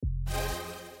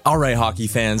All right, hockey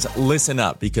fans, listen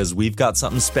up because we've got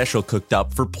something special cooked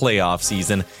up for playoff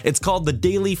season. It's called the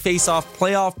Daily Face-Off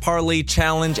Playoff Parlay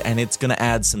Challenge, and it's going to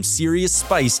add some serious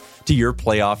spice to your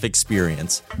playoff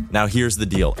experience. Now, here's the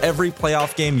deal. Every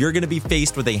playoff game, you're going to be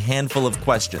faced with a handful of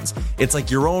questions. It's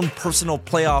like your own personal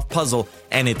playoff puzzle,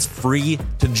 and it's free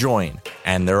to join.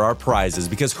 And there are prizes,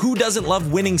 because who doesn't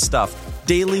love winning stuff?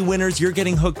 Daily winners, you're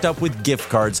getting hooked up with gift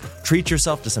cards. Treat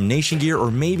yourself to some Nation gear or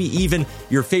maybe even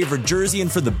your favorite jersey.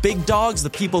 And for the big dogs, the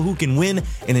people who can win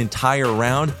an entire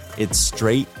round, it's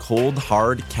straight, cold,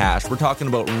 hard cash. We're talking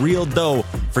about real dough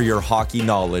for your hockey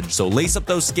knowledge. So lace up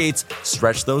those skates,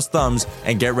 stretch those thumbs,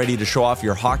 and get ready to show off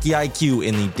your hockey IQ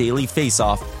in the Daily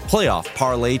Face-Off Playoff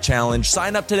Parlay Challenge.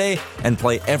 Sign up today and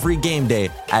play every game day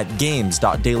at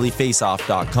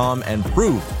games.dailyfaceoff.com and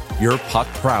prove your puck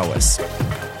prowess.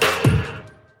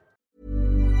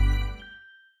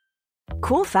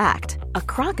 Cool fact, a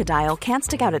crocodile can't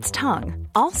stick out its tongue.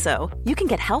 Also, you can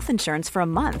get health insurance for a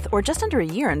month or just under a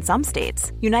year in some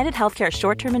states. United Healthcare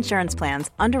short-term insurance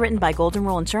plans, underwritten by Golden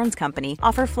Rule Insurance Company,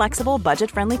 offer flexible,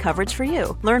 budget-friendly coverage for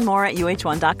you. Learn more at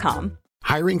uh1.com.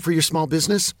 Hiring for your small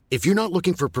business? If you're not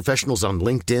looking for professionals on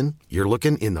LinkedIn, you're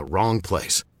looking in the wrong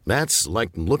place. That's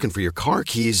like looking for your car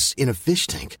keys in a fish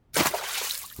tank.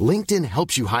 LinkedIn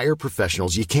helps you hire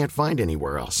professionals you can't find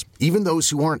anywhere else, even those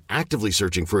who aren't actively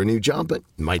searching for a new job but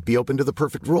might be open to the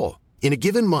perfect role. In a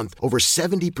given month, over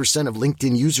 70% of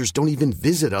LinkedIn users don't even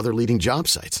visit other leading job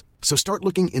sites. So start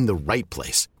looking in the right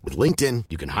place. With LinkedIn,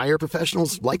 you can hire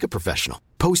professionals like a professional.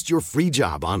 Post your free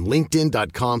job on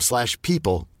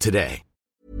linkedin.com/people today.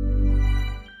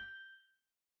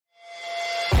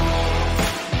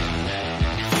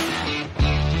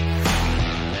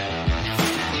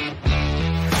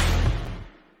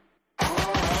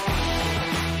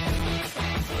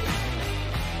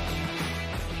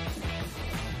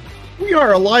 We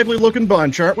are a lively looking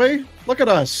bunch, aren't we? Look at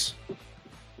us.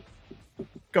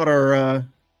 Got our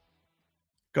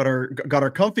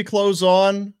comfy clothes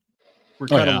on. We're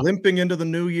kind of limping into the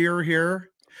new year here.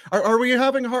 Are we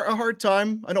having a hard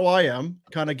time? I know I am.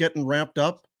 Kind of getting ramped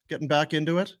up, getting back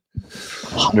into it.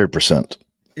 100%.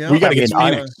 Yeah, we got to get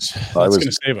Phoenix. That's going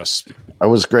to save us. I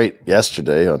was great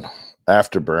yesterday on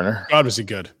Afterburner. God, was he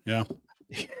good? Yeah.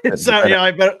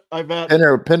 I bet.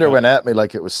 Pinder went at me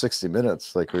like it was 60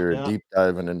 minutes, like we were deep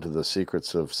diving into the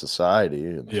secrets of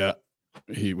society. Yeah,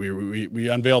 we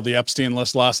unveiled the Epstein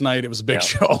list last night. It was a big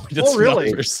show. Oh,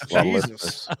 really? Jesus.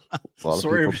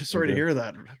 Sorry to hear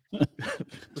that.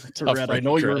 Red, I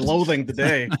know you're loathing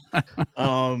today.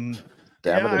 The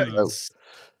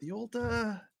old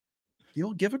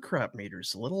give a crap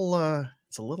meter's a little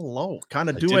low. Kind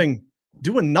of doing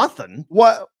nothing.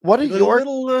 What are your a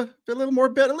little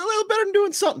better than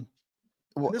doing something?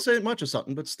 This ain't much of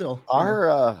something, but still.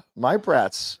 Our my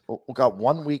brats got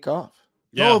 1 week off.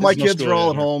 Yeah, my kids are all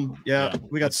at home. Yeah,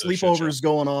 we got sleepovers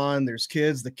going on. There's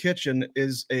kids. The kitchen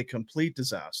is a complete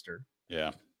disaster.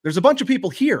 Yeah, there's a bunch of people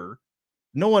here.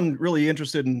 No one really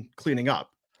interested in cleaning up.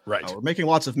 Right, we're making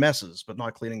lots of messes, but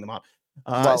not cleaning them up.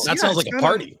 That sounds like a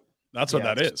party. That's what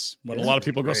that is. When a lot of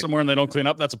people go somewhere and they don't clean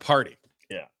up, that's a party.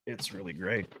 Yeah, it's really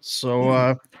great. So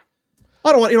I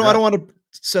don't want to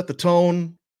set the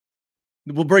tone.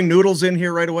 We'll bring Noodles in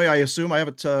here right away. I assume I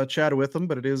haven't chatted with him,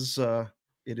 but it is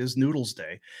Noodles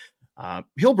Day.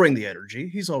 He'll bring the energy.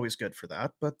 He's always good for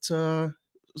that. But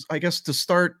I guess to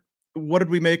start, what did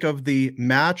we make of the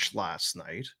match last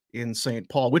night in St.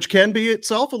 Paul, which can be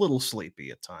itself a little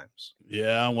sleepy at times?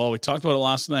 Yeah, well, we talked about it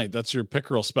last night. That's your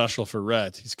pickerel special for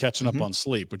Rhett. He's catching up on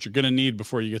sleep, which you're going to need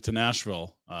before you get to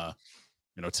Nashville.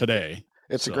 Today.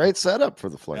 It's a great setup for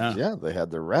the Flames. Yeah, they had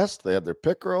their rest, they had their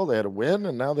pickerel, they had a win,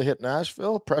 and now they hit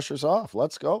Nashville. Pressure's off.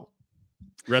 Let's go.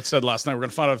 Rhett said last night, we're going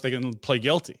to find out if they can play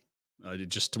guilty.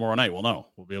 Just tomorrow night, we'll know.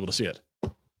 We'll be able to see it.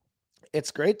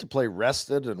 It's great to play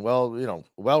rested and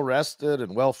well rested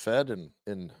and well fed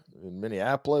in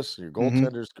Minneapolis. Your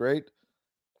goaltender's great.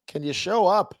 Can you show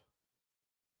up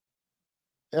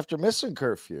after missing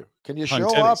curfew? Can you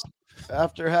show up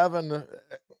after having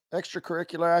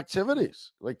extracurricular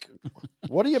activities? Like,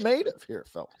 what are you made of here,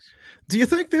 fellas? Do you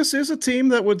think this is a team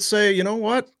that would say, you know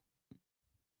what?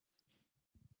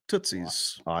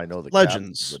 Tootsies. I know the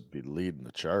legends would be leading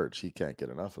the charge. He can't get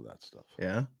enough of that stuff.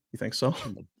 Yeah, you think so?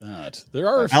 There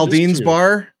are Aldean's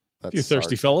bar. A few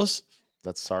thirsty fellas.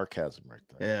 That's sarcasm right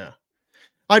there. Yeah.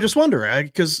 I just wonder,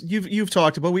 because we've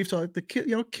talked,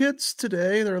 the kids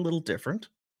today, they're a little different,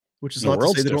 which is not to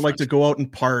say they don't like to go out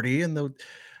and party, and they'll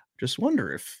just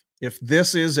wonder if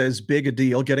this is as big a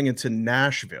deal getting into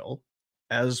Nashville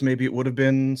as maybe it would have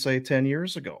been, say, 10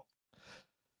 years ago.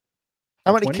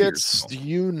 How many 20 years kids ago. do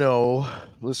you know?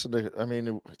 Listen to, I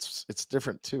mean, it's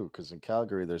different too, because in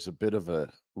Calgary, there's a bit of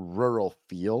a rural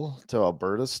feel to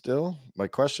Alberta still. My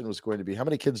question was going to be, how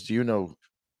many kids do you know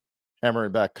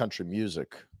hammering back country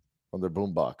music on their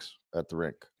boombox at the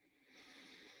rink?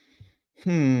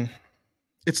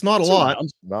 It's not a It's lot.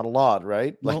 around. Not a lot,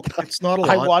 right? No, Like, it's not a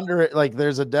I lot. wonder, like,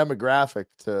 there's a demographic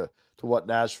to what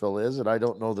Nashville is, and I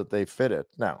don't know that they fit it.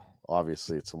 Now,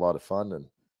 obviously, it's a lot of fun and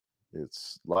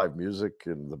it's live music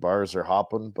and the bars are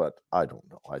hopping, but I don't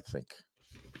know. I think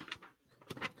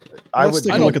Let's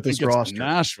take a I look don't at this think it's a roster.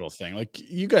 Nashville thing. Like,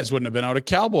 you guys wouldn't have been out of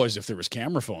Cowboys if there was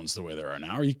camera phones the way there are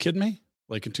now. Are you kidding me?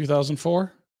 Like in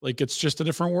 2004? Like, it's just a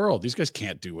different world. These guys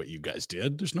can't do what you guys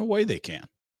did. There's no way they can.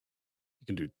 You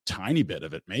can do a tiny bit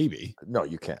of it, maybe. no,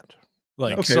 you can't.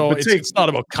 Like, Okay, so but it's not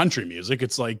about country music.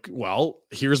 It's like, well,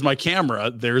 here's my camera.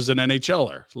 There's an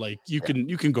NHLer. Like, you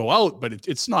can go out, but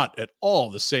it's not at all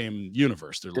the same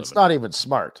universe they're living. It's not even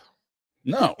smart.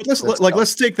 No.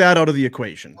 Let's take that out of the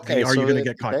equation. Okay, Are you so going to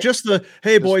get caught? okay. Just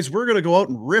hey boys, we're going to go out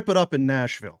and rip it up in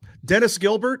Nashville. Dennis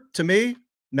Gilbert, to me,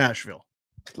 Nashville.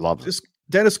 Love This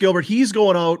Dennis Gilbert, he's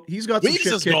going out. He's got some Weeks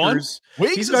shit is going. kickers.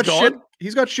 Weeks He's is got going. shit.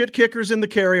 He's got shit kickers in the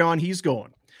carry-on. He's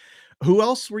going. Who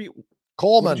else were you? What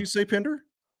Coleman. did you say, Pinder?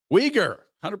 Uyghur,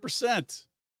 100%.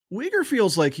 Uyghur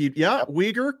feels like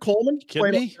Uyghur, Coleman. Kidding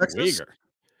playing in me? Texas. Uyghur.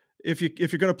 If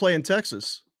you're going to play in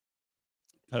Texas,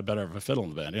 Had better have a fiddle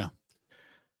in the band, yeah.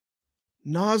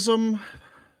 Nazem,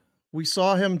 we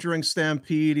saw him during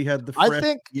Stampede. He had the I fresh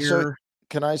think year. so.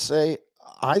 Can I say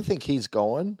I think he's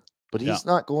going, but he's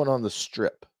not going on the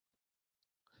strip.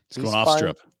 He's going off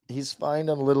strip. He's finding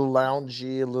a little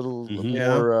loungy, a little Mhm.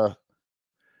 more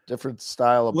different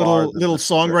style of little bar than little the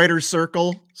strip. songwriter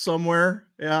circle somewhere.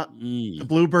 Yeah, the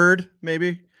Bluebird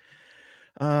maybe.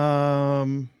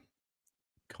 Connor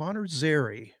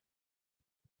Zary.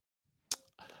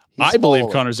 I believe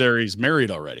Connor Zary's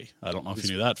married already. I don't know if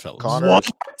you knew that, fellas.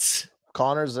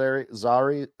 Connor Zary.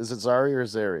 Is it Zari or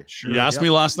Zary? You asked me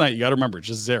last night. You got to remember,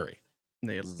 just Zary.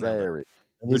 Zary.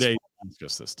 Every day,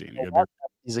 just this, Dean.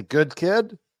 He's a good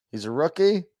kid. He's a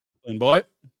rookie. And boy,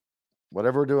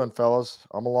 whatever we're doing, fellas,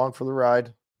 I'm along for the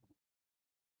ride.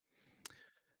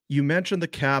 You mentioned the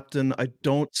captain. I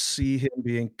don't see him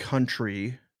being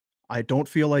country. I don't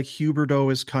feel like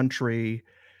Huberdeau is country.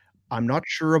 I'm not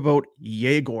sure about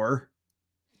Yegor.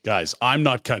 Guys, I'm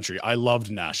not country. I loved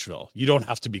Nashville. You don't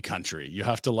have to be country. You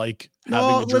have to like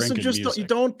having a drink and music.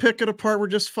 Don't pick it apart. We're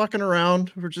just fucking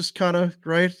around. We're just kind of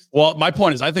right. Well, my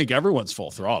point is, I think everyone's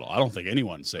full throttle. I don't think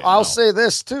anyone's saying. I'll say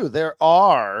this too: there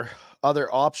are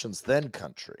other options than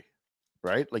country,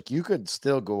 right? Like you could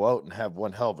still go out and have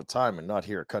one hell of a time and not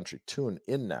hear a country tune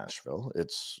in Nashville.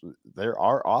 There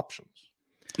are options.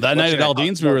 That night at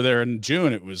Aldean's, we were there in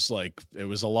June. It was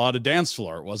a lot of dance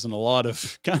floor. It wasn't a lot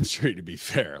of country, to be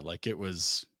fair. Like it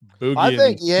was boogie. I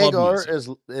think Yegor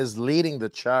is leading the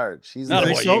charge. He's not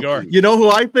Yegor. You know who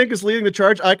I think is leading the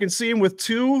charge? I can see him with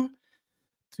two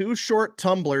short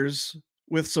tumblers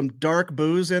with some dark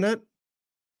booze in it.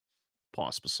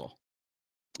 Pospisil.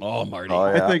 Oh, Marty.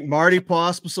 Oh, yeah. I think Marty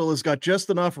Pospisil has got just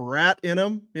enough rat in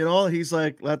him. You know, he's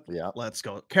like, let's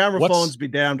go. Camera phones be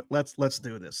damned. Let's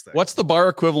do this thing. What's the bar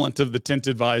equivalent of the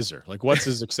tinted visor? Like, what's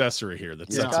his accessory here?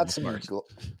 That's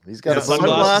he's got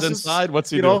sunglasses inside. What's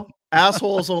he doing?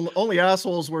 Assholes only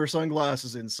assholes wear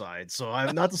sunglasses inside. So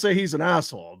I'm not to say he's an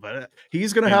asshole, but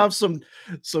he's gonna have some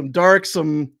dark,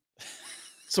 some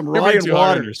Ryan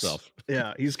Waters.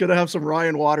 Yeah, he's gonna have some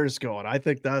Ryan Waters going. I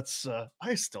think that's.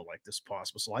 I still like this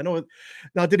Pospisil. I know it.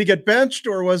 Now, did he get benched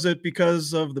or was it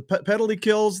because of the penalty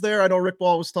kills there? I know Rick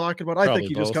Ball was talking about. I think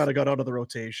he just kind of got out of the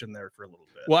rotation there for a little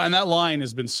bit. Well, and that line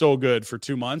has been so good for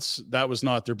 2 months. That was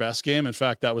not their best game. In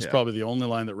fact, that was probably the only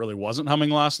line that really wasn't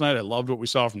humming last night. I loved what we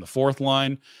saw from the fourth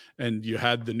line, and you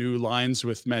had the new lines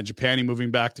with Mangiapane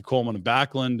moving back to Coleman and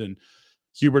Backlund and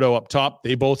Huberdeau up top.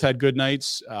 They both had good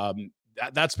nights.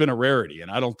 That's been a rarity,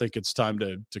 and I don't think it's time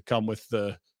to come with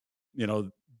the,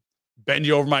 bend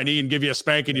you over my knee and give you a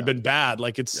spank and you've been bad.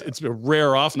 Like it's a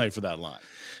rare off night for that line.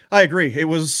 I agree.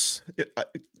 It's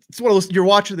one of those, you're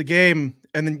watching the game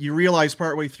and then you realize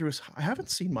partway through, I haven't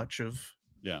seen much of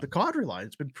the Kadri line.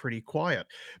 It's been pretty quiet,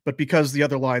 but because the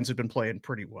other lines have been playing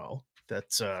pretty well,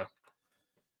 that's I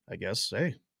guess,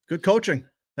 hey, good coaching.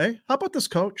 Hey, how about this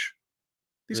coach?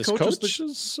 These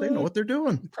coaches, they know what they're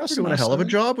doing. They're doing a hell of a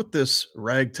job with this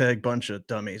ragtag bunch of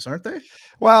dummies, aren't they?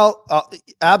 Well,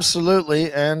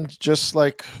 absolutely. And just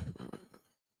like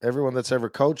everyone that's ever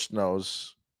coached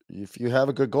knows, if you have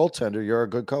a good goaltender, you're a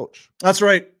good coach. That's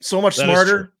right. So much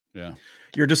smarter. Yeah.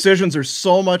 Your decisions are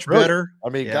so much better. I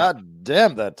mean, God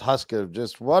damn, that Huska,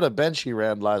 just what a bench he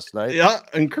ran last night. Yeah,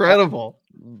 incredible.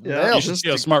 nailed. You should see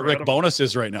how smart Rick Bonus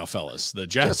is right now, fellas. The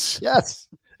Jets. Yes.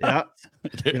 Yeah.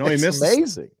 He It's missed.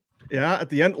 amazing. Yeah. At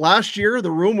the end last year,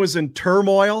 the room was in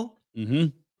turmoil. Mm-hmm.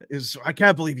 I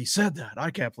can't believe he said that.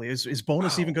 I can't believe is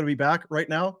Bonus even going to be back right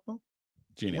now? Well,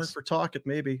 Genius. weren't for talk it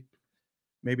maybe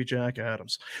Jack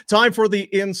Adams. Time for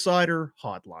the Insider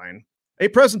Hotline. A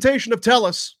presentation of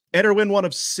TELUS. Enter win one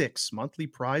of 6 monthly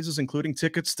prizes, including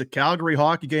tickets to Calgary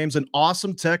hockey games and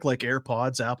awesome tech like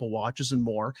AirPods, Apple Watches, and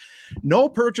more. No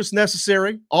purchase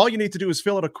necessary. All you need to do is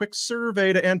fill out a quick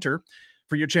survey to enter.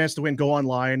 For your chance to win, go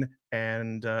online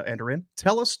and enter in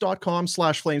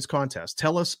TELUS.com/Flames contest.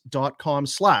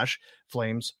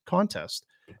 TELUS.com/Flames contest.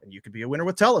 And you could be a winner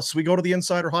with TELUS. We go to the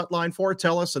Insider Hotline for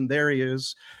TELUS, and there he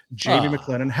is, Jamie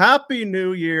McLennan. Happy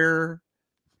New Year.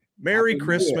 Merry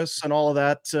Christmas and all of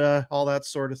that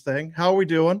sort of thing. How are we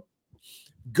doing?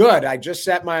 Good. I just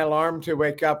set my alarm to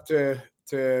wake up to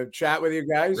chat with you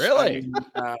guys. Really?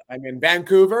 I'm in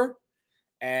Vancouver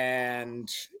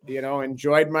and,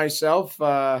 enjoyed myself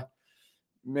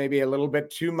maybe a little bit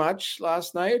too much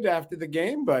last night after the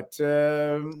game, but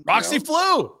Roxy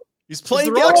flew. He's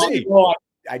playing Roxy.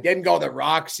 I didn't go to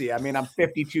Roxy. I mean, I'm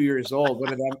 52 years old.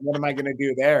 What am I going to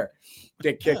do there?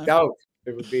 Get kicked out.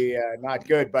 It would be not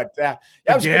good, but it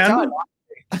was a good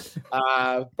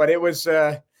time. But it was,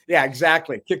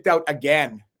 exactly. Kicked out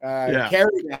again,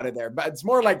 carried out of there, but it's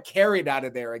more like carried out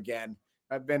of there again.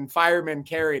 I've been fireman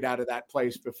carried out of that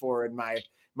place before in my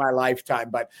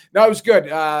lifetime, but no, it was good.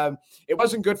 It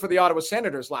wasn't good for the Ottawa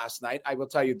Senators last night. I will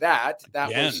tell you that.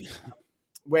 Was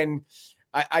when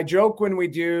I joke when we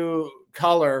do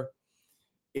color,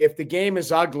 if the game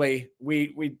is ugly,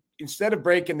 we instead of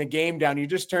breaking the game down, you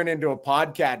just turn into a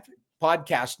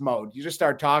podcast mode. You just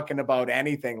start talking about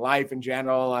anything, life in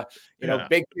general,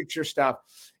 big picture stuff.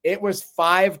 It was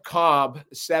 5 Cobb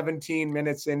 17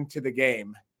 minutes into the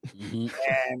game. Mm-hmm.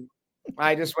 And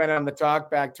I just went on the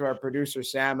talk back to our producer,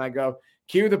 Sam. I go,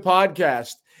 cue the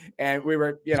podcast. And we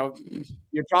were, you're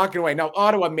talking away. Now,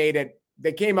 Ottawa made it.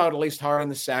 They came out at least hard in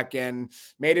the second,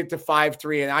 made it to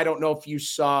 5-3. And I don't know if you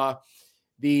saw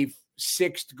the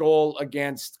 6th goal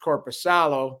against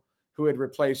Korpisalo, who had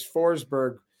replaced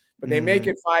Forsberg, but they make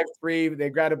it 5-3.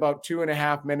 They've got about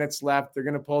 2.5 minutes left. They're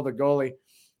going to pull the goalie,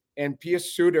 and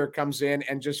Pius Suter comes in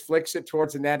and just flicks it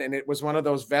towards the net. And it was one of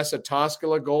those Vesa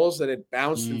Toskala goals that had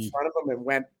bounced in front of him and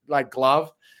went like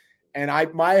glove. And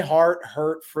my heart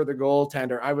hurt for the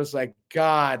goaltender. I was like,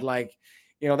 God,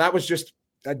 that was just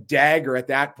a dagger at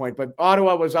that point. But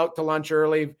Ottawa was out to lunch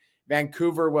early.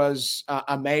 Vancouver was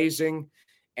amazing,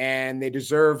 and they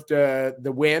deserved the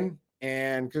win.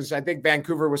 And because I think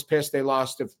Vancouver was pissed they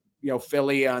lost to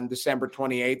Philly on December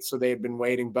 28th, so they had been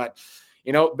waiting. But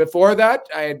before that,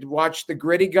 I had watched the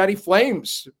gritty gutty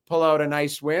Flames pull out a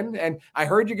nice win. And I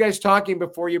heard you guys talking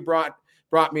before you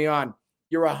brought me on.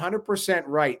 You're 100%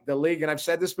 right. The league, and I've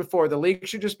said this before, the league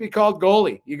should just be called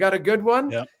goalie. You got a good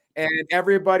one, and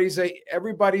everybody's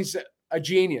a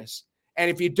genius. And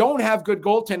if you don't have good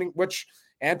goaltending, which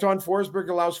Anton Forsberg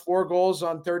allows 4 goals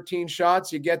on 13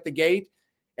 shots, you get the gate,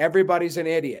 everybody's an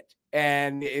idiot.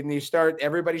 And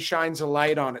everybody shines a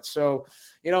light on it. So,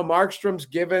 Markstrom's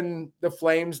given the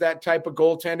Flames that type of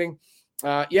goaltending.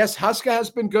 Yes, Huska has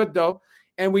been good, though.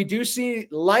 And we do see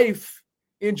life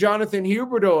in Jonathan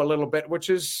Huberdeau a little bit, which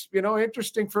is,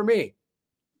 interesting for me.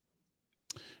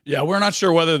 Yeah, we're not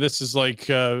sure whether this is like,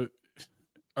 should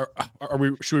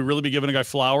we really be giving a guy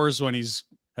flowers when he's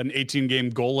had an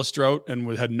 18-game goalless drought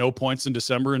and had no points in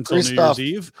December until New Year's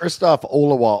Eve? Christoph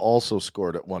Olawa also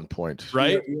scored at one point.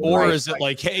 Right? Or is it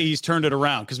like, hey, he's turned it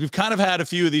around? Because we've kind of had a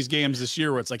few of these games this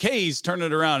year where it's like, hey, he's turned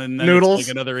it around, and then it's like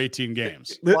another 18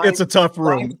 games. It's a tough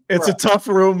room. It's a tough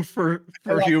room for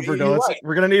Huberdeau.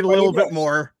 We're going to need a little bit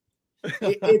more.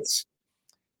 It's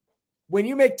when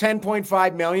you make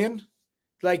 $10.5 million,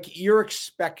 like you're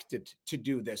expected to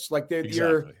do this. Like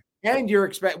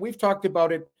we've talked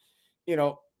about it,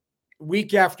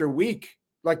 week after week.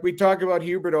 Like we talk about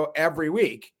Huberdeau every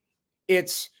week.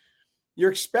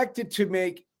 You're expected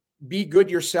to be good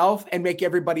yourself and make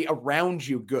everybody around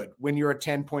you good when you're a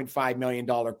 $10.5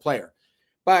 million player.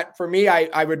 But for me,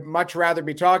 I would much rather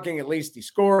be talking, at least he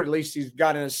scored, at least he's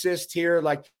got an assist here.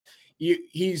 Like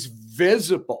he's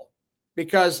visible,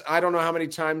 because I don't know how many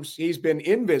times he's been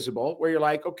invisible where you're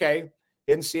like, okay,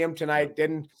 didn't see him tonight.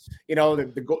 Didn't,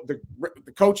 the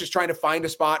coach is trying to find a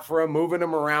spot for him, moving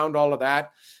him around, all of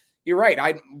that. You're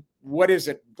right. What is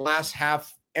it? Glass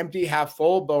half empty, half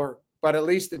full, but at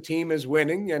least the team is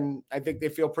winning. And I think they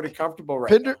feel pretty comfortable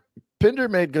right now. Pinder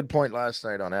made good point last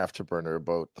night on Afterburner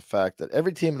about the fact that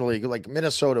every team in the league, like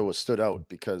Minnesota, was stood out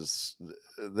because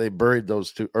they buried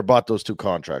those two or bought those two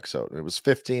contracts out. It was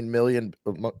 15 million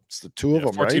amongst the two of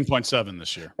them, 14.7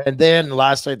 this year. And then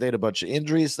last night they had a bunch of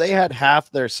injuries. They had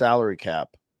half their salary cap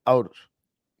out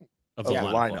of the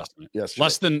lineup. Yes,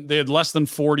 they had less than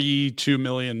 42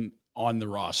 million on the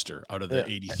roster out of the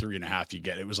 83 and a half you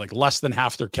get. It was like less than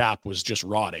half their cap was just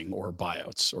rotting or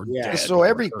buyouts or dead. So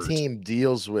every team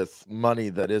deals with money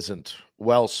that isn't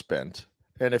well spent.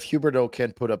 And if Huberdeau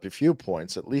can put up a few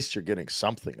points, at least you're getting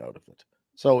something out of it.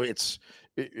 So it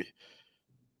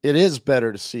is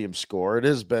better to see him score. It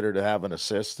is better to have an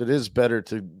assist. It is better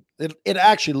to it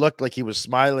actually looked like he was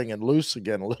smiling and loose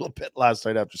again a little bit last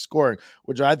night after scoring,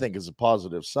 which I think is a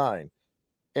positive sign.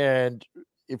 And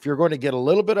if you're going to get a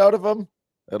little bit out of him,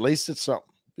 at least it's something,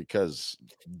 because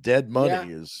dead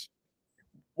money is.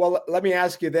 Well, let me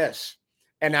ask you this,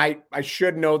 and I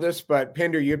should know this, but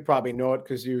Pinder, you'd probably know it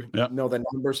because you know the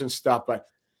numbers and stuff. But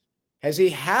has he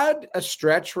had a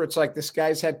stretch where it's like this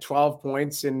guy's had 12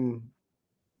 points in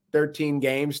 13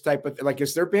 games type of like?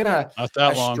 Has there been a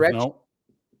stretch? No.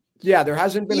 Yeah, there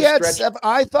hasn't been a stretch.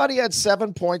 I thought he had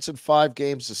 7 points in 5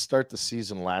 games to start the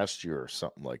season last year or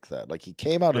something like that. Like he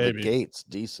came out of the gates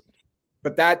decent.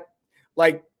 But that,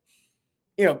 like,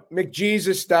 you know,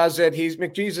 McJesus does it.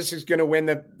 McJesus is going to win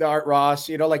the Art Ross.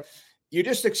 You know, like you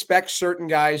just expect certain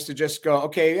guys to just go,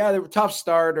 okay, yeah, they were tough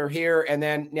start or here, and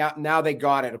then now they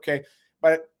got it. Okay,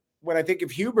 but when I think of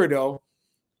Huberdeau,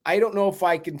 I don't know if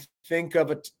I can think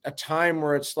of a time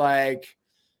where it's like,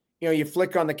 you know, you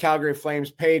flick on the Calgary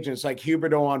Flames page and it's like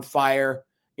Huberdeau on fire,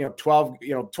 12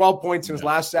 points in his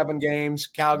last 7 games.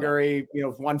 Calgary,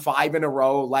 won 5 in a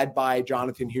row, led by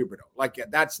Jonathan Huberdeau. Like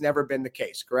that's never been the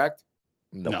case, correct?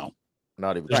 No.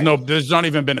 Not even. There's not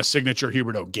even been a signature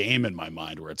Huberdeau game in my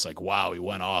mind where it's like, wow, he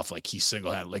went off like he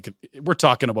single-handed. Like we're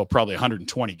talking about probably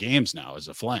 120 games now as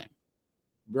a Flame.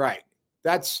 Right.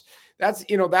 That's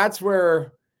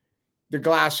where the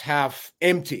glass half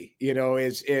empty,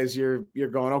 is you're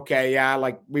going, okay, yeah,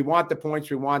 like we want the points,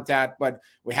 we want that, but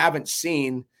we haven't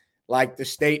seen like the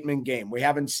statement game. We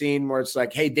haven't seen where it's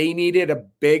like, hey, they needed a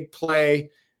big play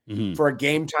for a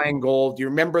game-tying goal. Do you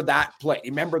remember that play?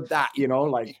 You remember that,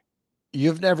 like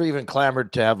you've never even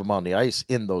clamored to have him on the ice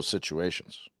in those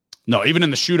situations. No, even in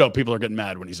the shootout, people are getting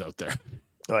mad when he's out there.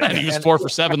 And he was 4 for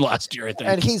 7 last year, I think.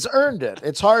 And he's earned it.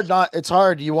 It's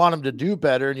hard. You want him to do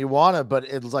better and you want to, but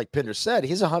it's like Pinder said,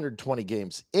 he's 120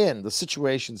 games in. The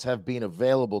situations have been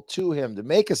available to him to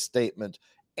make a statement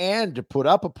and to put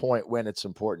up a point when it's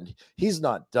important. He's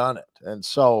not done it. And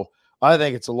so I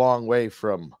think it's a long way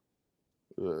from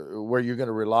where you're going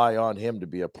to rely on him to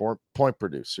be a point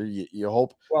producer. You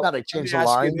hope not to change the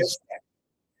lines.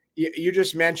 You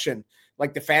just mentioned,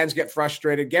 like the fans get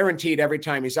frustrated, guaranteed every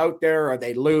time he's out there or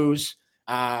they lose.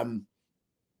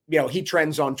 He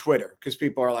trends on Twitter because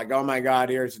people are like, oh my God,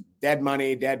 here's dead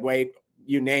money, dead weight,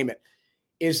 you name it.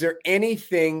 Is there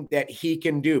anything that he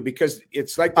can do? Because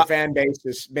it's like the fan base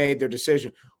has made their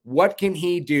decision. What can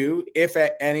he do, if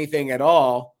anything at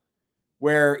all,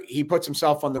 where he puts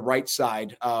himself on the right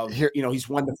side of, he's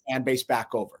won the fan base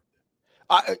back over?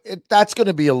 That's going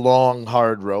to be a long,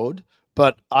 hard road.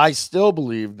 But I still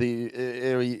believe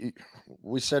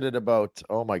we said it about,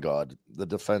 oh my God, the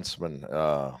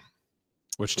defenseman.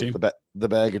 Which team? The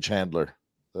baggage handler.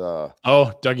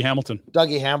 Dougie Hamilton.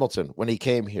 Dougie Hamilton, when he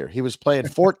came here, he was playing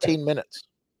 14 minutes.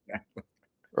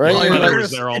 Right? Well, brother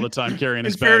was there all the time carrying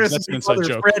his bags. That's an inside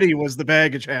joke. Freddie was the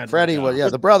baggage handler. Freddie was,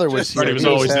 the brother was here. Freddie was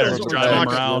always there, driving him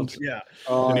around. Yeah.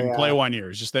 Didn't even play 1 year.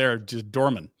 He's just there, just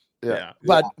dormant. Yeah.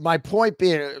 But my point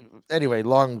being, anyway,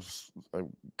 long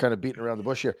kind of beating around the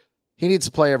bush here. He needs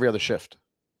to play every other shift.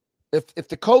 If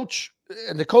the coach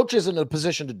isn't in a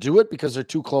position to do it because they're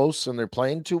too close and they're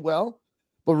playing too well,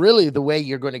 but really the way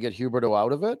you're going to get Huberdeau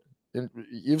out of it, and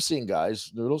you've seen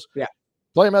guys, Noodles,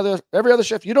 play him every other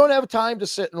shift. You don't have time to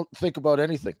sit and think about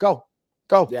anything. Go.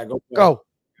 Yeah, go.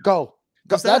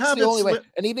 That's the only way.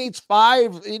 And he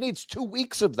needs 2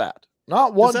 weeks of that.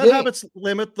 Not one Does that have its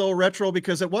limit, though, Retro?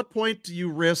 Because at what point do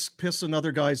you risk pissing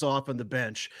other guys off on the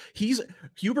bench?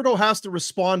 Huberdeau has to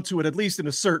respond to it at least in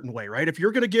a certain way, right? If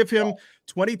you're going to give him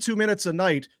 22 minutes a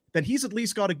night, then he's at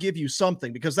least got to give you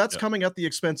something, because that's coming at the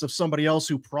expense of somebody else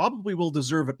who probably will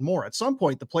deserve it more. At some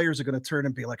point, the players are going to turn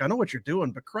and be like, I know what you're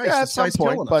doing, but Christ, at this some guy's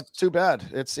point, killing but us. too bad.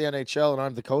 It's the NHL, and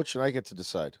I'm the coach, and I get to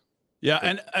decide. Yeah,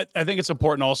 and I think it's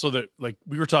important also that, like,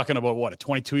 we were talking about what, a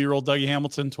 22-year-old Dougie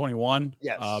Hamilton, 21.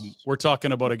 Yes. We're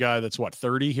talking about a guy that's what,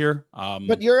 30 here.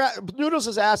 But Noodles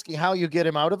is asking how you get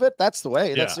him out of it. That's the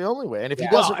way. That's the only way. And if he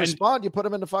doesn't respond, you put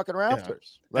him in the fucking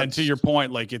rafters. Yeah. And to your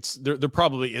point, like, it's there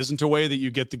probably isn't a way that you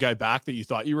get the guy back that you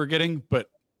thought you were getting, but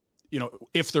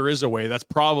if there is a way, that's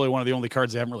probably one of the only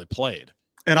cards they haven't really played.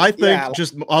 And I think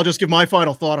I'll just give my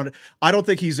final thought on it. I don't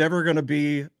think he's ever going to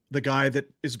be the guy that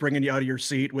is bringing you out of your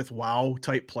seat with wow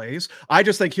type plays. I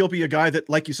just think he'll be a guy that,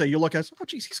 like you say, you look at, oh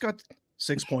geez, he's got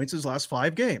 6 points his last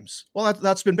 5 games. Well,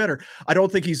 that's been better. I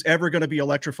don't think he's ever going to be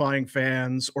electrifying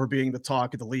fans or being the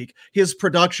talk of the league. His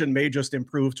production may just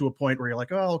improve to a point where you're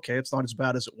like, oh, okay, it's not as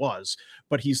bad as it was,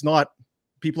 but he's not.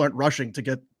 People aren't rushing to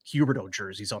get Huberdeau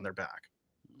jerseys on their back.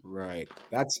 Right.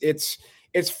 It's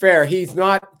fair. He's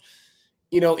not,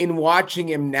 in watching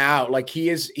him now, like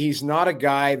he's not a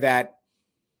guy that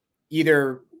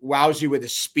either wows you with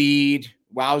his speed,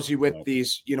 wows you with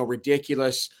these,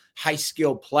 ridiculous high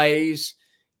skill plays.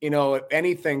 If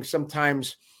anything,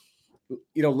 sometimes,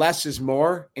 less is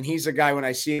more. And he's a guy, when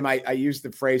I see him, I use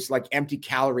the phrase like empty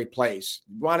calorie plays.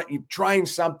 You trying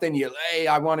something,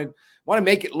 I want to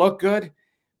make it look good,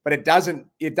 but it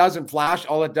doesn't flash.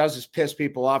 All it does is piss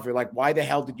people off. You're like, why the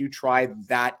hell did you try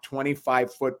that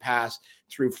 25-foot pass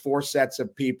through 4 sets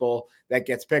of people that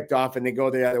gets picked off and they go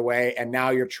the other way, and now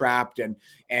you're trapped and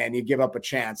you give up a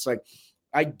chance? Like,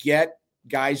 I get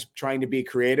guys trying to be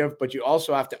creative, but you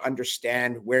also have to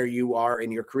understand where you are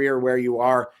in your career, where you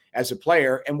are as a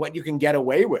player, and what you can get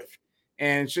away with.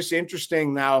 And it's just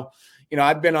interesting now.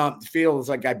 I've been on, feels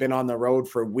like I've been on the road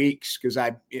for weeks because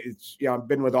I've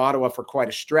been with Ottawa for quite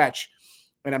a stretch,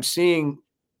 and I'm seeing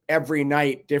every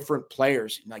night different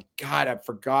players. And like, God, I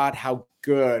forgot how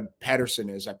good Pedersen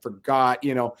is. I forgot,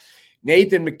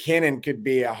 Nathan McKinnon could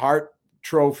be a Hart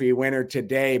Trophy winner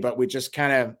today, but we just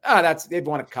kind of, they've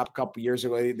won a cup a couple years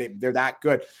ago. They're that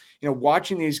good.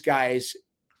 Watching these guys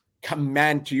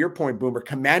command, to your point, Boomer,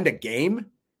 command a game.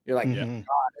 You're like, God,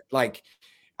 like,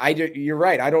 you're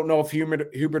right. I don't know if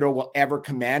Huberdeau will ever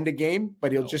command a game,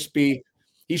 but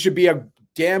he should be a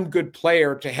damn good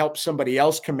player to help somebody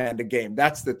else command a game.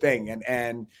 That's the thing.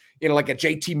 And like a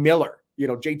JT Miller,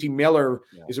 JT Miller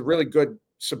is a really good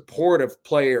supportive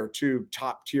player to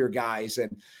top tier guys.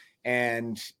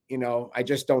 And I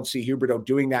just don't see Huberdeau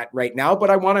doing that right now,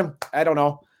 but I don't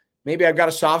know. Maybe I've got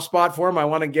a soft spot for him. I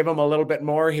want to give him a little bit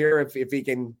more here. If he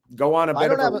can go on a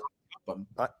bit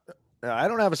I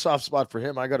don't have a soft spot for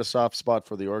him. I got a soft spot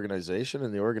for the organization,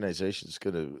 and the organization is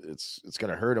it's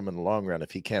gonna hurt him in the long run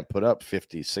if he can't put up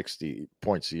 50, 60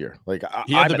 points a year. Like,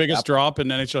 he had the biggest drop in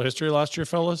NHL history last year,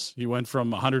 fellas. He went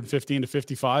from 115 to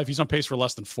 55. He's on pace for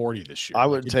less than 40 this year. I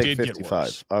would take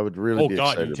 55. I would really be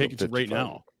excited. You take it to right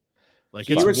now. Like,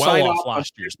 he it's well off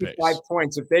last year's pace. 5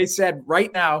 points. If they said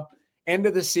right now, end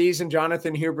of the season,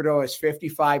 Jonathan Huberdeau has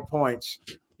 55 points.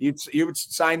 You would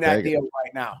sign that deal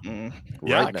right now.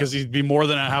 Yeah, because he'd be more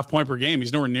than a half point per game.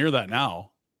 He's nowhere near that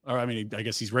now. Or I mean, I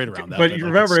guess he's right around that. But you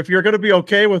remember, if you're going to be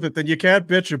okay with it, then you can't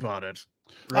bitch about it.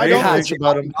 Right? I don't bitch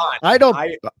about him. I don't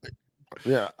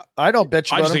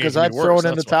bitch about him because I've thrown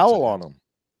in the towel on him.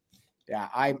 Yeah,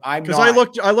 I'm because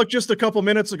I looked just a couple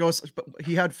minutes ago.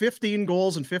 He had 15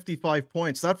 goals and 55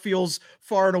 points. That feels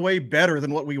far and away better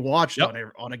than what we watched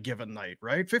on a given night,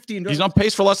 right? 15. He's on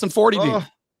pace for less than 40.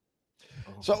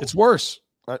 So it's worse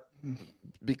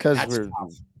because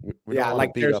we don't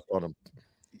want to beat up on him.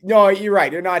 No, you're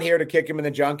right. You're not here to kick him in the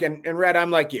junk. And Red,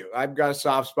 I'm like you. I've got a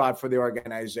soft spot for the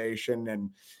organization and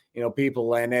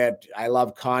people in it. I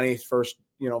love Connie's first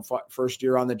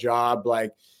year on the job.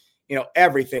 Like,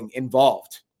 everything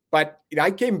involved. But I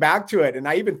came back to it, and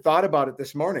I even thought about it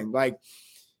this morning. Like,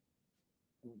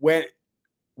 what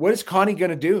is Connie going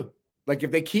to do? Like,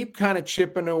 if they keep kind of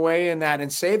chipping away in that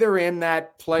and say they're in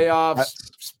that playoff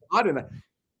spot,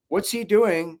 what's he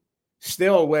doing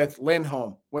still with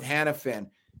Lindholm, with Hannafin,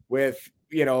 with,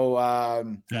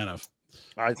 Tanev.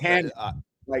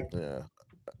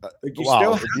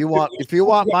 If you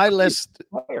want my list,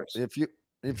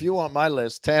 if you want my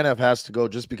list, Tanev has to go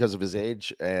just because of his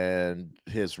age and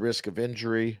his risk of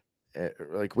injury.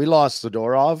 Like, we lost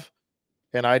Zadorov,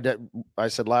 and I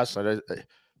said last night,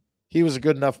 he was a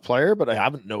good enough player, but I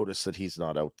haven't noticed that he's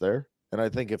not out there. And I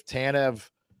think if Tanev,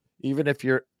 even if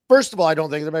first of all, I don't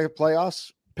think they're making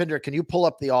playoffs. Pinder, can you pull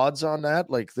up the odds on that?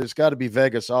 Like, there's got to be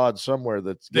Vegas odds somewhere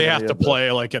they have to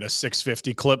play like at a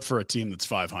 650 clip for a team that's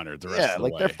 500. The rest of the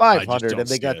way. They're 500,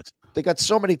 and they got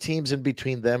so many teams in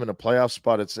between them and a playoff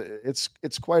spot.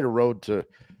 It's quite a road to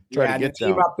try to get down.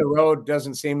 Team up the road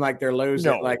doesn't seem like they're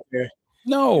losing.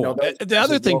 No. Like the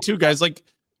other thing too, guys, like,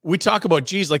 we talk about,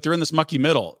 geez, like they're in this mucky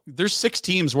middle. There's 6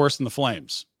 teams worse than the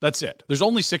Flames. That's it. There's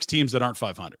only 6 teams that aren't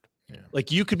 500. Yeah.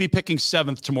 Like you could be picking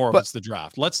 7th tomorrow if it's the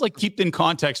draft. Let's like keep in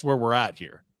context where we're at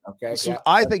here. Okay. So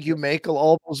I think you make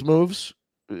all those moves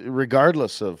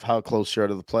regardless of how close you're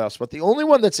to the playoffs. But the only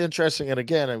one that's interesting, and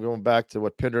again, I'm going back to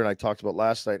what Pinder and I talked about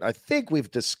last night. I think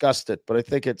we've discussed it, but I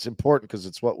think it's important because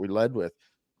it's what we led with.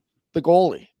 The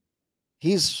goalie.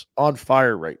 He's on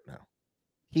fire right now.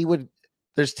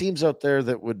 There's teams out there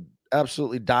that would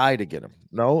absolutely die to get him.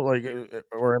 No, like,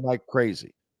 or am I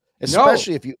crazy?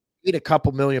 Especially if you need a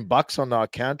couple $1 million on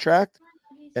that contract.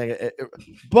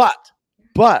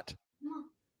 But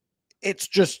it's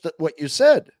just what you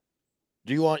said.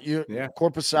 Do you want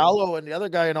Corpusalo and the other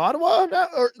guy in Ottawa?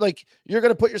 Or like you're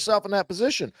going to put yourself in that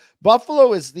position?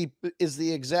 Buffalo is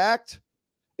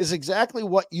exactly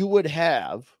what you would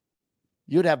have.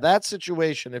 You'd have that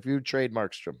situation if you trade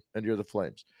Markstrom and you're the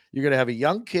Flames. You're going to have a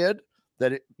young kid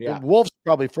Wolf's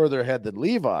probably further ahead than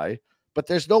Levi, but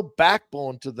there's no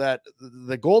backbone to that,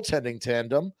 the goaltending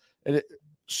tandem.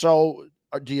 So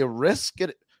do you risk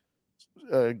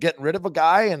getting rid of a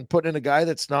guy and putting in a guy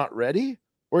that's not ready?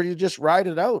 Or you just ride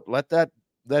it out, let that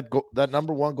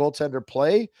number one goaltender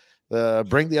play,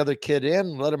 bring the other kid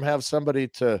in, let him have somebody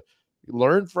to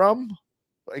learn from.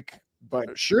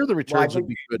 But sure, the returns would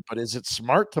be good, but is it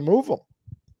smart to move them?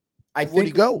 I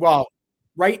think. Well,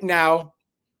 right now,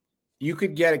 you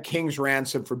could get a king's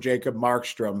ransom for Jacob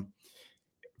Markstrom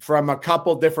from a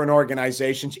couple different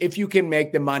organizations if you can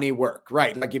make the money work.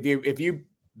 Right, like if you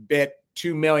bid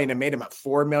 $2 million and made him a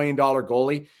 $4 million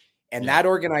goalie. And that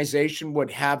organization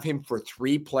would have him for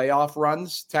 3 playoff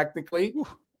runs, technically,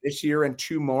 this year and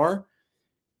 2 more.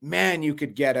 Man, you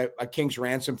could get a king's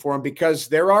ransom for him because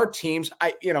there are teams.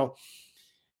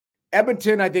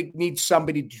 Edmonton, I think, needs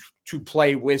somebody to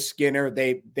play with Skinner.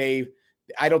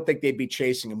 I don't think they'd be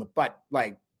chasing him, but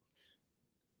like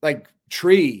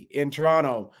Tree in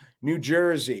Toronto, New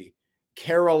Jersey,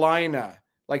 Carolina.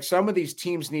 Like some of these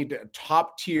teams need a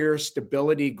top-tier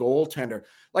stability goaltender.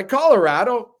 Like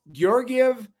Colorado,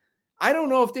 Georgiev, I don't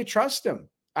know if they trust him.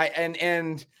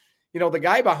 The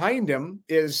guy behind him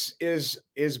is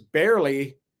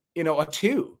barely, a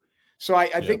 2. So I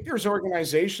think there's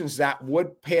organizations that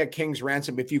would pay a king's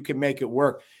ransom if you can make it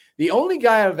work. The only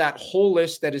guy out of that whole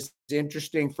list that is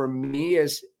interesting for me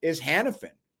is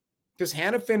Hanifin. Because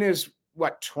Hanifin is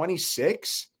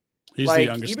 26? He's the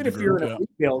youngest. Even if you're in a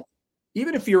rebuild.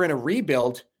 Even if you're in a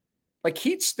rebuild, like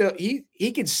he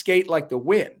could skate like the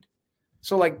wind.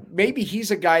 So like maybe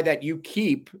he's a guy that you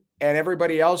keep and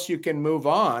everybody else you can move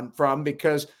on from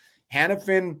because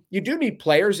Hanifin, you do need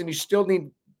players and you still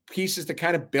need pieces to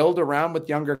kind of build around with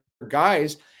younger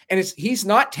guys. And he's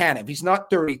not Tanev. He's not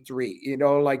 33,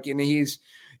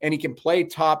 and he can play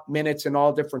top minutes in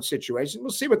all different situations. We'll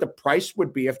see what the price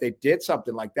would be if they did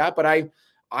something like that. But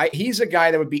he's a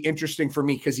guy that would be interesting for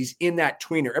me because he's in that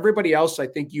tweener. Everybody else, I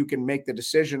think you can make the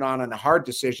decision on and a hard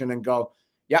decision and go,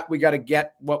 yeah, we got to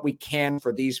get what we can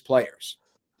for these players.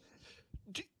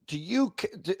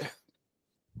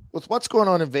 With what's going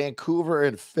on in Vancouver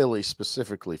and Philly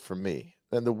specifically for me,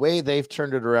 and the way they've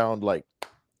turned it around like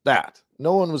that,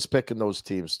 no one was picking those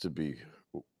teams to be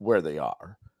where they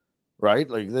are. Right?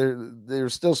 Like they're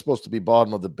still supposed to be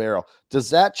bottom of the barrel. Does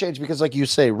that change? Because like you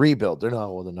say, rebuild. They're not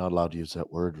allowed to use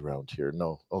that word around here.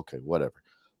 No. Okay, whatever.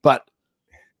 But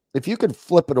if you can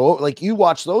flip it over, like you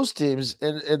watch those teams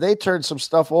and they turn some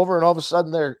stuff over and all of a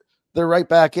sudden they're right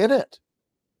back in it.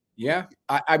 Yeah.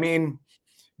 I mean,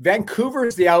 Vancouver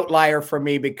is the outlier for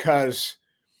me because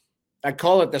I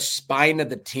call it the spine of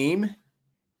the team.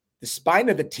 The spine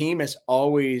of the team is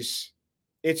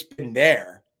it's been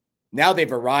there. Now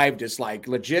they've arrived as like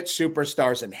legit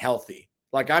superstars and healthy.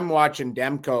 Like I'm watching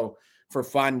Demko for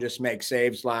fun, just make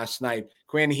saves last night.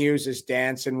 Quinn Hughes is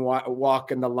dancing,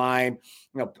 walking the line.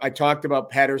 I talked about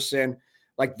Pettersson.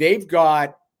 Like they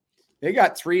got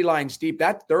 3 lines deep.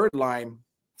 That third line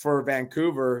for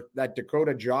Vancouver, that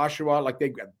Dakota Joshua, like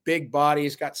they've got big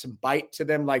bodies, got some bite to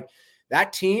them. Like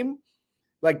that team,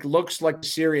 like looks like a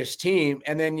serious team.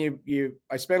 And then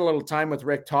I spent a little time with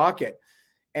Rick Tocchet.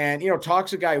 And,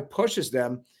 Talk's a guy who pushes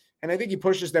them, and I think he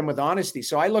pushes them with honesty.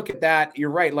 So I look at that. You're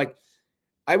right. Like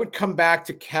I would come back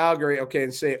to Calgary,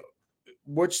 and say,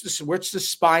 what's the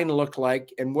spine look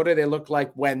like, and what do they look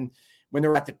like when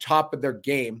they're at the top of their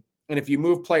game? And if you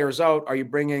move players out, are you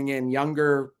bringing in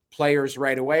younger players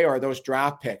right away, or are those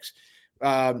draft picks?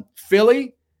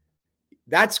 Philly,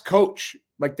 that's coach.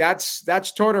 Like that's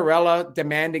Tortorella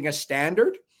demanding a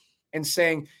standard and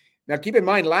saying, now keep in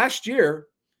mind, last year,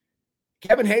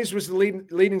 Kevin Hayes was the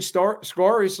leading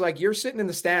scorer. He's like, you're sitting in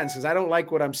the stands because I don't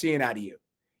like what I'm seeing out of you.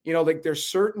 Like there's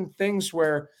certain things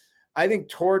where I think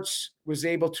Torts was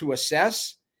able to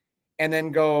assess and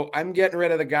then go, I'm getting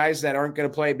rid of the guys that aren't going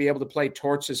to be able to play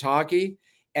Torts' hockey.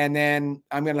 And then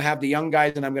I'm going to have the young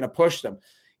guys and I'm going to push them.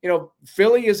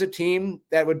 Philly is a team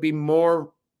that would be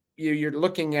more, you're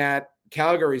looking at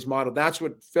Calgary's model. That's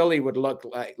what Philly would look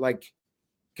like. Like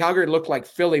Calgary looked like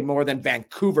Philly more than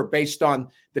Vancouver based on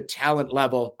the talent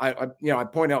level. I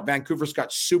point out Vancouver's got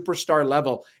superstar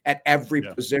level at every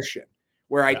position.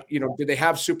 Where do they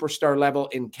have superstar level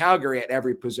in Calgary at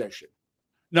every position?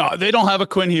 No, they don't have a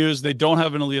Quinn Hughes. They don't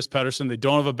have an Elias Pettersson. They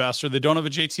don't have a Besser. They don't have a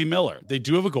JT Miller. They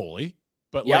do have a goalie,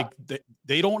 but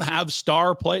they don't have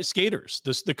star skaters.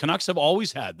 The Canucks have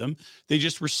always had them. They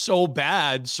just were so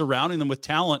bad surrounding them with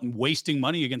talent and wasting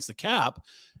money against the cap.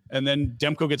 And then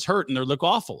Demko gets hurt and they look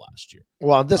awful last year.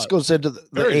 Well, this goes into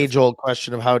the age-old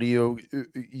question of how do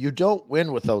you don't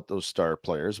win without those star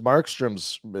players.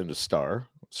 Markstrom's been a star.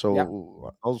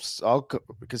 So I'll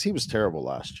because he was terrible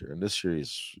last year, and this year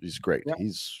he's great. Yeah.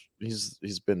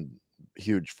 He's been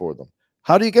huge for them.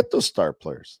 How do you get those star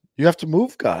players? You have to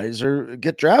move guys or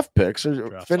get draft picks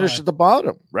or finish at the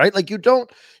bottom, right? Like you don't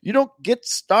get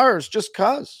stars just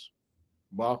cause.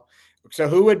 Well, so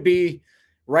who would be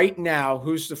right now?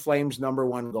 Who's the Flames' number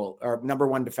one goal or number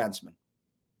one defenseman?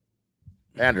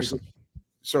 Anderson.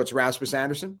 So it's Rasmus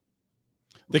Anderson.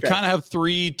 They kind of have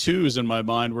 3 2s in my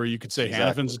mind where you could say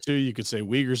Hannaffin's a 2, you could say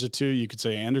Uyghur's a 2, you could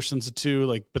say Anderson's a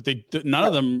 2, but none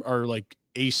of them are like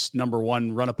ace number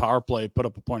one, run a power play, put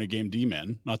up a point a game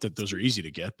D-man. Not that those are easy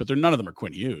to get, but none of them are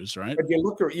Quinn Hughes, right? But you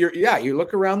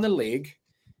look around the league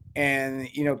and,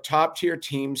 top tier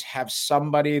teams have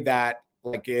somebody that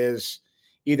like is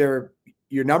either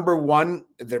your number one,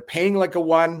 they're paying like a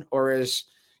 1 or is,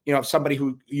 somebody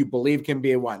who you believe can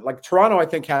be a 1. Like Toronto, I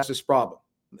think has this problem.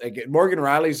 Like Morgan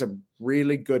Riley's a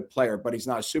really good player, but he's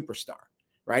not a superstar,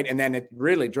 right? And then it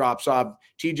really drops off.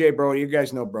 TJ Brody, you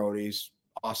guys know Brody's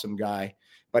awesome guy,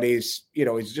 but he's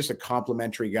just a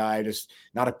complimentary guy, just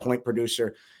not a point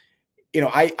producer.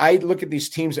 I look at these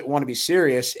teams that want to be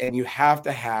serious, and you have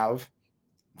to have,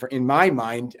 in my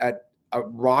mind, a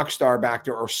rock star back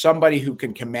there or somebody who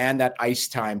can command that ice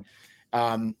time.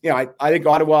 I think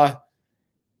Ottawa.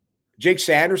 Jake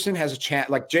Sanderson has a chance.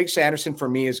 Like Jake Sanderson for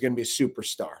me is going to be a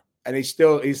superstar, and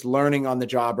he's learning on the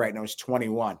job right now. He's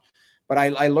 21, but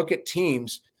I look at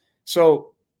teams.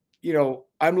 So,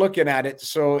 I'm looking at it.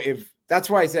 So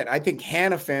that's why I said, I think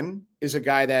Hannafin is a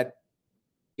guy that,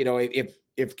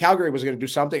 if Calgary was going to do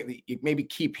something, you maybe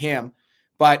keep him,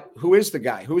 but who is the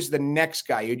guy? Who's the next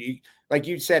guy? Like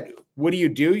you said, what do?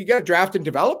 You got to draft and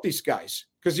develop these guys.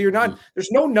 Because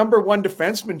there's no number one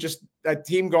defenseman, just a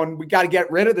team going, we got to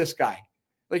get rid of this guy.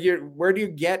 Like, where do you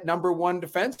get number one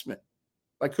defenseman?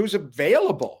 Like, who's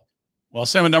available? Well,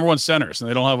 same with number one centers, and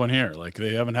they don't have one here. Like,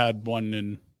 they haven't had one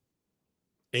in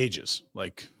ages.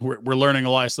 Like, we're learning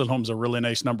Elias Lindholm's a really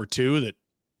nice number 2 that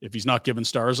if he's not given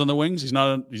stars on the wings, he's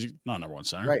not number one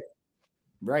center.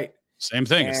 Right. Same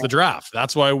thing. It's the draft.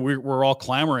 That's why we're all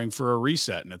clamoring for a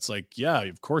reset. And it's like, yeah,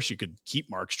 of course you could keep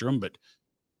Markstrom, but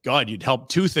God, you'd help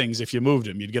 2 things if you moved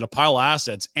him. You'd get a pile of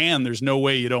assets, and there's no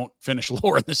way you don't finish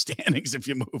lower in the standings if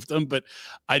you moved them. But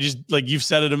I just, like you've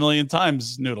said it a million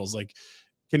times, Noodles, like,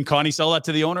 can Connie sell that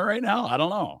to the owner right now? I don't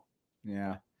know.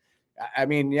 Yeah. I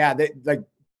mean,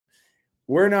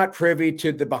 we're not privy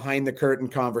to the behind the curtain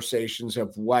conversations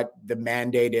of what the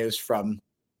mandate is from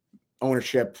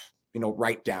ownership,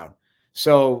 right down.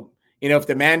 So, if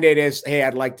the mandate is, hey,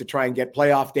 I'd like to try and get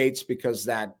playoff dates because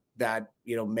that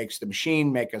makes the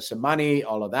machine make us some money,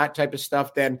 all of that type of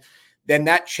stuff, then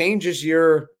that changes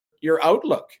your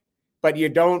outlook. But you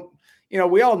don't,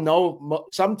 we all know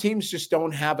some teams just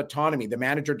don't have autonomy. The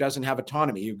manager doesn't have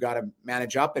autonomy. You've got to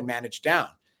manage up and manage down.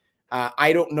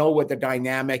 I don't know what the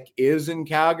dynamic is in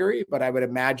Calgary, but I would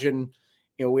imagine,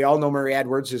 we all know Murray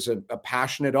Edwards is a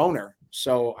passionate owner.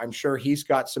 So I'm sure he's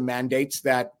got some mandates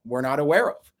that we're not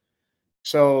aware of.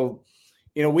 So,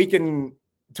 we can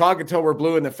talk until we're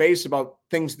blue in the face about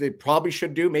things they probably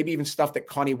should do, maybe even stuff that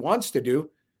Connie wants to do,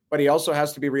 but he also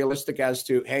has to be realistic as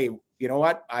to, hey, you know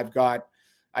what?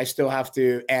 I still have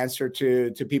to answer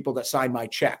to people that sign my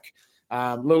check.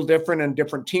 A little different in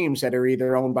different teams that are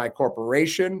either owned by a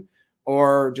corporation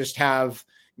or just have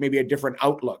maybe a different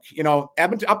outlook.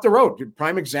 Edmonton up the road,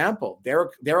 prime example.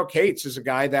 Daryl Cates is a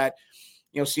guy that,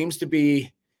 seems to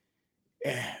be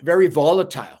very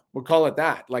volatile. We'll call it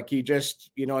that. Like he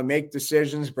just, make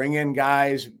decisions, bring in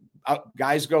guys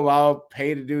go out,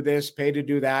 pay to do this, pay to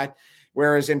do that.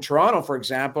 Whereas in Toronto, for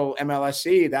example,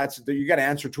 MLSE, you got to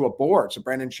answer to a board. So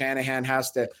Brendan Shanahan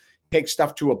has to take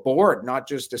stuff to a board, not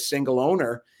just a single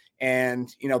owner.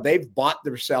 And, they've bought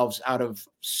themselves out of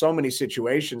so many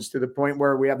situations to the point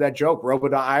where we have that joke,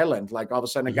 Robidas Island, like all of a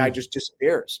sudden a guy just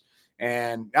disappears.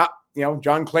 And,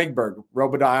 John Klingberg,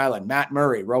 Robidas Island, Matt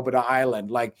Murray, Robidas Island.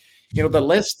 Like, the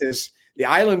list is, the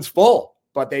island's full,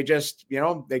 but they just,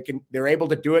 they're able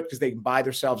to do it because they can buy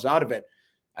themselves out of it.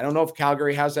 I don't know if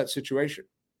Calgary has that situation.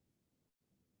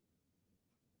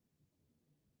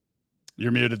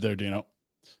 You're muted there, Dino.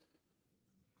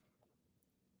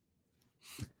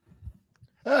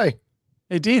 Hey,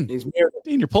 Dean. He's muted.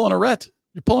 Dean, you're pulling a Rhett.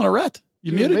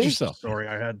 You muted yourself. Sorry,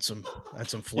 I had some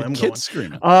phlegm Your going.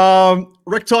 screaming.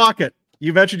 Rick Tocchet,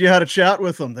 you mentioned you had a chat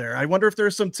with him there. I wonder if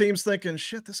there's some teams thinking,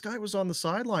 shit, this guy was on the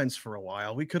sidelines for a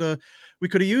while. We could have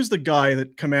used the guy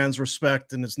that commands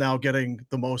respect and is now getting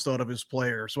the most out of his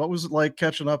players. What was it like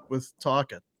catching up with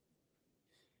Tocchet?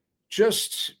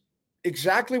 Just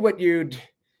exactly what you'd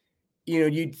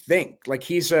think. Like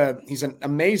he's an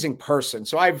amazing person.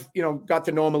 So I've, got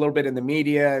to know him a little bit in the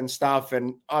media and stuff.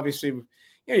 And obviously,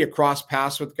 you cross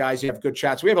paths with guys, you have good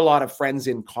chats. We have a lot of friends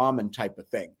in common type of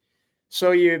thing.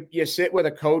 So you sit with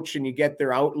a coach and you get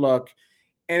their outlook.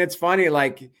 And it's funny,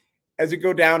 like as you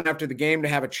go down after the game to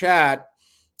have a chat,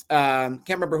 can't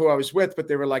remember who I was with, but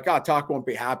they were like, Talk won't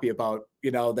be happy about,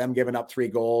 them giving up 3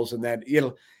 goals. And then,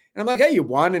 and I'm like, hey, you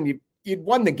won. And you'd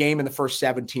won the game in the first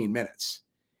 17 minutes.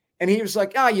 And he was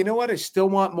like, you know what? I still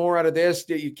want more out of this.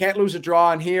 You can't lose a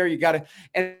draw in here. You got to,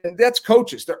 and that's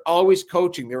coaches. They're always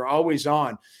coaching. They're always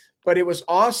on. But it was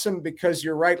awesome because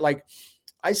you're right. Like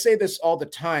I say this all the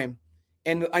time,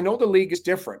 and I know the league is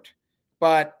different,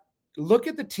 but look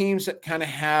at the teams that kind of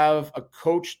have a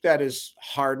coach that is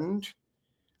hardened,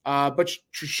 but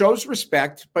shows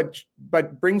respect,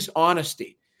 but brings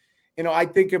honesty. I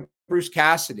think of Bruce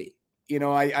Cassidy.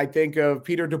 I think of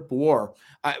Peter DeBoer.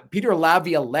 Peter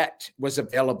Laviolette was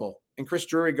available. And Chris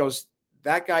Drury goes,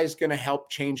 that guy is going to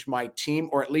help change my team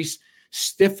or at least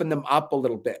stiffen them up a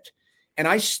little bit. And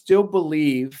I still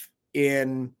believe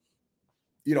in,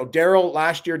 Daryl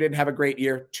last year didn't have a great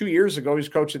year. 2 years ago, he was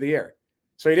coach of the year.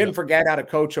 So he didn't forget how to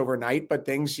coach overnight, but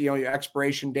things, your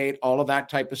expiration date, all of that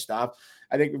type of stuff.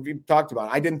 I think we've talked about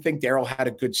it. I didn't think Daryl had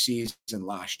a good season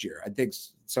last year. I think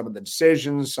some of the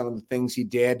decisions, some of the things he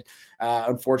did,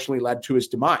 unfortunately led to his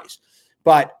demise.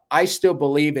 But I still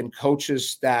believe in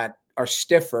coaches that are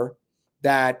stiffer,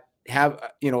 that have,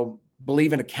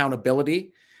 believe in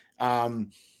accountability.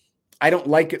 I don't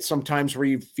like it sometimes where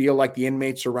you feel like the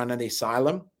inmates are running the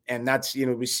asylum. And that's,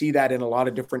 we see that in a lot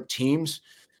of different teams.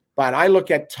 But I look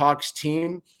at Talk's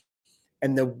team,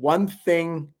 and the one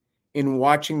thing in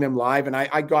watching them live, and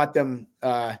I got them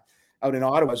out in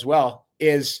Ottawa as well,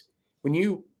 is when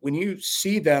you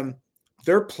see them,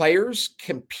 their players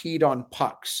compete on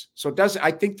pucks. So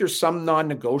I think there's some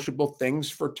non-negotiable things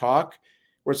for Talk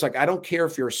where it's like, I don't care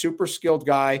if you're a super skilled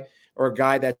guy or a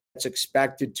guy that's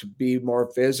expected to be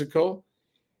more physical.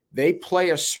 They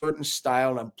play a certain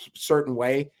style and a certain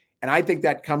way. And I think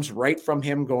that comes right from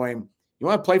him going, you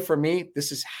want to play for me?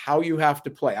 This is how you have to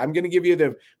play. I'm going to give you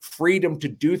the freedom to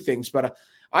do things. But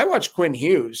I watch Quinn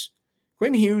Hughes.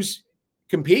 Quinn Hughes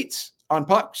competes on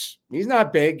pucks. He's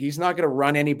not big. He's not going to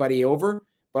run anybody over.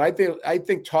 But I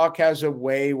think Talk has a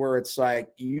way where it's like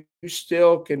you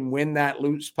still can win that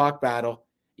loose puck battle.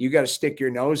 You got to stick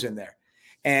your nose in there.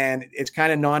 And it's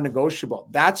kind of non-negotiable.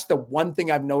 That's the one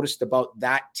thing I've noticed about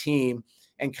that team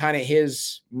and kind of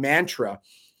his mantra.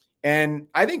 And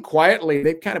I think quietly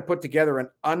they've kind of put together an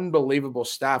unbelievable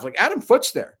staff. Like Adam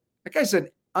Foote's there. That guy's an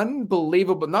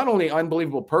unbelievable, not only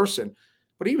unbelievable person,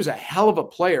 but he was a hell of a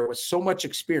player with so much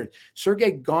experience.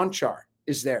 Sergei Gonchar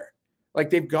is there.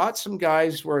 Like they've got some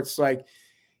guys where it's like,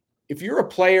 if you're a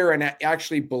player and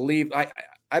actually believe, I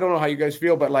don't know how you guys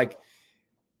feel, but like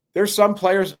there's some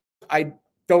players I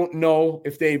don't know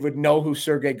if they would know who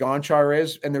Sergei Gonchar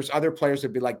is. And there's other players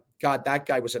that'd be like, God, that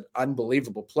guy was an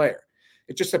unbelievable player.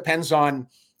 It just depends on,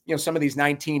 some of these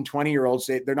 19, 20-year-olds,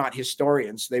 they're not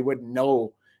historians. They wouldn't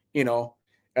know,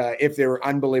 if they were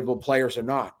unbelievable players or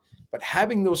not. But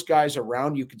having those guys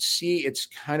around, you could see it's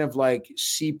kind of like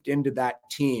seeped into that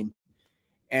team.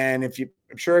 And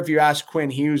I'm sure if you ask Quinn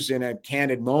Hughes in a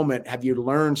candid moment, have you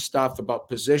learned stuff about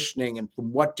positioning and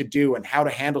what to do and how to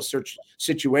handle certain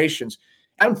situations?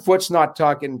 Adam Foote's not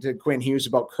talking to Quinn Hughes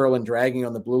about curl and dragging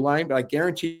on the blue line, but I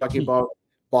guarantee talking about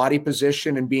body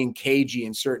position and being cagey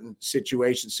in certain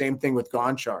situations. Same thing with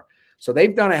Gonchar. So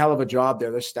they've done a hell of a job there,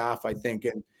 the staff, I think.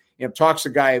 And Talk's a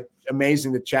guy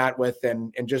amazing to chat with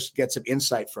and just get some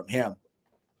insight from him.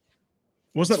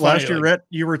 Wasn't it last year, Rhett?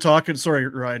 You were talking, sorry,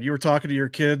 Ryan, you were talking to your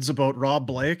kids about Rob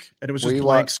Blake, and it was just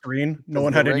blank screen. No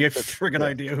one had any friggin'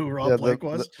 idea who Rob Blake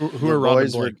was. Who are Rob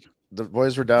and Blake? the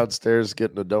boys were downstairs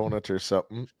getting a donut or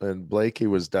something, and Blakey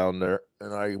was down there,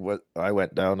 and I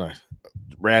went down. I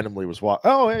randomly was walking.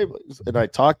 Oh, hey, and I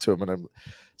talked to him, and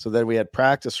so then we had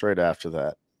practice right after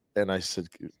that, and I said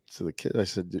to the kid, I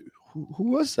said,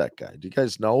 who was that guy? Do you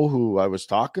guys know who I was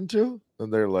talking to?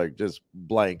 And they're like just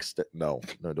blanks. No,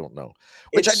 don't know.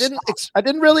 Which I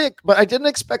didn't really, but I didn't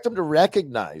expect them to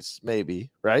recognize.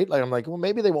 Maybe, right? Like I'm like, well,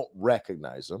 maybe they won't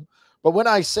recognize him. But when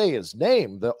I say his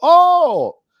name,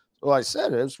 well, I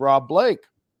said it was Rob Blake.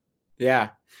 Yeah.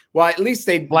 Well, at least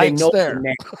they know their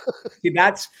name. See,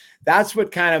 that's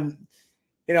what kind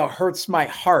of, hurts my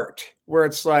heart, where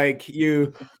it's like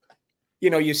you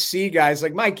see guys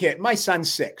like my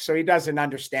son's 6, so he doesn't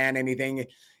understand anything.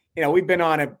 We've been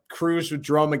on a cruise with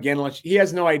Jerome McGinley. He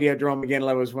has no idea Jerome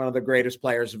McGinley was one of the greatest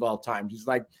players of all time. He's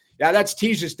like, yeah, that's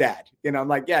Tija's dad. I'm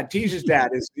like, yeah, Tija's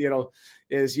dad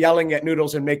is yelling at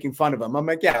Noodles and making fun of him. I'm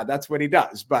like, yeah, that's what he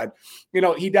does. But,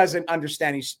 he doesn't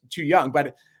understand. He's too young.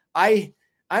 But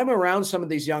I'm around some of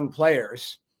these young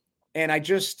players, and I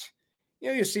just,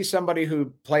 you see somebody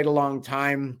who played a long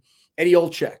time, Eddie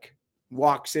Olczyk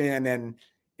walks in, and,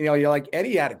 you're like,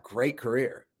 Eddie had a great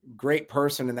career, great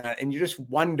person in that. And you just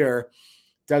wonder,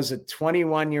 does a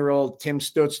 21-year-old Tim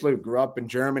Stutzler who grew up in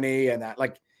Germany and that,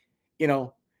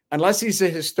 unless he's a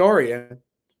historian,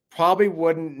 probably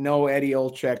wouldn't know Eddie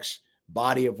Olczyk's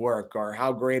body of work or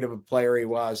how great of a player he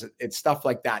was. It's stuff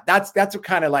like that. That's what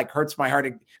kind of like hurts my heart.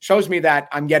 It shows me that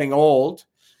I'm getting old.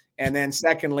 And then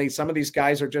secondly, some of these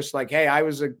guys are just like, hey, I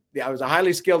was a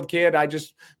highly skilled kid.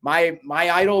 My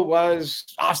idol was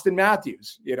Austin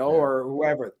Matthews, or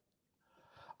whoever.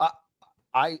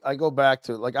 I go back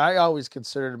to, like, I always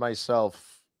considered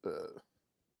myself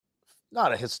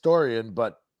not a historian,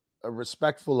 but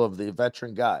respectful of the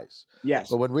veteran guys. Yes.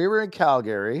 But when we were in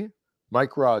Calgary,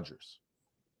 Mike Rogers,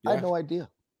 yeah. I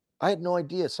had no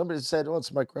idea. Somebody said, oh,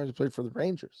 it's Mike Rogers, played for the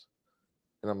Rangers.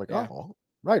 And I'm like, oh,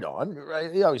 right on.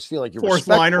 Right. You always feel like you're fourth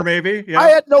liner, maybe. Yeah. I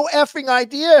had no effing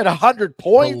idea at 100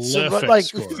 points and like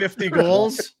score. 50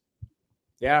 goals.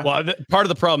 Yeah. Well, part of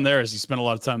the problem there is he spent a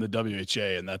lot of time in the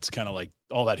WHA, and that's kind of like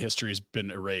all that history has been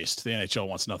erased. The NHL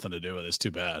wants nothing to do with it. It's too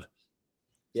bad.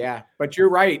 Yeah, but you're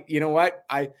right. You know what?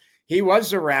 He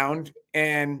was around,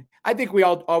 and I think we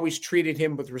all always treated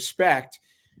him with respect.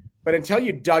 But until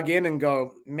you dug in and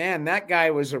go, man, that guy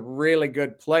was a really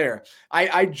good player.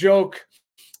 I joke.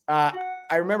 I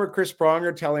remember Chris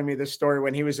Pronger telling me this story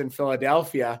when he was in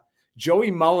Philadelphia.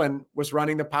 Joey Mullen was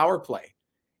running the power play,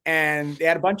 and they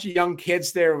had a bunch of young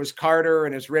kids there. It was Carter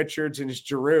and his Richards and his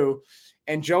Giroux,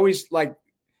 and Joey's like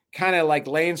kind of like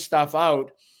laying stuff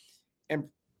out,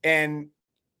 and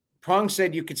Prong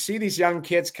said you could see these young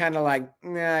kids kind of like,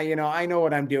 nah, I know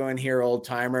what I'm doing here, old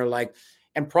timer. Like,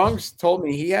 and Prong's told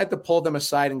me he had to pull them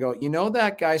aside and go,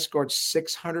 that guy scored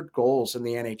 600 goals in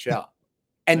the NHL.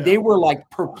 And they were like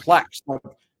perplexed. Like,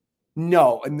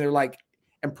 no. And they're like,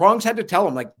 and Prong's had to tell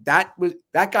him, like, that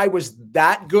guy was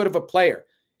that good of a player.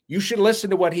 You should listen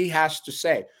to what he has to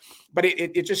say. But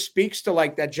it just speaks to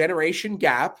like that generation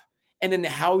gap, and then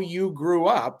how you grew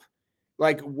up.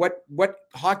 Like what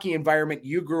hockey environment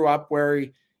you grew up where,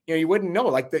 you wouldn't know,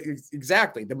 like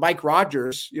exactly the Mike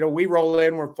Rogers, we roll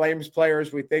in, we're Flames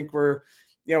players. We think we're,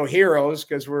 heroes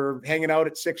because we're hanging out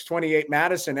at 628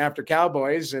 Madison after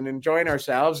Cowboys and enjoying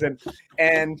ourselves.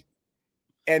 And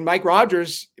Mike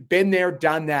Rogers been there,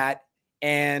 done that.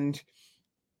 And,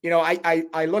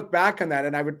 I look back on that,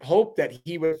 and I would hope that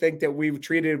he would think that we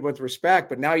treated with respect,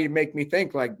 but now you make me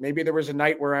think like maybe there was a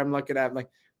night where I'm looking at like,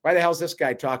 why the hell's this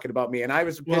guy talking about me? And I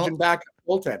was a pigeon back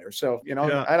goaltender. So, I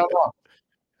don't know.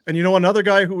 And another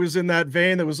guy who was in that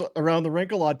vein that was around the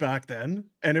rink a lot back then,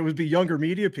 and it would be younger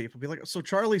media people be like, so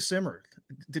Charlie Simmer,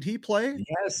 did he play?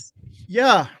 Yes.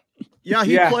 Yeah. Yeah,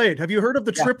 he played. Have you heard of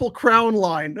the Triple Crown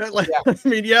line? Like, I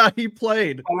mean, he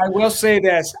played. And I will say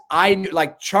this. I knew,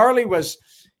 like, Charlie was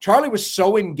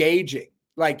so engaging.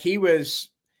 Like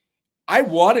I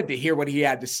wanted to hear what he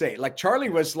had to say. Like Charlie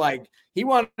was like, he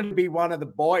wanted to be one of the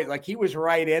boys. Like he was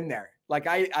right in there. Like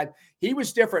he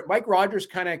was different. Mike Rogers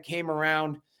kind of came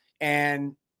around,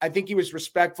 and I think he was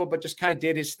respectful, but just kind of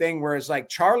did his thing. Whereas like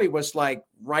Charlie was like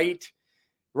right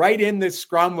in the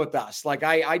scrum with us. Like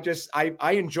I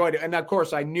enjoyed it. And of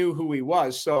course I knew who he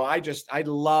was. So I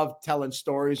loved telling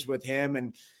stories with him,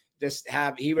 and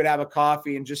he would have a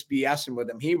coffee and just BSing with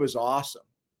him. He was awesome.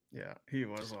 Yeah, he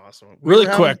was awesome. Really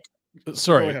quick.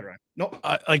 Sorry. Go ahead, Ryan. No.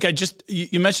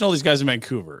 You mentioned all these guys in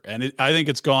Vancouver, and I think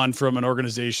it's gone from an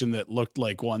organization that looked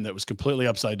like one that was completely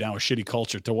upside down with shitty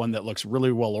culture to one that looks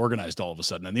really well organized all of a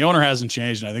sudden. And the owner hasn't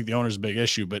changed, and I think the owner's a big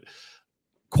issue. But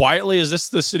quietly, is this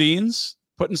the Sedins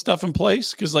putting stuff in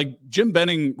place? Because like Jim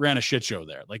Benning ran a shit show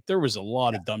there. Like there was a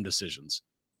lot of dumb decisions.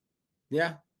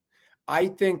 Yeah. I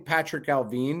think Patrick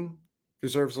Alvin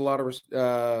deserves a lot of,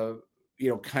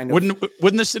 kind of. Wouldn't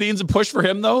the Sedins have pushed for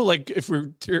him though? Like if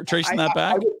we're tracing that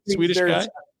back, Swedish guy.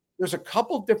 There's a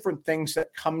couple different things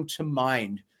that come to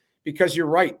mind because you're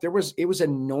right. It was a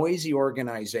noisy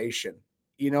organization.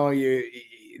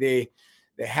 They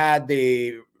had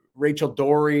the Rachel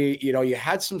Dory. You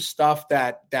had some stuff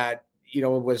that it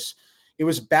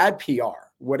was bad PR.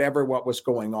 What was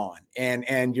going on,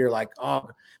 and you're like, oh.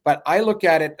 But I look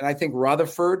at it and I think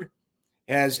Rutherford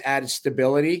has added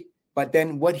stability. But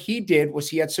then what he did was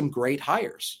he had some great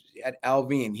hires. He had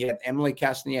Alvin, he had Emily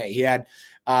Castanier, he had,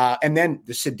 and then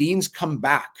the Sedins come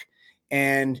back,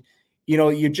 and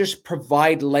you just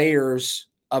provide layers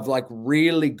of like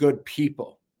really good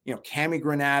people. Cami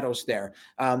Granado's there.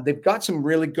 They've got some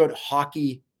really good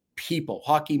hockey people,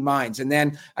 hockey minds. And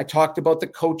then I talked about the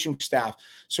coaching staff.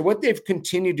 So what they've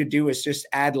continued to do is just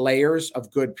add layers of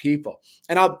good people.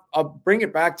 And I'll bring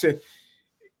it back to,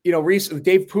 recently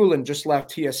Dave Poulin just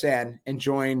left TSN and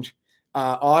joined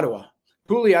Ottawa.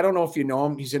 Pooley, I don't know if you know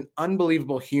him. He's an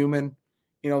unbelievable human.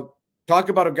 Talk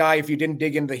about a guy, if you didn't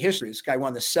dig into the history, this guy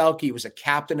won the Selke. He was a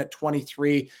captain at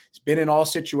 23. He's been in all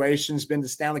situations, been to the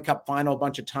Stanley Cup final a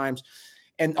bunch of times.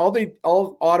 And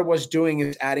all Ottawa's doing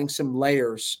is adding some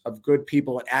layers of good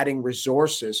people and adding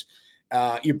resources.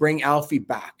 You bring Alfie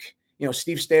back.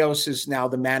 Steve Staios is now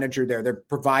the manager there. They're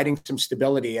providing some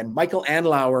stability. And Michael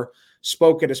Andlauer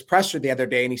spoke at his presser the other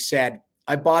day, and he said,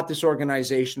 I bought this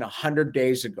organization 100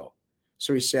 days ago.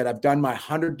 So he said, I've done my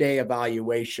 100-day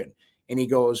evaluation. And he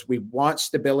goes, we want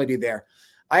stability there.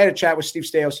 I had a chat with Steve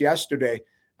Staios yesterday.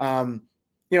 I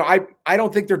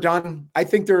don't think they're done. I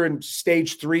think they're in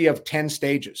stage 3 of 10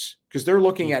 stages because they're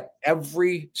looking at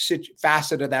every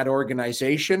facet of that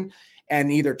organization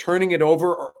and either turning it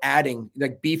over or adding,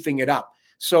 like beefing it up.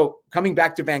 So coming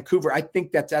back to Vancouver, I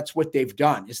think that's what they've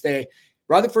done is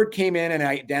Rutherford came in and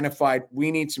identified,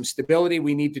 we need some stability.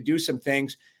 We need to do some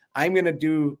things. I'm going to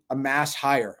do a mass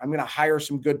hire. I'm going to hire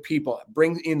some good people,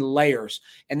 bring in layers,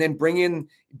 and then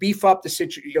beef up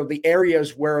the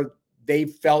areas where they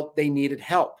felt they needed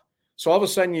help. So all of a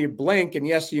sudden you blink and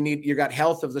yes, you got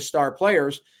health of the star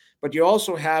players, but you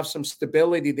also have some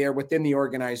stability there within the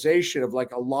organization of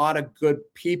like a lot of good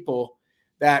people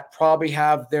that probably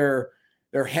have their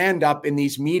hand up in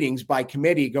these meetings by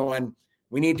committee going,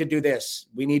 we need to do this.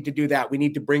 We need to do that. We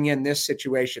need to bring in this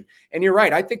situation. And you're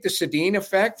right. I think the Sedin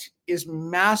effect is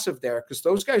massive there because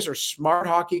those guys are smart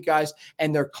hockey guys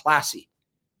and they're classy.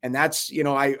 And that's,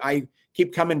 I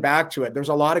keep coming back to it. There's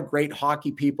a lot of great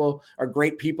hockey people or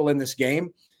great people in this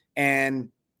game. And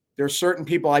there's certain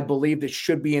people I believe that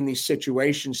should be in these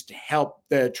situations to help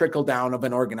the trickle down of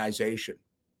an organization.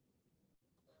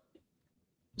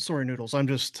 Sorry, Noodles. I'm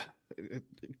just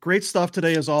great stuff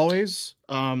today as always.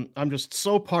 I'm just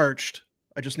so parched.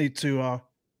 I just need to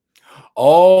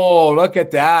Oh, look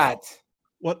at that.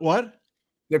 What?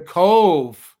 The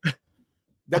Cove.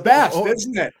 The best,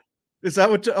 isn't it? Is that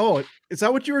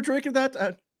what you were drinking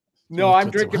that? No,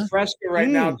 I'm drinking Fresca right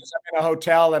now because I'm in a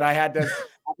hotel that I had to.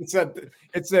 It's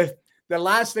the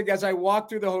last thing as I walked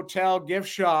through the hotel gift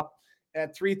shop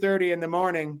at 3:30 in the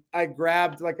morning. I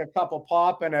grabbed like a cup of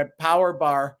pop and a power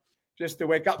bar just to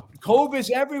wake up. Cove is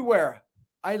everywhere.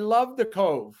 I love the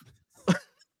Cove.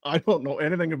 I don't know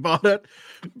anything about it,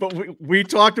 but we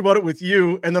talked about it with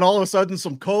you, and then all of a sudden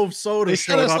some Cove soda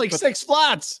showed up. Like 6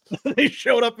 flats. They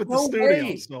showed up at the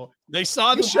studio. So they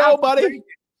saw the show, buddy.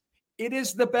 It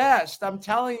is the best. I'm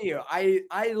telling you.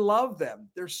 I love them.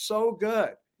 They're so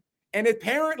good. And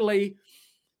apparently,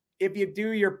 if you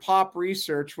do your pop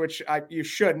research, which you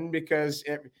shouldn't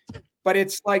but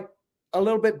it's like a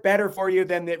little bit better for you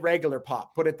than the regular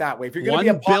pop. Put it that way. If you're going to be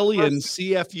a 1 billion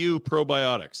CFU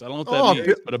probiotics. I don't know what that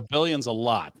means, but a billion's a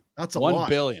lot. That's a 1 lot.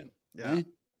 billion. Yeah.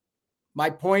 My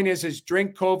point is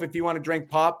drink Cove if you want to drink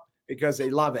pop because they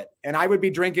love it. And I would be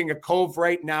drinking a Cove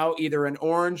right now, either an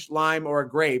orange, lime, or a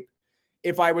grape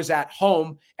if I was at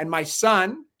home. And my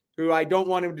son, who I don't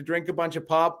want him to drink a bunch of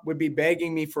pop, would be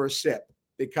begging me for a sip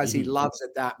because he loves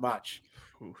it that much.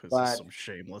 Ooh, this is some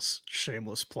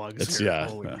shameless plugs. Yeah.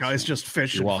 Guys just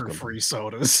fishing for free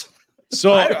sodas.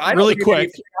 So I really quick,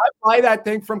 I buy that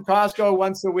thing from Costco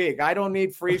once a week. I don't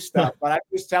need free stuff, but I'm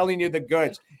just telling you the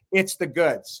goods. It's the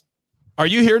goods. Are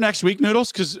you here next week,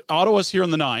 Noodles? Because Ottawa's here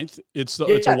on the 9th. It's a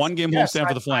 1-game homestand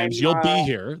for the Flames. You'll be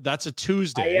here. That's a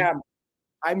Tuesday. I am.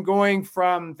 I'm going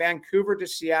from Vancouver to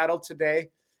Seattle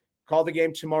today. Call the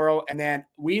game tomorrow. And then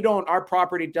our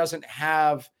property doesn't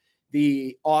have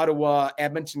the Ottawa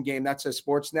Edmonton game. That's a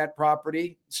Sportsnet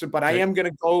property. So, but I am going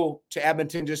to go to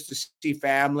Edmonton just to see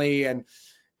family and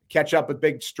catch up with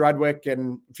Big Strudwick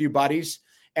and a few buddies.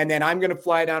 And then I'm going to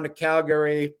fly down to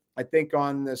Calgary, I think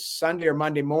on the Sunday or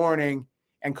Monday morning,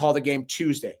 and call the game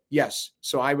Tuesday. Yes.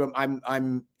 So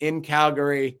I'm in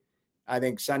Calgary, I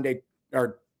think Sunday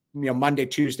or Monday,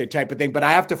 Tuesday type of thing. But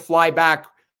I have to fly back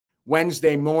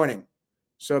Wednesday morning.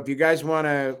 So if you guys want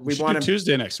to, we want to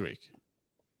Tuesday next week.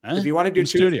 Huh? If you want to do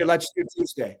Tuesday, let's do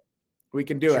Tuesday. We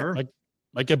can do it.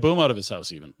 Might get Boom out of his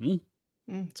house even.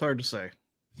 It's hard to say.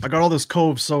 I got all this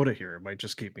Cove soda here. It might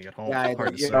just keep me at home. Yeah,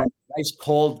 nice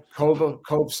cold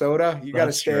Cove soda. You got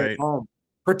to stay at home.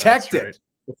 Protect it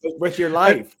with your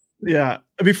life. Yeah.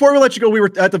 Before we let you go, we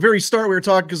were at the very start, we were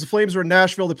talking because the Flames are in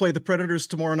Nashville. They play the Predators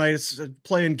tomorrow night. It's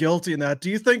playing guilty in that. Do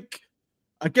you think,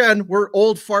 again, we're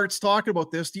old farts talking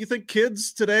about this. Do you think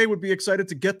kids today would be excited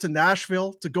to get to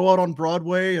Nashville, to go out on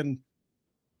Broadway and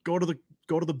go to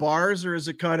the bars, or is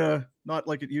it kind of not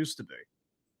like it used to be?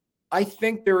 I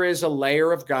think there is a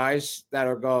layer of guys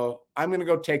that'll go, I'm going to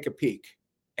go take a peek.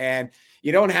 And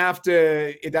you don't have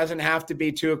to, it doesn't have to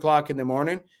be 2:00 in the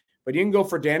morning, but you can go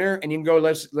for dinner and you can go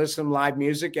listen to live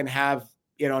music and have,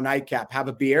 nightcap, have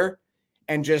a beer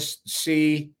and just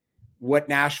see what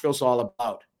Nashville's all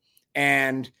about.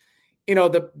 And,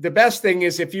 the best thing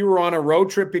is if you were on a road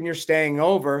trip and you're staying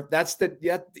over,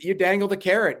 you dangle the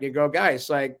carrot. You go, guys,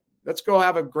 like, let's go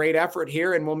have a great effort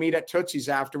here and we'll meet at Tootsie's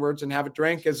afterwards and have a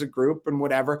drink as a group and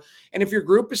whatever. And if your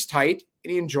group is tight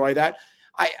and you enjoy that,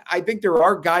 I think there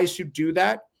are guys who do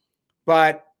that,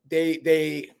 but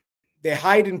they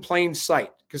hide in plain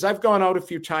sight. Because I've gone out a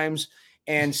few times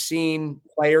and seen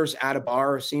players at a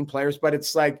bar, but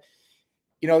it's like,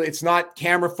 it's not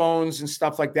camera phones and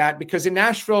stuff like that, because in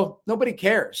Nashville, nobody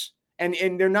cares. And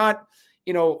they're not,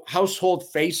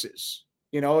 household faces,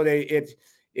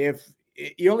 if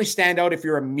you only stand out if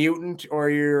you're a mutant or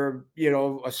you're,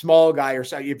 a small guy or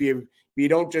something, if you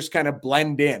don't just kind of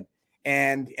blend in.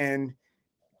 And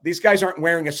these guys aren't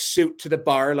wearing a suit to the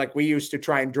bar like we used to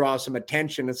try and draw some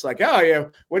attention. It's like, oh, yeah,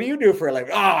 what do you do for a living?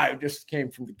 Oh, I just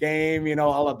came from the game,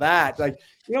 all of that. Like,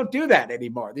 you don't do that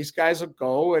anymore. These guys will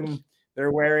go and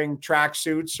they're wearing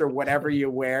tracksuits or whatever you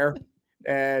wear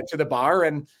to the bar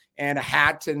and a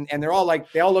hat. And they all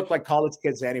look like college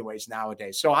kids anyways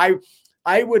nowadays. So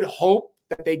I would hope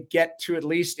that they get to, at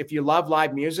least if you love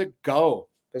live music, go.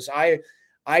 Because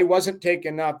I wasn't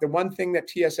taken up. The one thing that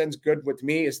TSN's good with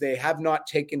me is they have not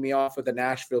taken me off of the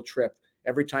Nashville trip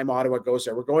every time Ottawa goes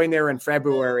there. We're going there in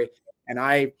February.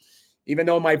 And even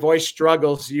though my voice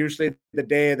struggles usually the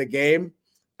day of the game,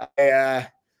 I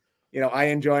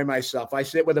enjoy myself. I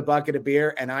sit with a bucket of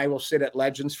beer and I will sit at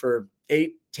Legends for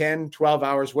 8, 10, 12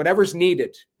 hours, whatever's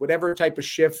needed, whatever type of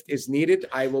shift is needed,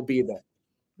 I will be there.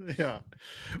 Yeah.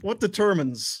 What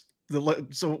determines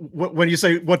when you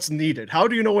say what's needed, how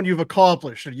do you know when you've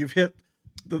accomplished and you've hit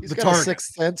the target?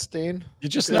 Sixth sense, Dean. You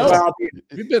just know. Well,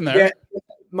 you've been there. Yeah,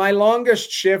 my longest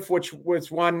shift, which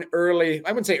was one early,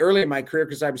 I wouldn't say early in my career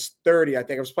because I was 30, I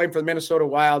think. I was playing for the Minnesota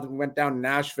Wild and went down to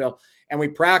Nashville and we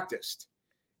practiced.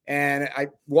 And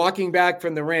walking back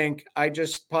from the rink, I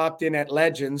just popped in at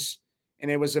Legends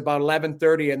and it was about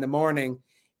 11:30 in the morning.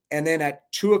 And then at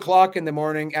 2:00 in the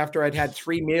morning, after I'd had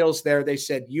 3 meals there, they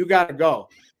said, you got to go.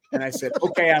 And I said,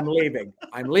 okay, I'm leaving.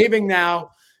 I'm leaving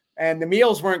now. And the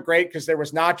meals weren't great because there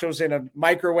was nachos in a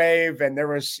microwave and there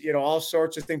was, all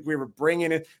sorts of things we were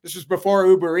bringing in. This was before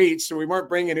Uber Eats, so we weren't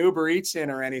bringing Uber Eats in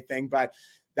or anything. But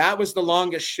that was the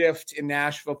longest shift in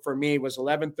Nashville for me, was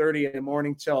 11:30 in the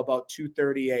morning till about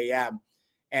 2:30 a.m.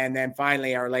 And then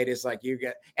finally our lady's like,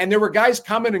 and there were guys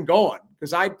coming and going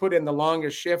because I put in the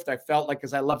longest shift. I felt like,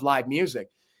 because I love live music.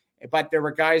 But there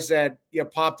were guys that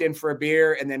popped in for a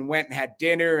beer and then went and had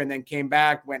dinner and then came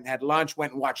back, went and had lunch,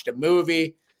 went and watched a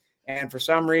movie. And for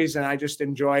some reason, I just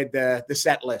enjoyed the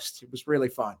set list. It was really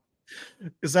fun.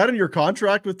 Is that in your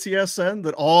contract with TSN,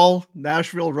 that all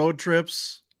Nashville road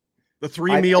trips, the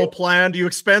 3-meal plan, do you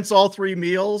expense all 3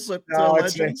 meals at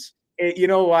Legends? You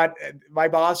know what? My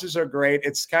bosses are great.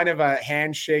 It's kind of a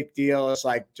handshake deal. It's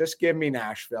like, just give me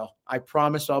Nashville. I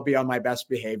promise I'll be on my best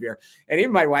behavior. And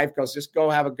even my wife goes, just go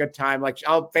have a good time. Like,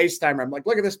 I'll FaceTime her. I'm like,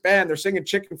 look at this band. They're singing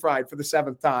Chicken Fried for the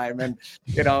 7th time. And,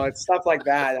 it's stuff like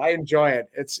that. I enjoy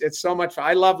it. It's so much fun.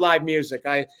 I love live music.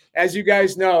 As you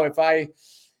guys know, if I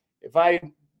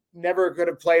never could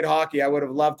have played hockey, I would have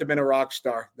loved to have been a rock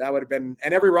star. That would have been,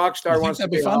 and every rock star wants to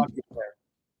be a hockey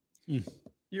player.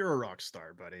 You're a rock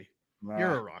star, buddy.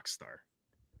 You're a rock star.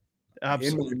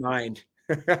 Absolutely. In my mind.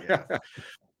 Yeah.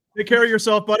 Take care of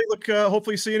yourself, buddy. Look,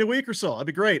 hopefully see you in a week or so. That'd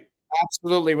be great.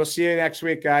 Absolutely. We'll see you next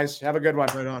week, guys. Have a good one.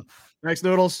 Right on. Thanks,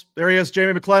 Noodles. There he is,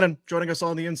 Jamie McLennan, joining us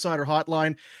on the Insider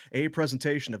Hotline, a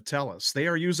presentation of TELUS. They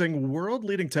are using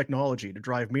world-leading technology to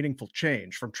drive meaningful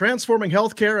change, from transforming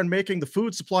healthcare and making the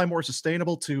food supply more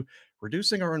sustainable to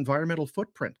reducing our environmental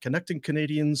footprint, connecting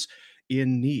Canadians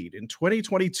in need. In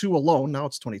 2022 alone, now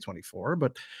it's 2024,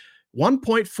 but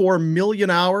 1.4 million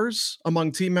hours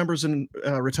among team members and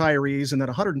retirees, and then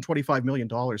 $125 million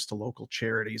to local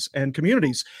charities and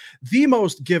communities. The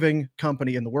most giving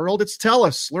company in the world. It's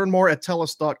TELUS. Learn more at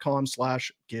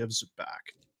TELUS.com/givesback.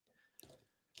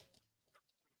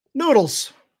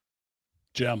 Noodles.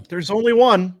 Jim. There's only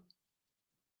one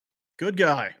good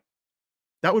guy.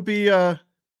 That would be, and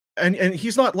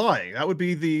he's not lying. That would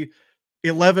be the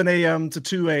 11 a.m. to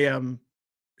 2 a.m.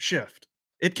 shift.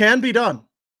 It can be done.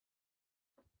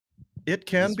 It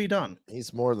can be done.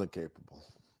 He's more than capable.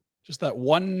 Just that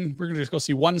one. We're going to just go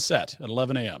see one set at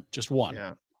 11 a.m. Just one.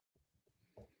 Yeah.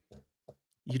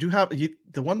 You do have the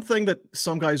one thing that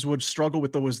some guys would struggle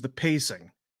with, though, is the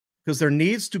pacing, because there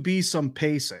needs to be some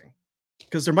pacing,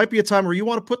 because there might be a time where you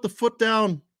want to put the foot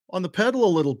down on the pedal a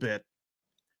little bit.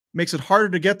 Makes it harder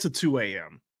to get to 2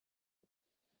 a.m.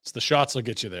 It's the shots will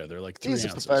get you there. They're like 3 He's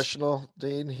ounces. a professional,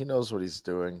 Dean. He knows what he's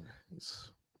doing. He's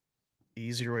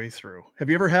easy way through. Have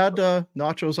you ever had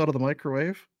nachos out of the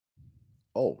microwave?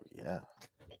 Oh, yeah.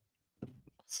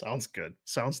 Sounds good.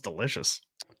 Sounds delicious.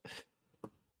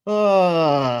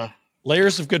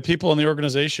 Layers of good people in the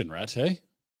organization, Rhett, hey? If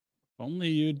only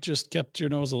you just kept your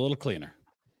nose a little cleaner.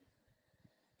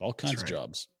 All kinds of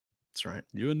jobs. That's right.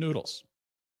 You and Noodles.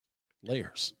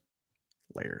 Layers.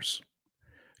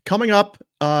 Coming up,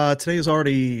 today is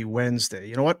already Wednesday.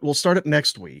 You know what? We'll start it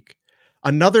next week.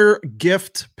 Another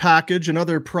gift package,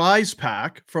 another prize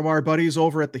pack from our buddies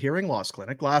over at the Hearing Loss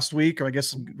Clinic. Last week, or I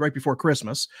guess right before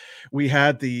Christmas, we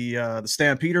had the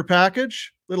Stampeder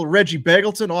package, little Reggie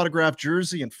Begelton autographed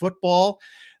jersey and football.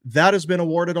 That has been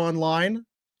awarded online.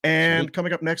 And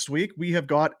coming up next week, we have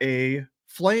got a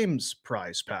Flames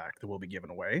prize pack that will be given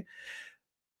away.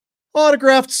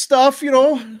 Autographed stuff,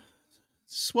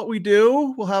 it's what we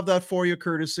do. We'll have that for you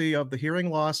courtesy of the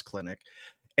Hearing Loss Clinic.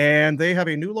 And they have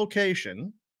a new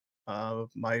location.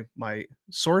 My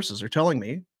sources are telling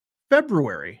me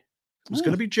February. It was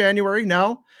going to be January,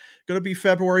 now going to be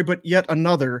February, but yet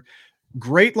another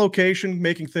great location,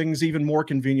 making things even more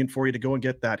convenient for you to go and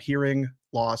get that hearing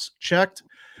loss checked.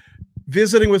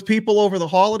 Visiting with people over the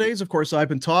holidays. Of course, I've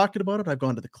been talking about it. I've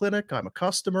gone to the clinic. I'm a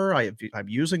customer. I'm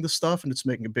using the stuff, and it's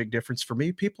making a big difference for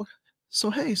me.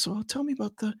 So tell me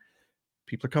about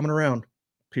people are coming around.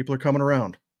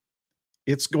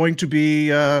 It's going to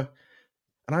be, and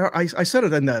I said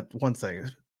it in that one thing.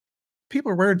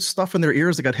 People are wearing stuff in their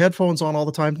ears. They got headphones on all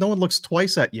the time. No one looks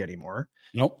twice at you anymore.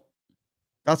 Nope.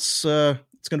 That's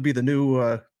it's going to be the new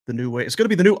way. It's going to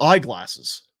be the new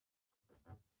eyeglasses.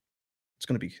 It's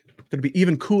going to be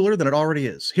even cooler than it already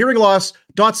is.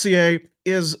 Hearingloss.ca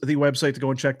is the website to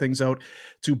go and check things out,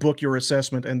 to book your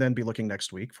assessment, and then be looking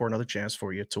next week for another chance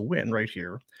for you to win right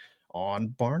here on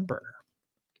Barn Burner.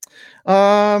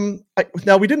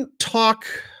 Now we didn't talk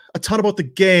a ton about the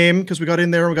game because we got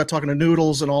in there and we got talking to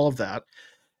Noodles and all of that,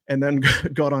 and then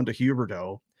got on to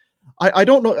Huberdeau. I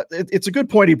don't know. It's a good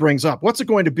point he brings up. What's it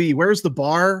going to be? Where's the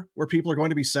bar where people are going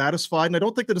to be satisfied? And I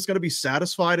don't think that it's going to be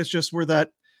satisfied. It's just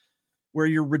where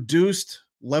your reduced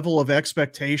level of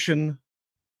expectation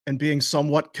and being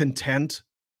somewhat content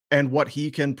and what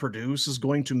he can produce is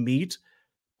going to meet.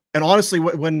 And honestly,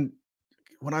 when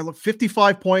I look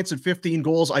 55 points and 15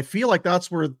 goals, I feel like that's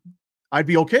where I'd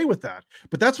be okay with that.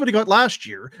 But that's what he got last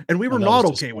year, and we were not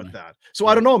okay with that. So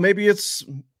I don't know. Maybe it's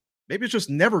just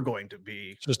never going to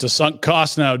be. It's just a sunk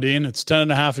cost now, Dean. It's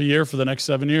 10.5 a year for the next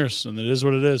 7 years, and it is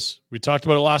what it is. We talked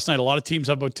about it last night. A lot of teams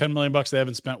have about $10 million they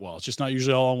haven't spent well. It's just not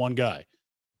usually all on one guy.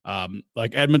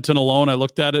 Like Edmonton alone, I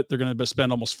looked at it. They're going to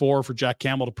spend almost $4 million for Jack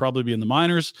Campbell to probably be in the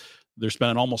minors. They're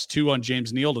spending almost $2 million on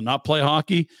James Neal to not play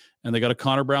hockey. And they got a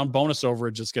Connor Brown bonus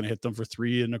overage that's going to hit them for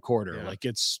 $3.25. Yeah. Like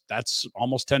that's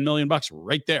almost $10 million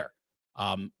right there.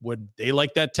 Would they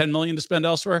like that $10 million to spend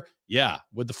elsewhere? Yeah.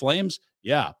 With the Flames?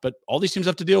 Yeah. But all these teams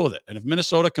have to deal with it. And if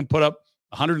Minnesota can put up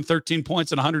 113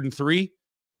 points and 103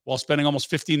 while spending almost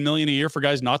 $15 million a year for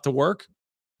guys not to work,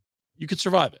 you could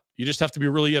survive it. You just have to be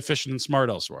really efficient and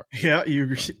smart elsewhere. Yeah.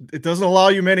 It doesn't allow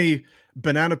you many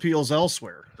banana peels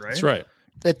elsewhere, right? That's right.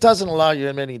 It doesn't allow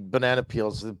you many banana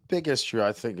peels. The big issue,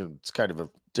 I think, it's kind of a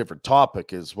different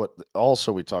topic, is what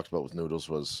also we talked about with Noodles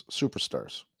was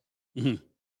superstars. Mm-hmm.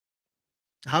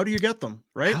 How do you get them,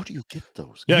 right? How do you get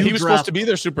those? Yeah, he was supposed to be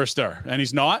their superstar, and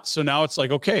he's not. So now it's like,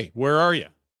 okay, where are you?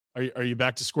 Are you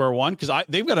back to square one? Because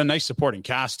they've got a nice supporting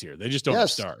cast here. They just don't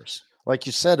have stars. Like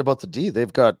you said about the D,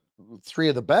 they've got three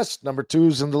of the best number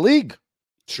twos in the league.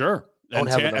 Sure. And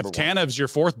if Tanev's your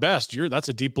fourth best, that's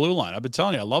a deep blue line. I've been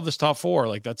telling you, I love this top four.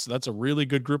 Like that's a really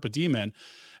good group of D-men.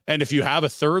 And if you have a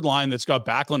third line that's got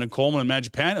Backlund and Coleman and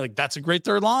Mangiapane, like that's a great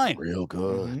third line. Real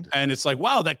good. Mm-hmm. And it's like,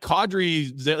 wow, that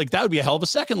Kadri, that would be a hell of a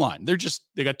second line.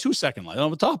 They got two second lines. They don't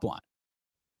have a top line.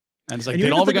 And it's like, they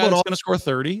don't have a guy that's going to score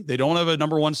 30. They don't have a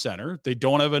number one center. They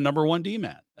don't have a number one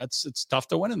D-man. It's tough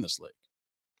to win in this league.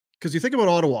 Because you think about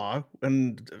Ottawa,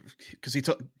 and because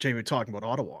Jamie talking about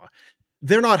Ottawa,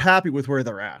 they're not happy with where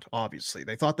they're at, obviously.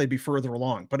 They thought they'd be further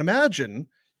along. But imagine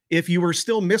if you were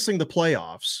still missing the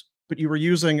playoffs, but you were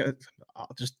using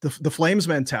just the Flames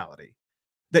mentality,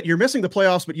 that you're missing the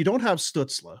playoffs, but you don't have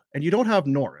Stützle, and you don't have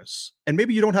Norris, and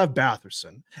maybe you don't have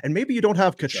Batherson, and maybe you don't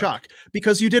have Tkachuk,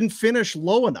 because you didn't finish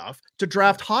low enough to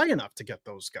draft high enough to get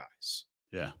those guys.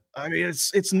 Yeah. I mean,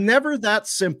 it's never that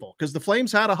simple, because the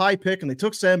Flames had a high pick, and they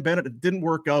took Sam Bennett. It didn't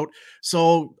work out.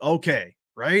 So, okay,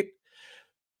 right?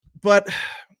 But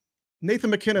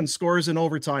Nathan McKinnon scores in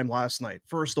overtime last night,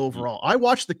 first overall. I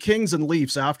watched the Kings and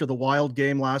Leafs after the Wild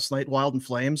game last night, Wild and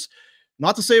Flames.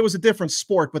 Not to say it was a different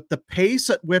sport, but the pace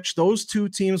at which those two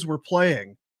teams were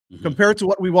playing compared to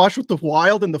what we watched with the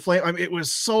Wild and the Flames, I mean, it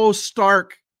was so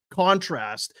stark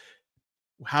contrast.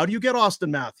 How do you get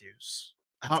Austin Matthews?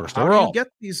 How do you get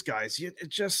these guys?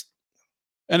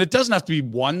 And it doesn't have to be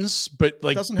ones, but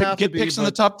like get picks in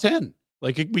the top 10.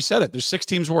 Like we said it, there's 6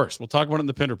 teams worse. We'll talk about it in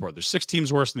the pin report. There's 6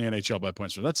 teams worse in the NHL by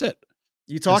points. That's it.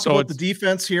 You talk about the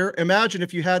defense here. Imagine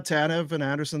if you had Tanev and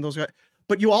Anderson, those guys,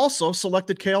 but you also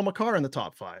selected Cale Makar in the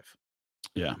top 5.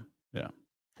 Yeah.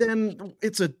 Then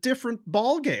it's a different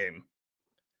ball game.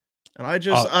 And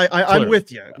I'm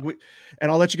with you.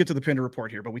 And I'll let you get to the pin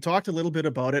report here, but we talked a little bit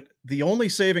about it. The only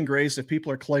saving grace, if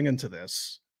people are clinging to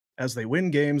this as they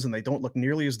win games and they don't look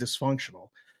nearly as dysfunctional,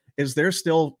 is they're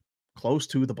still close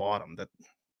to the bottom, that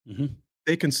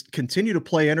they can continue to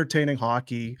play entertaining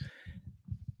hockey,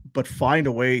 but find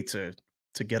a way to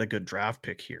get a good draft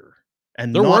pick here.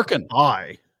 And they're working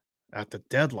high at the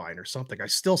deadline or something. I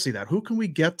still see that. Who can we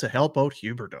get to help out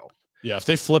Huberdeau? Yeah, if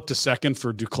they flipped a second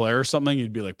for Duclair or something,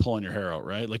 you'd be like pulling your hair out,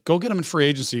 right? Like, go get him in free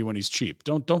agency when he's cheap.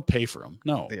 Don't pay for him.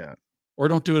 No. Yeah. Or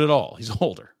don't do it at all. He's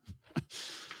older.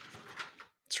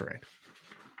 That's right.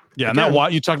 Yeah, again,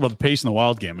 and you talked about the pace in the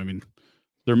Wild game. I mean,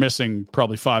 they're missing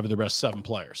probably 5 of their best 7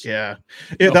 players. Yeah.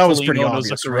 That was pretty obvious.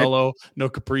 No Zuccarello, right? No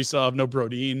Kaprizov, no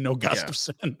Brodin, no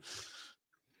Gustafsson.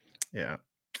 Yeah.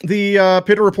 The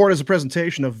Pitter Report is a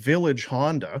presentation of Village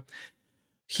Honda.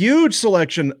 Huge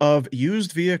selection of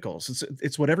used vehicles.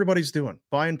 It's what everybody's doing,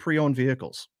 buying pre-owned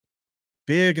vehicles.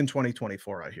 Big in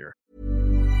 2024, I hear.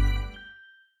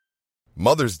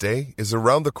 Mother's Day is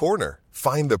around the corner.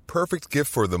 Find the perfect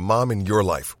gift for the mom in your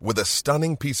life with a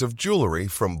stunning piece of jewelry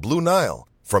from Blue Nile.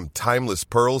 From timeless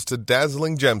pearls to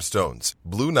dazzling gemstones,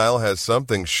 Blue Nile has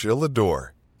something she'll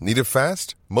adore. Need it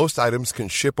fast? Most items can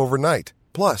ship overnight.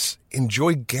 Plus,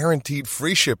 enjoy guaranteed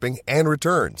free shipping and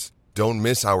returns. Don't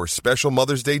miss our special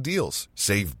Mother's Day deals.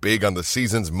 Save big on the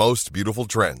season's most beautiful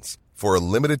trends. For a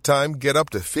limited time, get up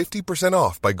to 50%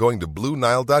 off by going to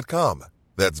BlueNile.com.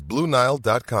 That's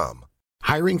BlueNile.com.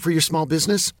 Hiring for your small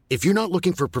business? If you're not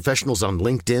looking for professionals on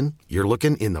LinkedIn, you're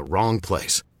looking in the wrong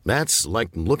place. That's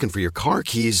like looking for your car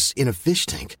keys in a fish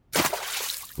tank.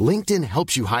 LinkedIn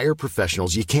helps you hire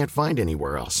professionals you can't find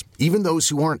anywhere else, even those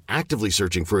who aren't actively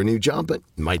searching for a new job but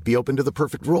might be open to the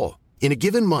perfect role. In a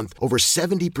given month, over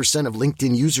 70% of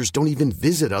LinkedIn users don't even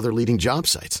visit other leading job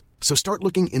sites. So start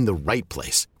looking in the right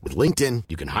place. With LinkedIn,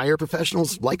 you can hire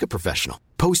professionals like a professional.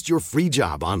 Post your free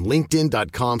job on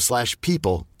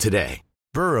linkedin.com/people today.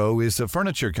 Burrow is a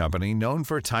furniture company known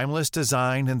for timeless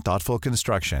design and thoughtful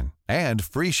construction and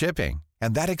free shipping.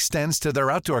 And that extends to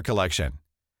their outdoor collection.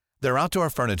 Their outdoor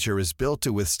furniture is built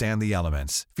to withstand the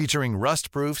elements, featuring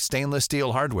rust-proof stainless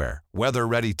steel hardware,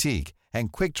 weather-ready teak,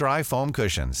 and quick-dry foam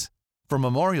cushions. For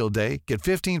Memorial Day, get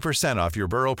 15% off your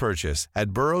Burrow purchase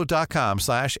at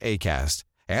burrow.com/ACAST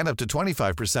and up to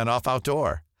 25% off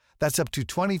outdoor. That's up to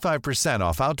 25%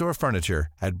 off outdoor furniture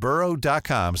at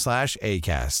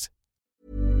burrow.com/ACAST.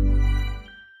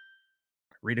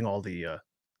 Reading all the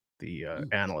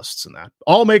analysts and that.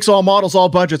 All makes, all models, all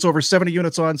budgets, over 70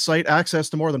 units on site, access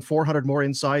to more than 400 more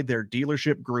inside their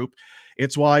dealership group.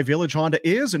 It's why Village Honda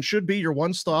is and should be your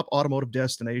one-stop automotive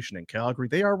destination in Calgary.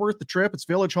 They are worth the trip. It's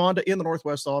Village Honda in the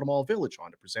Northwest Auto Mall. Village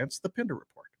Honda presents the Pinder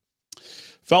Report.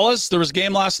 Fellas, there was a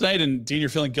game last night, and Dean, you're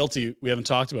feeling guilty. We haven't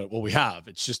talked about it. Well, we have.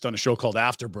 It's just on a show called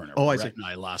Afterburner. Oh, I see. And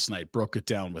I last night broke it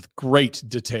down with great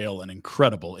detail and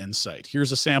incredible insight.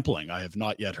 Here's a sampling I have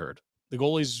not yet heard. The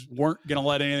goalies weren't going to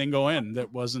let anything go in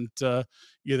that wasn't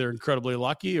either incredibly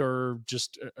lucky or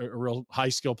just a real high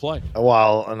skill play.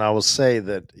 Well, and I will say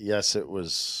that, yes, it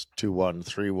was 2-1,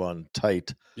 3-1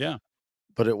 tight. Yeah.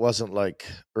 But it wasn't like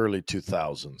early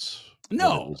 2000s.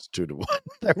 No. It was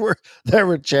 2-1. There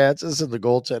were chances, and the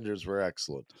goaltenders were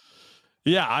excellent.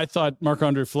 Yeah, I thought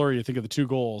Marc-Andre Fleury, you think of the 2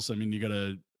 goals. I mean, you got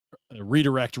a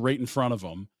redirect right in front of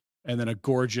him, and then a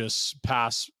gorgeous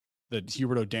pass that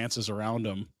Huberdeau dances around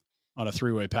him on a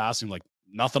 3-way passing. Like,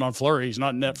 nothing on Fleury. He's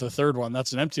not in net for the third one.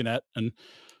 That's an empty net. And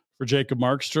for Jacob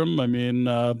Markstrom, I mean,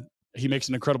 he makes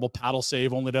an incredible paddle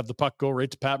save only to have the puck go right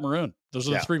to Pat Maroon. Those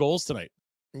are the 3 goals tonight.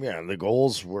 Yeah, and the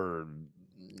goals were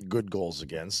good goals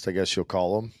against, I guess you'll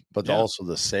call them, but also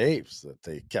the saves that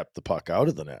they kept the puck out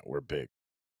of the net were big.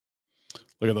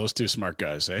 Look at those 2 smart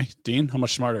guys, eh? Dean, how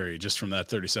much smarter are you just from that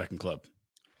 30-second clip?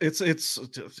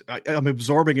 I'm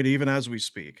absorbing it even as we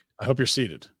speak. I hope you're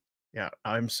seated. Yeah,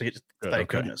 I'm seated. Thank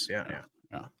goodness. Yeah.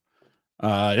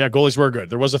 Goalies were good.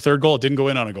 There was a third goal. It didn't go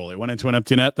in on a goalie. It went into an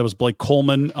empty net. That was Blake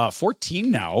Coleman, 14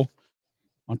 now,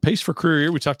 on pace for career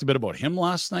year. We talked a bit about him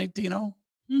last night, Dino.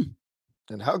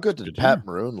 And how good did Pat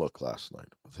Maroon look last night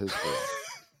with his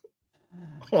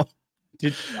goal?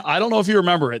 I don't know if you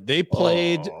remember it. They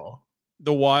played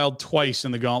the Wild twice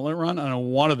in the gauntlet run, and on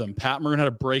one of them, Pat Maroon had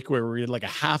a breakaway where he had like a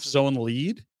half zone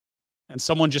lead, and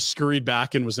someone just scurried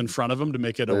back and was in front of him to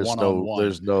make it a one-on-one.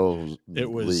 There's no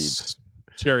It was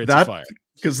chariots that, of fire.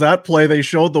 Because that play, they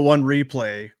showed the one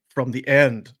replay from the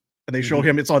end, and they showed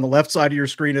him, it's on the left side of your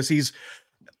screen as he's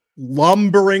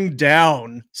lumbering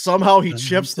down. Somehow he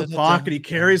chips the puck and he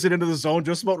carries it into the zone,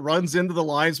 just about runs into the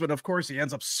lines, but of course he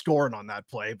ends up scoring on that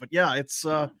play. But yeah, it's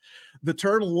the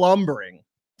term lumbering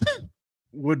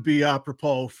would be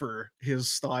apropos for his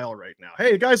style right now.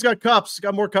 Hey, the guy's got cups,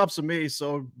 got more cups than me,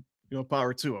 so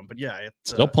power to him. But yeah,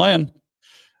 it's still playing.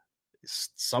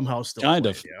 Somehow still kind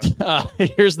playing, of. Yeah.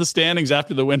 Here's the standings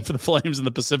after the win for the Flames in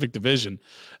the Pacific Division.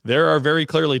 There are very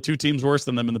clearly 2 teams worse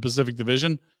than them in the Pacific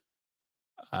Division.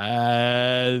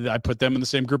 I put them in the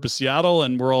same group as Seattle,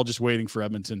 and we're all just waiting for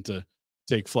Edmonton to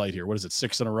take flight here. What is it,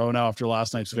 6 in a row now after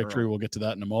last night's victory? We'll get to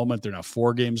that in a moment. They're now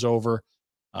 4 games over.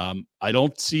 I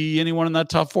don't see anyone in that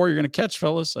top 4 you're going to catch,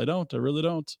 fellas. I really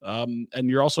don't. And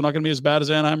you're also not going to be as bad as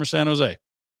Anaheim or San Jose.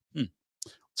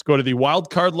 Let's go to the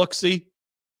wild card look-see.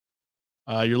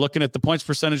 You're looking at the points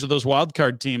percentage of those wild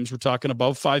card teams. We're talking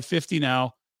above 550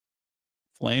 now.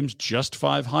 Flames just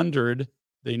 500.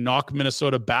 They knock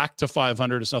Minnesota back to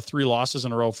 500. It's now 3 losses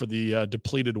in a row for the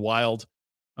depleted Wild.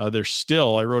 They're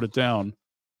still, I wrote it down,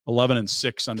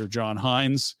 11-6 under John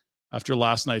Hines after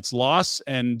last night's loss.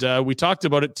 And we talked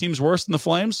about it. Teams worse than the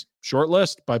Flames, short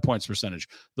list by points percentage.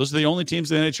 Those are the only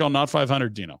teams in the NHL not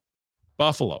 500, Dino.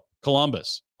 Buffalo,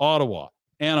 Columbus, Ottawa,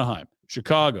 Anaheim,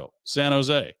 Chicago, San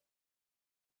Jose.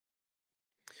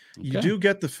 Okay. You do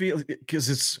get the feel, because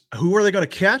it's who are they going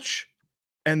to catch?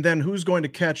 And then who's going to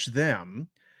catch them?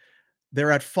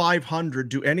 They're at 500.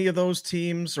 Do any of those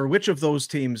teams, or which of those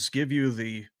teams, give you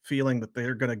the feeling that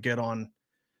they're going to get on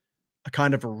a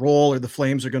kind of a roll, or the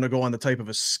Flames are going to go on the type of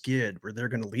a skid where they're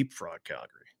going to leapfrog Calgary?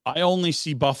 I only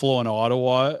see Buffalo and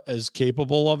Ottawa as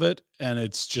capable of it, and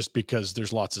it's just because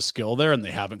there's lots of skill there, and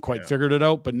they haven't quite figured it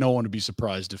out, but no one would be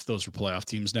surprised if those were playoff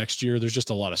teams next year. There's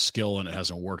just a lot of skill, and it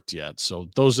hasn't worked yet. So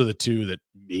those are the 2 that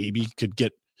maybe could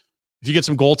get. If you get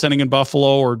some goaltending in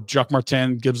Buffalo, or Jacques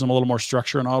Martin gives them a little more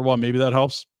structure in Ottawa, maybe that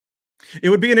helps. It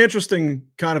would be an interesting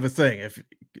kind of a thing if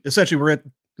essentially we're at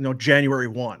January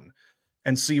 1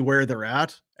 and see where they're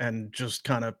at, and just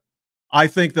kind of, I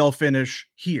think they'll finish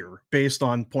here based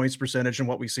on points percentage and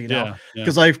what we see now.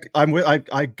 Because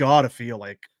I gotta feel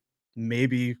like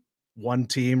maybe one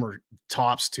team or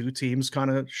tops 2 teams kind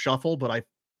of shuffle, but I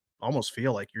almost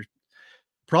feel like you're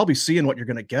probably seeing what you're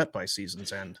going to get by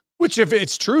season's end. Which, if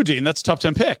it's true, Dean, that's a top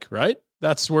 10 pick, right?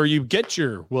 That's where you get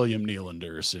your William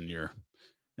Nylanders and your,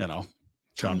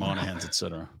 John Monahans, et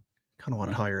cetera. Kind of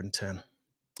want it higher than 10.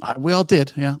 We all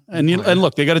did, yeah. And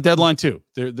look, they got a deadline too.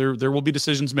 There will be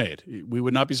decisions made. We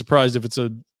would not be surprised if it's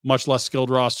a much less skilled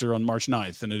roster on March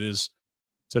 9th than it is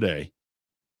today.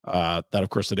 That, of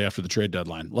course, the day after the trade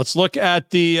deadline. Let's look at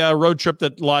the road trip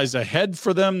that lies ahead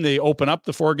for them. They open up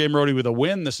the 4-game roadie with a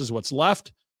win. This is what's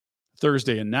left.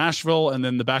 Thursday in Nashville, and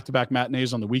then the back-to-back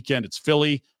matinees on the weekend. It's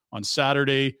Philly on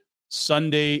Saturday.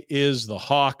 Sunday is the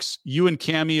Hawks. You and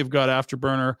Cammie have got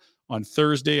Afterburner on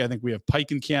Thursday. I think we have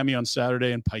Pike and Cammie on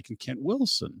Saturday, and Pike and Kent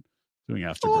Wilson doing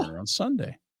Afterburner on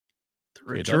Sunday.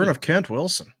 The return of Kent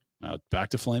Wilson. Back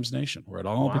to Flames Nation, where it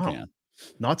all began.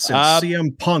 Not since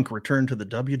CM Punk returned to the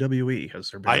WWE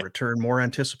has there been a return more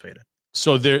anticipated.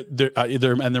 So there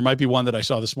might be one that I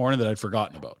saw this morning that I'd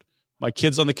forgotten about. My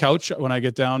kid's on the couch when I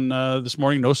get down this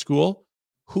morning. No school.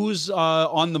 Who's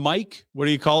on the mic? What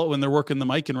do you call it when they're working the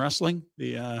mic in wrestling?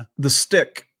 The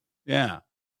stick. Yeah.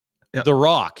 Yep. The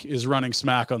Rock is running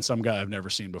smack on some guy I've never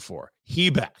seen before. He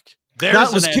back.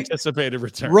 There's an anticipated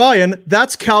return. Ryan,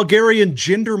 that's Calgarian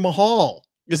Jinder Mahal.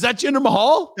 Is that Jinder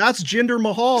Mahal? That's Jinder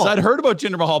Mahal. I'd heard about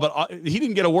Jinder Mahal, but he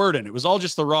didn't get a word in. It was all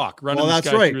just The Rock running this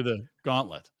guy through the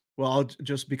gauntlet. Well,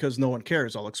 just because no one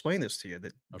cares, I'll explain this to you.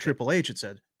 That Triple H had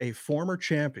said, a former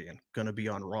champion going to be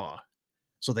on Raw.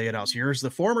 So they announced, here's the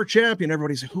former champion.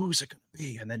 Everybody's like, who's it going to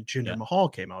be? And then Jinder Mahal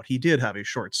came out. He did have a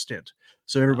short stint.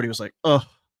 So everybody was like, oh,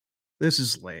 this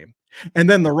is lame. And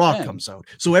then The Rock comes out.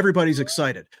 So everybody's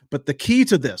excited. But the key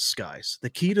to this, guys, the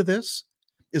key to this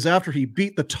is after he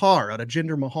beat the tar out of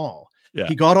Jinder Mahal,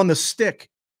 he got on the stick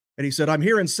and he said, I'm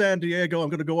here in San Diego. I'm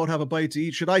going to go out and have a bite to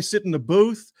eat. Should I sit in the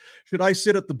booth? Should I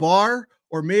sit at the bar?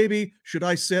 Or maybe should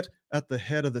I sit at the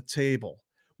head of the table?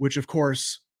 Which, of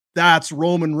course, that's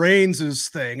Roman Reigns'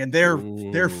 thing and their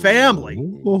family.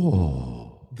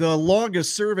 Ooh. The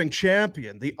longest serving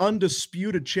champion, the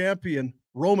undisputed champion,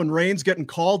 Roman Reigns getting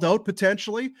called out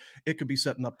potentially. It could be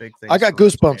setting up big things. I got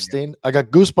goosebumps, Dean. I got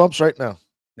goosebumps right now.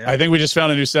 Yeah. I think we just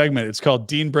found a new segment. It's called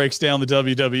Dean Breaks Down the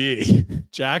WWE.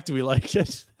 Jack, do we like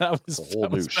it? That was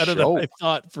better than I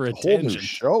thought for a tangent.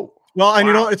 Show. Well, and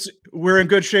you know, we're in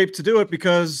good shape to do it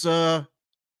because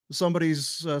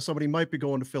somebody might be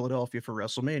going to Philadelphia for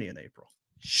WrestleMania in April.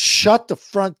 Shut the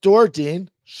front door, Dean.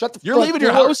 Shut the front door. You're leaving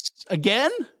your house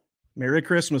again? Merry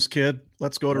Christmas, kid.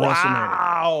 Let's go to WrestleMania.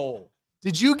 Wow.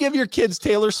 Did you give your kids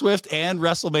Taylor Swift and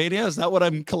WrestleMania? Is that what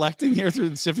I'm collecting here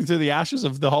sifting through the ashes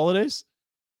of the holidays?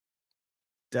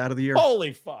 Dad of the year.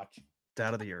 Holy fuck.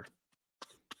 Dad of the year.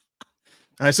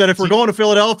 And I said, if we're going to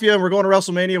Philadelphia and we're going to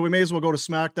WrestleMania, we may as well go to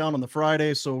SmackDown on the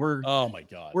Friday. So we're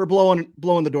we're blowing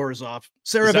the doors off.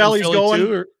 Sarah Valley's going.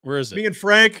 Too, where is it? Me and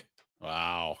Frank.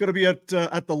 Wow. Going to be at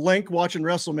the Link watching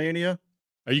WrestleMania.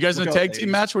 Are you guys in a tag team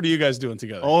match? What are you guys doing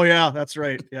together? Oh yeah, that's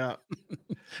right. Yeah.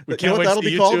 We can't wait to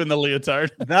see you two in the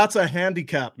leotard. That's a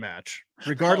handicap match,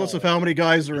 regardless of how many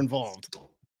guys are involved.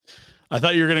 I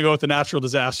thought you were going to go with the natural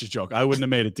disasters joke. I wouldn't have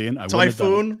made it, Dean.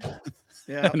 Typhoon.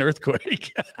 Yeah. An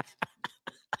earthquake.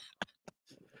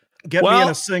 Get me in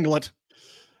a singlet.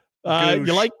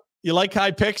 You like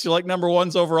high picks. You like number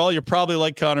ones overall. You probably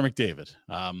like Connor McDavid.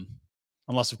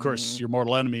 Unless, of course, your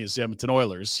mortal enemy is the Edmonton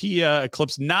Oilers. He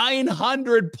eclipsed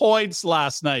 900 points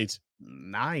last night.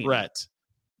 9. Brett.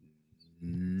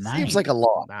 9. Seems like a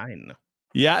lot. 9.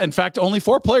 Yeah. In fact, only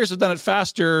 4 players have done it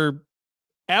faster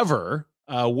ever.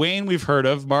 Wayne, we've heard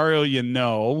of.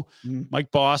 Mario, Mike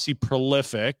Bossy,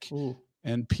 prolific. Ooh.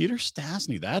 And Peter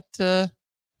Stastny. That,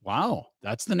 wow.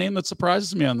 That's the name that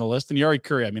surprises me on the list. And Yari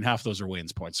Curry. I mean, half of those are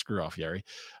Wayne's points. Screw off, Yari.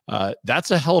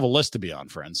 That's a hell of a list to be on,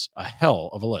 friends. A hell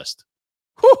of a list.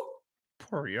 Whew.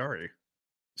 Poor Yari.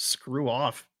 Screw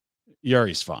off.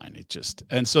 Yari's fine.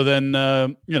 And so then,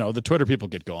 the Twitter people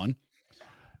get going.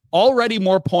 Already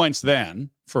more points than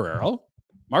Ferrero,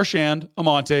 Marchand,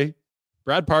 Amante,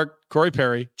 Brad Park, Corey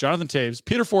Perry, Jonathan Taves,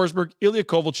 Peter Forsberg, Ilya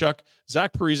Kovalchuk,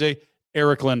 Zach Parise,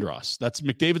 Eric Lindros. That's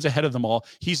McDavid's ahead of them all.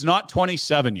 He's not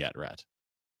 27 yet, Rhett.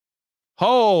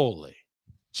 Holy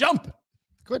jump.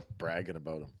 Quit bragging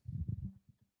about him.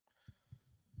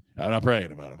 I'm not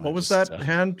bragging about him. What was that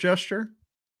hand gesture?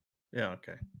 Yeah,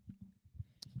 okay.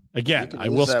 Again, I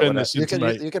will spin this. You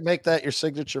can make that your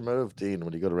signature move, Dean,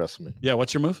 when you go to WrestleMania. Yeah,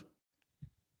 what's your move?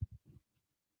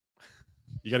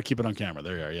 You got to keep it on camera.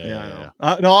 There you are. Yeah.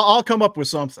 No, I'll come up with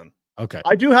something. Okay.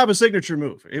 I do have a signature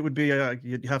move. It would be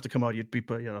you'd have to come out. You'd be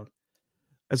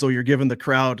as though you're giving the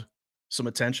crowd some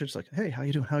attention. It's like, hey, how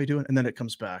you doing? How you doing? And then it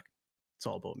comes back. It's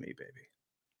all about me, baby.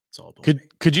 It's all about me.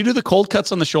 Could you do the cold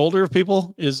cuts on the shoulder of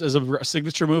people as a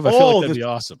signature move? I feel like that'd be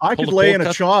awesome. I could lay in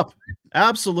a chop.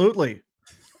 Absolutely.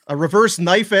 A reverse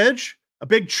knife edge, a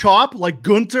big chop like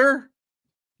Gunter,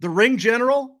 the ring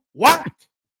general. Whack.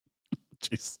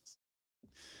 Jesus.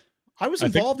 I was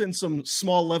involved in some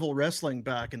small level wrestling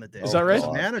back in the day. Is that right? I was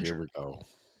a manager. Here we go.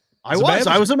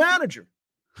 I was a manager.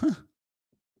 Huh.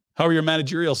 How are your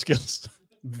managerial skills?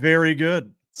 Very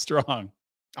good. Strong.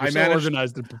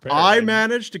 Organized and prepared. I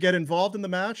managed to get involved in the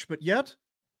match, but yet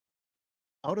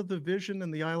out of the vision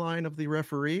and the eye line of the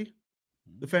referee,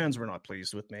 the fans were not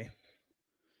pleased with me.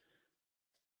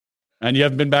 And you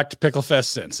haven't been back to Pickle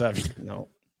Fest since, have you? No,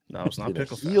 it's not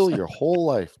Pickle Fest. Heel your whole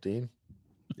life, Dean.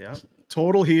 Yeah,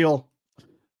 total heel.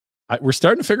 We're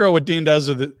starting to figure out what Dean does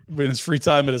with his free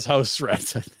time at his house,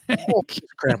 right? Oh,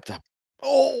 cramped up.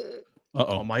 Oh.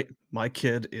 Uh-oh. My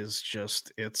kid is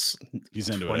just he's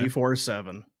into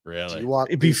 24/7. Really? Do you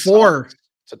want before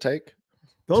to take?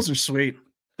 Those are sweet.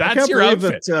 That's your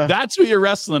outfit. That's who you're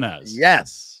wrestling as.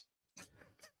 Yes.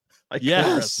 I could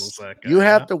Yes. wrestle that guy, You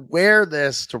have to wear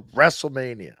this to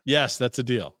WrestleMania. Yes, that's a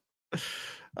deal.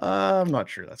 I'm not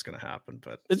sure that's going to happen,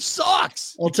 but It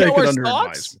sucks. I'll take it under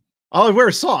advisement. I'll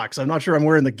wear socks. I'm not sure I'm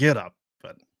wearing the get up,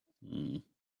 but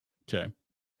okay.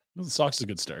 Well, the socks is a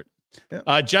good start.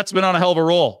 Yeah. Jets been on a hell of a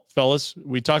roll, fellas.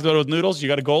 We talked about it with Noodles. You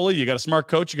got a goalie, you got a smart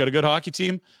coach, you got a good hockey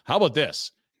team. How about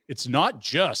this? It's not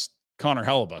just Connor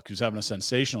Hellebuck who's having a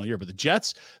sensational year, but the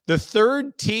Jets, the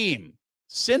third team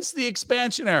since the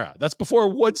expansion era. That's before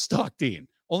Woodstock, Dean.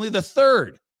 Only the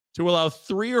third to allow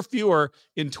 3 or fewer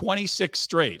in 26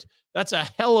 straight. That's a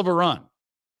hell of a run.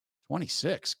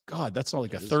 26. God, that's not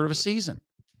like a third of a season.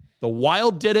 The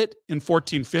Wild did it in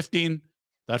 14-15.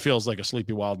 That feels like a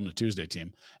sleepy Wild on a Tuesday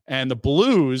team. And the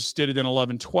Blues did it in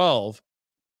 11-12.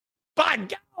 By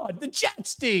God, the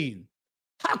Jets, Dean.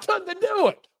 How could they do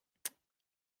it?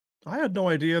 I had no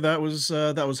idea that was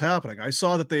happening. I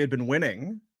saw that they had been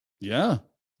winning. Yeah,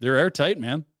 they're airtight,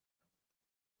 man.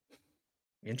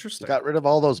 Interesting. Got rid of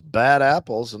all those bad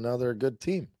apples, and now they're a good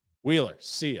team. Wheeler,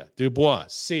 see ya. Dubois,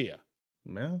 see ya.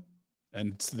 Yeah.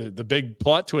 And the big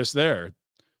plot twist there,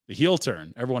 the heel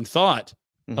turn. Everyone thought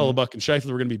Hellebuck and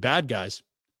Scheifele were going to be bad guys.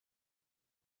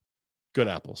 Good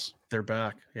apples. They're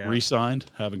back. Yeah. Re-signed,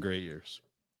 having great years.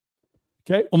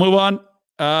 Okay, we'll move on.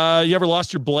 You ever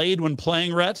lost your blade when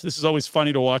playing, Rhett? This is always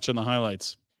funny to watch on the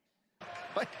highlights.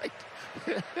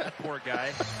 Poor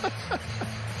guy.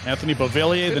 Anthony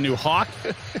Beauvillier, the new Hawk,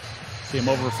 came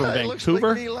over from Vancouver. Looks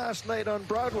like me last night on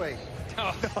Broadway.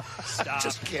 Oh, stop.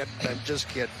 Just kidding. I'm just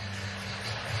kidding.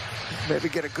 Maybe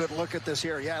get a good look at this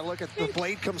here. Yeah, look at the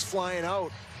blade comes flying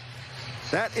out.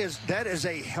 That is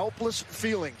a helpless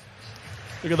feeling.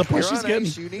 Look at the push You're he's on getting.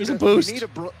 ice, you need There's a boost. You need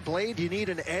a blade. You need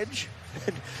an edge.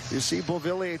 You see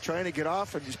Beauvillier trying to get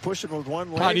off, and he's pushing with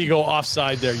one leg. How do you go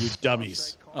offside there, you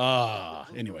dummies?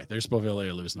 Anyway, there's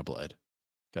Beauvillier losing a blade.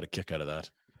 Got a kick out of that.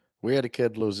 We had a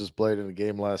kid lose his blade in a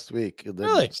game last week. And then,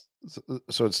 Really?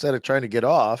 So instead of trying to get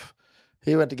off,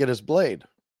 he went to get his blade.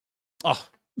 Oh.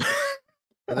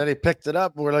 And then he picked it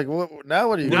up, and we're like, now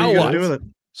what are you Now gonna what? do with it?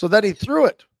 So then he threw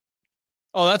it.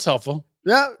 Oh, that's helpful.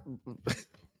 Yeah.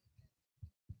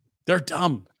 They're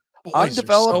dumb. Boys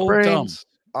Undeveloped are so brains.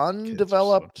 dumb.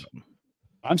 Undeveloped.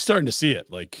 I'm starting to see it.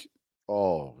 Like,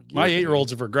 my yeah.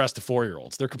 8-year-olds have regressed to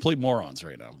 4-year-olds. They're complete morons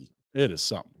right now. It is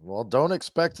something. Well, don't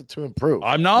expect it to improve.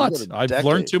 I'm not. Give it a I've decade.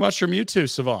 learned too much from you two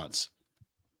savants.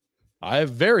 I have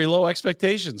very low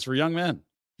expectations for young men.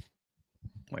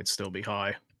 Might still be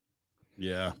high.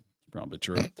 Yeah, probably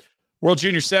true. World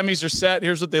Junior semis are set.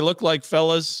 Here's what they look like,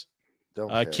 fellas.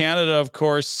 Canada, of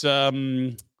course.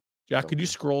 Jack, could you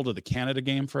scroll to the Canada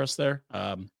game for us there?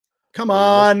 Come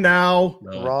on now.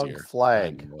 Wrong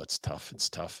flag. Oh, it's tough. It's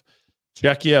tough.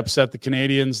 Czechia upset the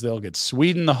Canadians. They'll get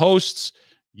Sweden, the hosts,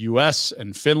 U.S.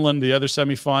 and Finland, the other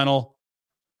semifinal.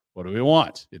 What do we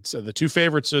want? It's the two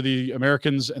favorites are the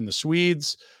Americans and the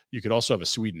Swedes. You could also have a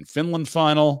Sweden-Finland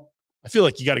final. I feel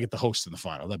like you got to get the host in the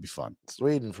final. That'd be fun.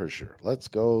 Sweden for sure. Let's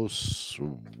go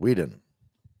Sweden.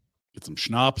 Get some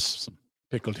schnapps, some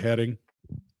pickled herring.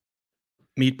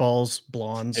 Meatballs,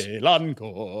 blondes.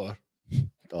 Elancor.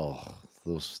 Oh,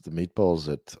 the meatballs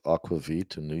at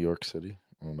Aquavit in New York City.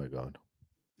 Oh my God.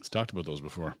 Let's talked about those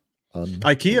before.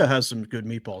 IKEA has some good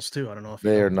meatballs too. I don't know if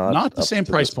they are not the same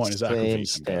price point as Aquavit. Aquavit.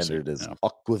 Standard as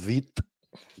Aquavit.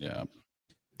 Yeah,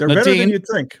 they're better than you'd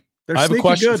think. They're I have a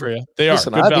question good. for you. They are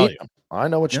good I've value. eaten them. I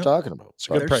know what you're talking about. It's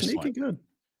a good price point. Good.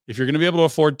 If you're going to be able to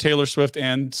afford Taylor Swift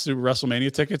and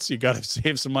WrestleMania tickets, you got to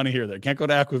save some money here. There can't go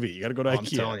to Aquavit. You got to go to IKEA. I'm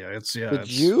telling you, it's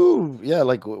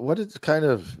like what is kind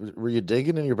of were you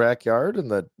digging in your backyard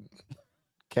and that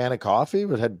can of coffee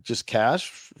that had just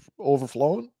cash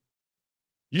overflowing?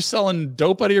 You selling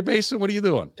dope out of your basement? What are you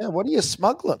doing? Yeah, what are you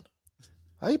smuggling?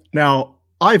 Now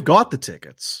I've got the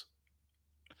tickets.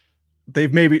 They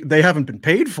haven't been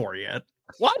paid for yet.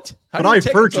 What? But I've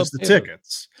purchased the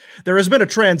tickets. There has been a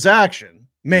transaction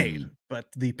made, but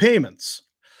the payments.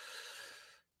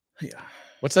 Yeah.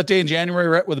 What's that day in January,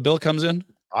 right, where the bill comes in?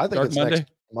 I think Dark it's Monday?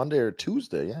 next Monday or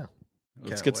Tuesday. Yeah.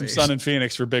 Let's get some sun in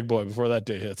Phoenix for Big Boy before that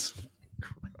day hits.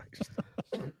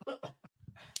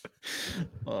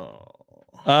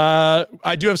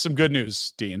 I do have some good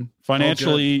news, Dean.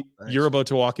 Financially, you're about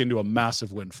to walk into a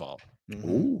massive windfall.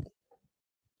 Ooh.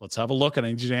 Let's have a look, and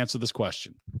I need you to answer this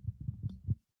question.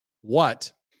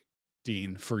 What,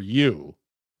 Dean, for you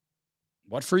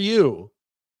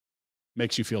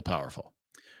makes you feel powerful?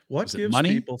 What gives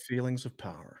money? People feelings of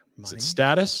power? Money? Is it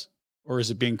status, or is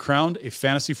it being crowned a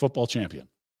fantasy football champion?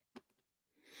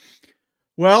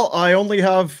 Well, I only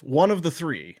have one of the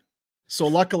three. So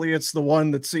luckily it's the one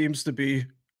that seems to be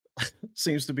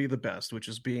the best, which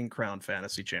is being crowned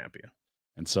fantasy champion.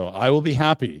 And so I will be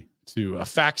happy to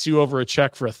fax you over a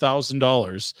check for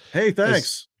 $1,000. Hey,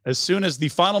 thanks. As soon as the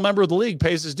final member of the league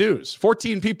pays his dues.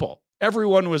 14 people.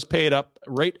 Everyone was paid up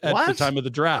right at the time of the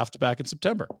draft back in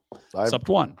September. Except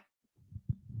one.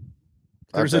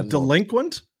 There's a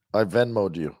delinquent? I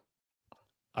Venmo'd you.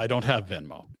 I don't have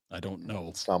Venmo. I don't know.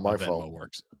 It's not my fault. Venmo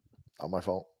works. Not my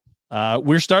fault.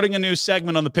 We're starting a new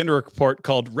segment on the Pinder Report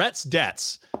called Rhett's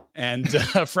Debts. And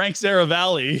Frank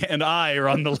Zaravalli and I are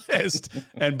on the list.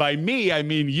 And by me, I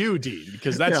mean you, Dean,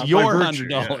 because that's your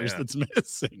 $100 that's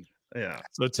missing. Yeah.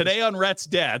 So today on Rhett's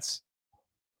Debts,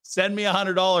 send me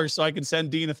 $100 so I can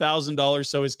send Dean $1,000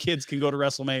 so his kids can go to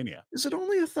WrestleMania. Is it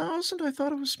only 1,000? I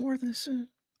thought it was more than this.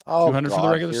 200 for the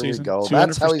regular season.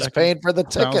 That's how he's paying for the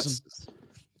tickets.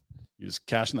 He was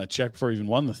cashing that check before he even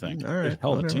won the thing. All right.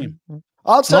 Hell of a team.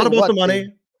 I'll tell you about what, the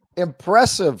money.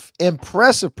 Impressive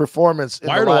performance in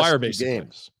wire the to last wire, 2 basically.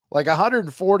 games. Like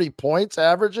 140 points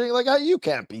averaging. Like you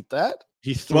can't beat that.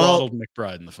 He throttled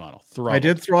McBride in the final. I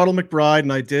did throttle McBride,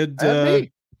 and I did.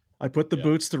 I put the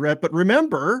boots to Rhett. But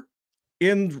remember,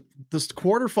 in this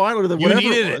quarterfinal, or whatever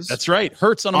it was, that's right.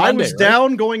 Hurts on a Monday. I was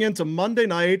down going into Monday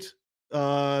night.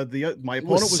 My opponent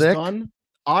was done.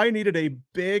 I needed a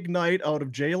big night out of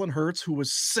Jalen Hurts, who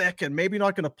was sick and maybe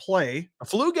not going to play. A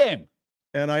flu game.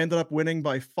 And I ended up winning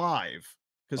by 5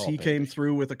 because he came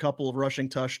through with a couple of rushing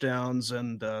touchdowns.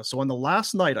 And so on the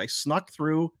last night, I snuck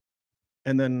through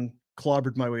and then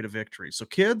clobbered my way to victory. So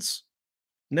kids,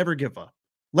 never give up.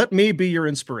 Let me be your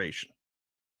inspiration.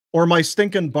 Or my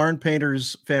stinking Barn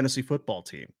Painters fantasy football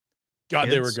team. God,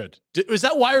 they were good. Was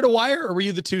that wire to wire, or were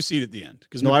you the 2 seed at the end?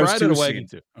 Because no, I was 2 seed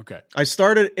too. Okay. I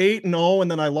started 8-0, and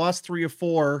then I lost 3 of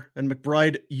 4, and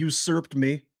McBride usurped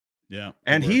me. Yeah.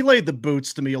 And he laid the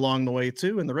boots to me along the way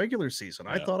too in the regular season.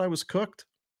 I thought I was cooked.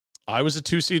 I was a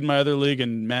 2 seed in my other league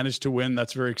and managed to win.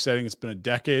 That's very exciting. It's been a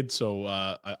decade, so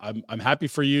I'm happy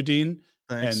for you, Dean.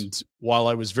 Thanks. And while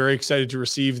I was very excited to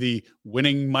receive the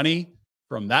winning money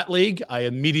from that league, I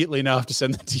immediately now have to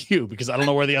send that to you because I don't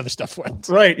know where the other stuff went.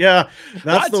 Right. Yeah.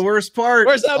 That's the worst part.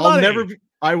 Where's that money?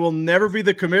 I will never be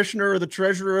the commissioner or the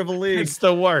treasurer of a league. It's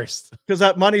the worst. Because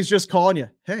that money's just calling you.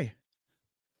 Hey,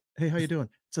 how you doing?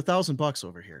 It's $1,000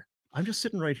 over here. I'm just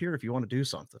sitting right here if you want to do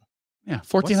something. Yeah.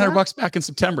 $1,400 back in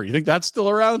September. You think that's still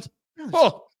around? Yeah,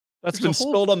 that's been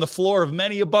spilled on the floor of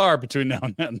many a bar between now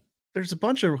and then. There's a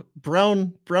bunch of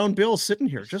brown bills sitting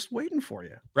here just waiting for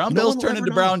you. Brown bills turn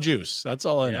into brown juice. That's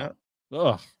all I know.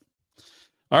 Ugh.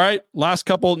 All right. Last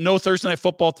couple. No Thursday night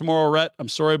football tomorrow, Rhett. I'm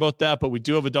sorry about that, but we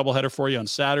do have a doubleheader for you on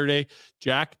Saturday.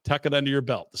 Jack, tuck it under your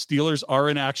belt. The Steelers are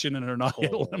in action and are not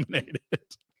yet eliminated.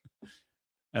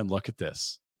 And look at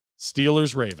this.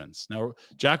 Steelers, Ravens. Now,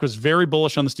 Jack was very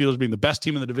bullish on the Steelers being the best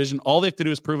team in the division. All they have to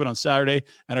do is prove it on Saturday.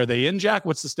 And are they in, Jack?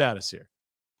 What's the status here?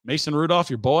 Mason Rudolph,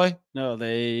 your boy? No,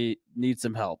 they need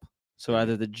some help. So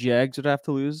either the Jags would have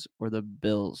to lose or the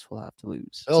Bills will have to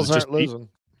lose. Bills aren't losing.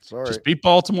 Sorry. Just beat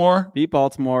Baltimore. Beat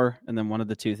Baltimore, and then one of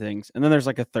the two things. And then there's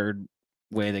like a third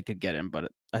way they could get him,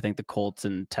 but I think the Colts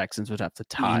and Texans would have to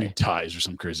tie. Ties or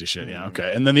some crazy shit. Yeah,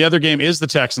 okay. And then the other game is the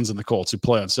Texans and the Colts who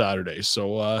play on Saturday.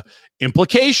 So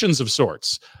implications of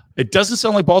sorts. It doesn't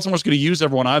sound like Baltimore's going to use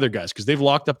everyone either, guys, because they've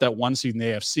locked up that 1 seed in the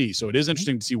AFC. So it is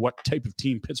interesting to see what type of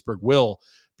team Pittsburgh will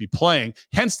be playing.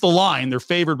 Hence the line. They're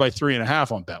favored by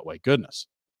 3.5 on Betway. Goodness.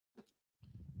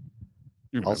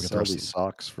 I'll sell these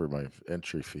socks for my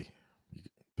entry fee.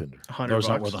 Pinder. Those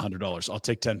aren't worth $100. I'll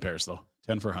take 10 pairs though.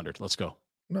 10 for 100. Let's go.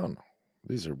 No.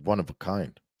 These are one of a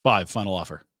kind. 5 final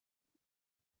offer.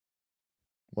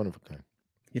 One of a kind.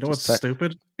 You know what's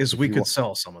stupid is we could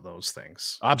sell some of those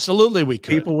things. Absolutely, we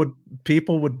could.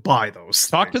 People would buy those.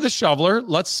 Talk to the shoveler.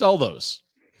 Let's sell those.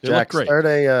 They Jack, look great. start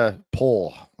a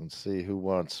poll and see who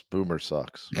wants Boomer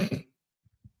socks.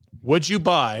 Would you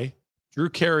buy Drew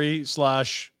Carey /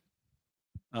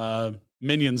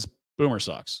 Minions Boomer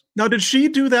socks? Now, did she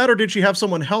do that or did she have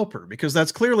someone help her? Because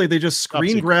that's clearly they just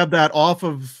screen grab that off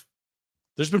of.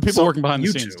 There's been people working behind the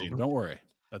scenes, Dean. Don't worry.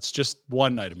 That's just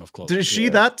one item of clothing. Is she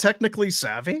that technically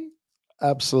savvy?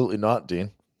 Absolutely not,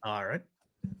 Dean. All right.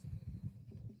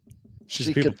 She's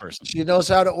a people person. She knows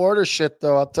how to order shit,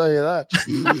 though. I'll tell you that.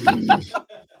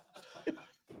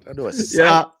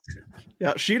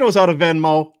 Yeah. She knows how to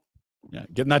Venmo. Yeah,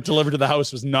 getting that delivered to the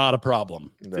house was not a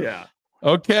problem. No. Yeah.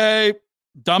 Okay.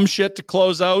 Dumb shit to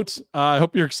close out. I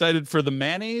hope you're excited for the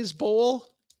mayonnaise bowl.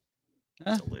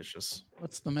 Delicious.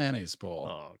 What's the mayonnaise bowl?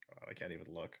 Oh God, I can't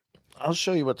even look. I'll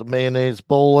show you what the mayonnaise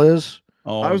bowl is.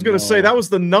 Oh, I was going to say that was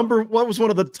the number. What was one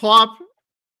of the top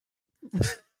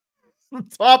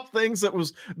things that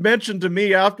was mentioned to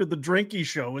me after the Drinky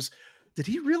show was Did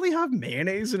he really have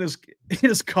mayonnaise in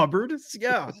his cupboard?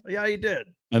 Yeah, he did.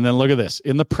 And then look at this.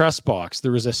 In the press box,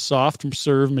 there is a soft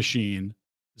serve machine.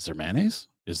 Is there mayonnaise?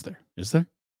 Is there?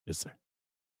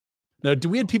 Now,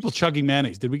 we had people chugging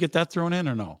mayonnaise? Did we get that thrown in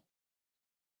or no?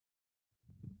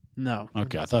 No.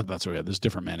 Okay, I thought that's what we had. This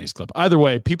different mayonnaise clip. Either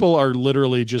way, people are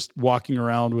literally just walking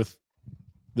around with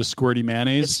the squirty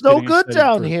mayonnaise. It's no good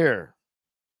down here.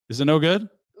 Is it no good?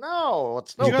 No,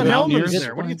 it's no You got good. Hellman's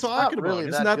there. What are you talking about? Really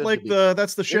Isn't that like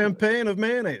that's the champagne of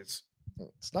mayonnaise?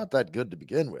 It's not that good to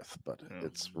begin with, but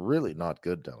it's really not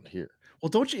good down here. Well,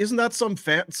 don't you? Isn't that some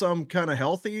kind of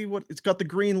healthy? What it's got the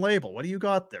green label. What do you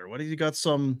got there? What do you got?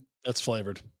 That's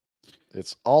flavored.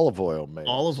 It's olive oil, man.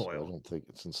 Olive oil. I don't think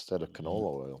it's instead of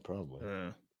canola oil, probably.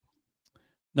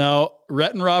 Now,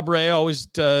 Rhett and Rob Ray always,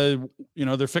 they're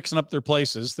fixing up their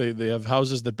places. They have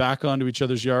houses that back onto each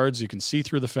other's yards. You can see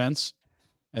through the fence.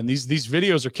 And these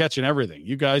videos are catching everything.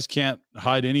 You guys can't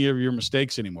hide any of your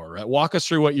mistakes anymore, right? Walk us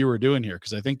through what you were doing here,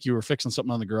 because I think you were fixing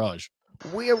something on the garage.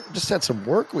 We just had some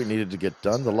work we needed to get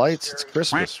done. The lights, it's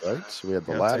Christmas, right? So we had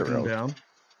the ladder out. Down.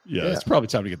 Yeah, it's probably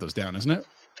time to get those down, isn't it?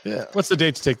 Yeah. What's the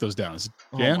date to take those down? Is it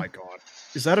Jan? Oh my God.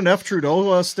 Is that an F.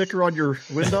 Trudeau sticker on your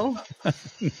window?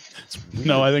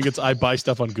 No, I think it's I buy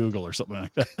stuff on Google or something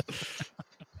like that.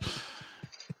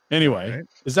 Anyway, right.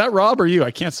 Is that Rob or you?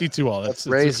 I can't see too well. That's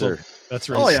Razor. That's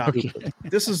Razor. Oh, yeah. Okay.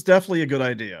 This is definitely a good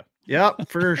idea. Yeah,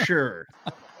 for sure.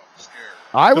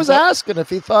 I was asking if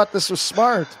he thought this was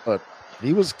smart, but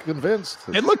he was convinced.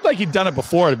 It looked like he'd done it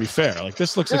before, to be fair. Like,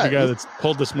 this looks like a guy that's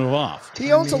pulled this move off.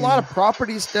 He owns a lot of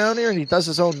properties down here, and he does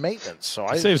his own maintenance. So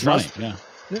I saves money,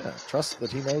 Yeah, trust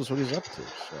that he knows what he's up to.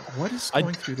 So. What is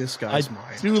going through this guy's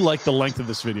mind? I do like the length of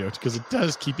this video because it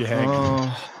does keep you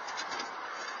hanging.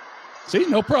 See,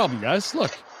 no problem, guys.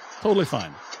 Look, totally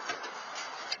fine.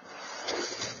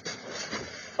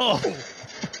 Oh.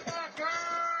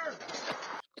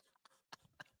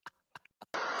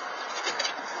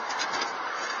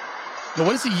 Now,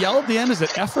 what does he yell at the end? Is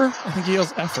it effer? I think he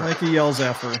yells effer. I think he yells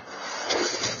effer.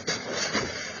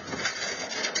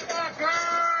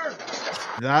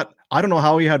 That I don't know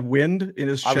how he had wind in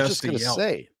his chest. I was just going to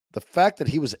say, the fact that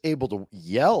he was able to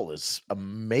yell is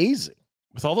amazing.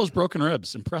 With all those broken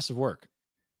ribs, impressive work.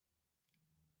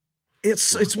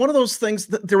 It's one of those things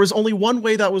that there was only one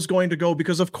way that was going to go,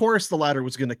 because of course the ladder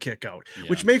was going to kick out,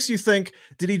 which makes you think,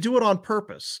 did he do it on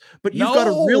purpose? But you've got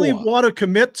to really want to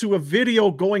commit to a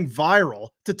video going viral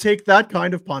to take that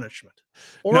kind of punishment.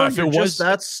 Or if it was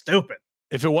that stupid.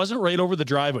 If it wasn't right over the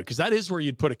driveway, because that is where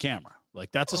you'd put a camera.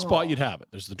 Like, that's a spot you'd have it.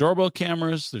 There's the doorbell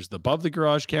cameras. There's the above the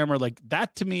garage camera. Like,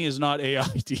 that to me is not AI,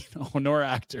 nor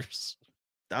actors.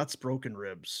 That's broken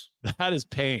ribs. That is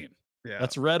pain. Yeah.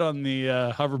 That's red on the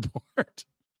hoverboard.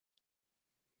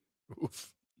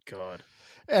 Oof. God.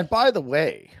 And by the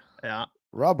way,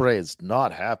 Rob Ray is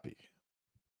not happy.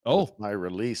 With my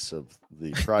release of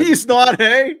the Friday. He's not,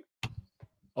 hey?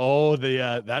 Oh,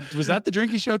 was that the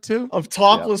drinking show too? Of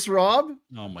Topless Rob?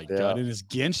 Oh my God. In his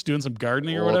ginch doing some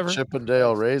gardening or whatever.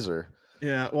 Chippendale Razor.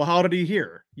 Yeah. Well, how did he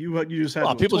hear? You just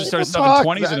had people just started stuffing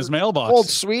 20s in his mailbox. Old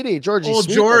sweetie, Georgie. Old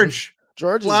George.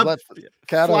 George is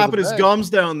flapping his gums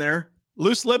down there.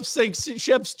 Loose lips sink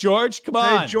ships, George. Come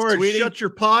on. Hey, George, sweetie. Shut your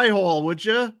pie hole, would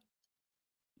you?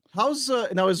 How's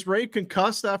now, is Ray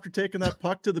concussed after taking that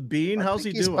puck to the bean? How's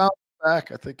he doing?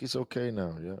 Back. I think he's okay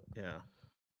now. Yeah.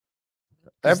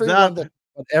 Everyone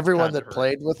that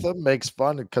played with him makes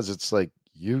fun because it's like,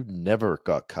 you never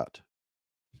got cut.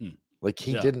 Like,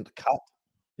 he didn't cut.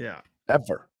 Yeah.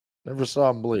 Ever. Never saw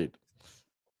him bleed.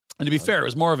 And to be fair, it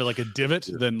was more of like a divot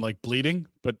than like bleeding,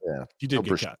 but he did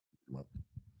get cut.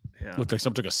 Yeah. Looked like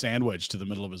someone took a sandwich to the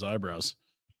middle of his eyebrows.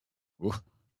 Ooh.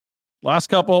 Last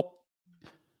couple.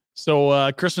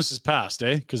 So Christmas is past,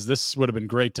 eh? Because this would have been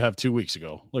great to have 2 weeks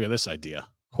ago. Look at this idea.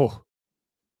 Oh.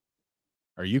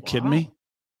 Are you kidding me?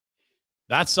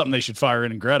 That's something they should fire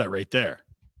in Greta right there.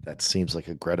 That seems like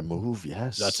a Greta move,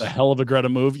 yes. That's a hell of a Greta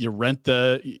move. You rent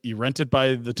it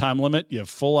by the time limit. You have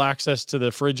full access to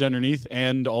the fridge underneath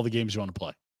and all the games you want to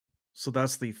play. So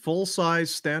that's the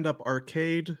full-size stand-up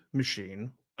arcade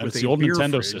machine. And it's the old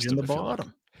Nintendo system in the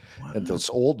bottom. Wow. And those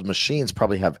old machines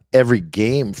probably have every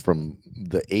game from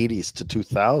the 80s to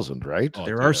 2000, right? Oh,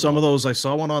 there are some of those. I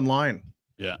saw one online.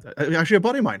 Yeah. Actually, a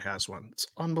buddy of mine has one. It's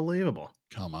unbelievable.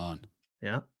 Come on.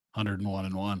 Yeah. 101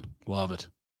 and 1. Love it.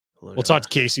 We'll talk to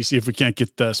Casey, see if we can't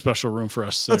get the special room for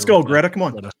us. Let's go, Greta. Come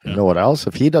on. You know what else?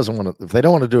 If they don't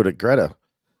want to do it at Greta,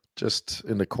 just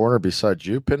in the corner beside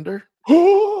you, Pinder.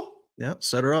 Yeah,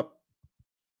 set her up.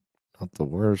 Not the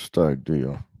worst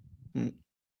idea.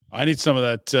 I need some of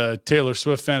that Taylor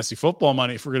Swift fantasy football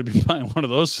money if we're going to be buying one of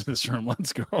those in this room.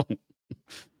 Let's go.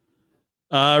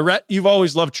 Rhett, you've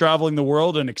always loved traveling the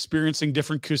world and experiencing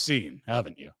different cuisine,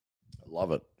 haven't you? I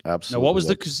love it. Absolutely. Now, what was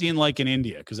the cuisine like in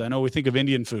India? Because I know we think of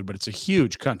Indian food, but it's a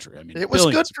huge country. I mean, it was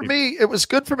good for me. It was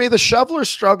good for me. The shoveler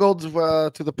struggled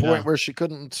to the point where she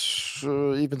couldn't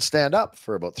even stand up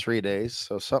for about 3 days.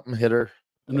 So something hit her.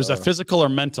 And was that physical or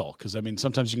mental? Because I mean,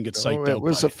 sometimes you can get psyched out. It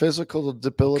was a physical,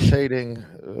 debilitating.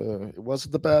 It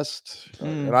wasn't the best,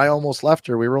 and I almost left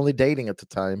her. We were only dating at the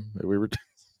time. We were.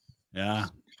 Yeah.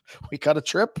 We got a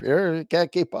trip here. You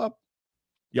can't keep up.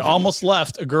 You almost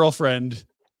left a girlfriend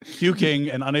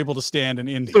puking and unable to stand in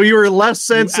India. So you were less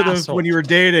sensitive when you were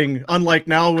dating, unlike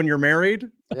now when you're married?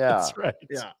 Yeah. That's right.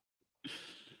 Yeah.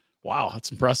 Wow,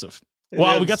 that's impressive.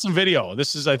 Well, we got some video.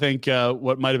 This is, I think,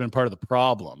 what might have been part of the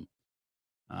problem.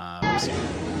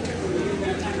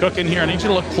 Cooking here. I need you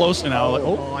to look closer now. I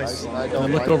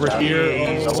don't look like over that. here.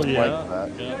 I don't Yeah.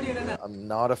 like that. I'm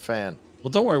not a fan.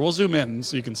 Well, don't worry. We'll zoom in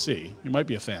so you can see. You might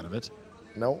be a fan of it.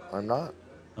 No, I'm not.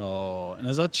 Oh, and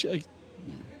is that...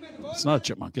 It's not a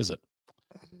chipmunk, is it?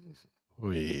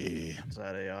 Is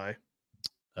that AI?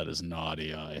 That is not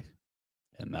AI.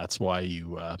 And that's why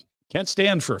you can't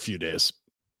stand for a few days.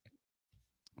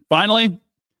 Finally,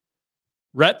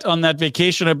 Rhett, on that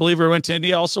vacation, I believe, we went to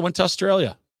India, also went to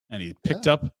Australia. And he picked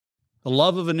up the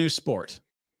love of a new sport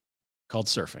called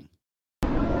surfing.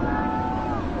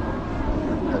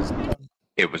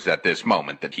 It was at this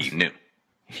moment that he knew.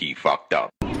 He fucked up.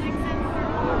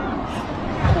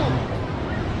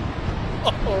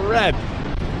 Oh, Red.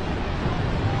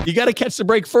 You got to catch the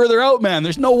break further out, man.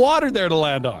 There's no water there to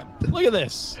land on. Look at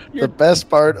this. The best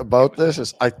part about this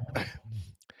is I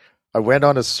went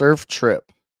on a surf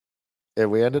trip and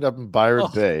we ended up in Byron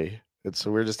Bay. And so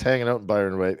we were just hanging out in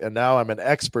Byron Bay. And now I'm an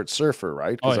expert surfer,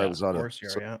 right? Because I was on a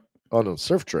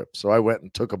surf trip. So I went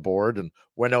and took a board and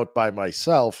went out by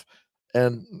myself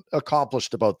and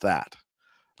accomplished about that.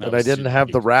 And I didn't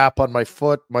have the wrap on my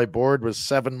foot. My board was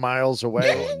 7 miles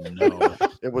away. Oh, no.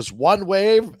 It was one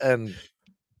wave and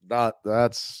bye. I'm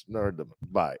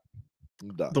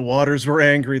done. The waters were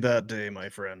angry that day, my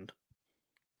friend.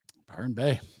 Byron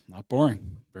Bay. Not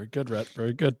boring. Very good, Rhett.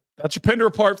 Very good. That's your Pinder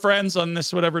Report, friends, on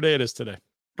this whatever day it is today.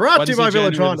 Brought to you by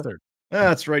Village January Honda.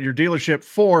 That's right. Your dealership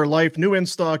for life. New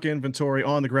in-stock inventory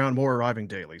on the ground. More arriving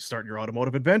daily. Start your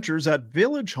automotive adventures at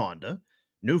Village Honda.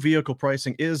 New vehicle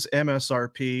pricing is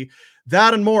MSRP.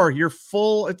 That and more. You're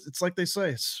full. It's like they say.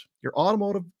 It's your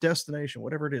automotive destination.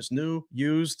 Whatever it is. New,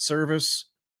 used, service.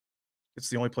 It's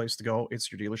the only place to go.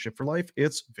 It's your dealership for life.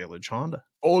 It's Village Honda.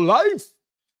 Oh, life.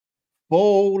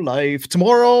 Oh, life.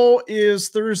 Tomorrow is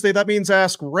Thursday. That means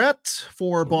Ask Rhett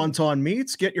for Bonton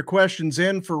Meats. Get your questions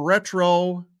in for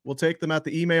Retro. We'll take them at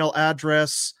the email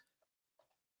address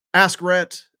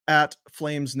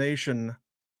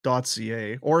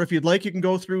askrhett@flamesnation.ca. Or if you'd like, you can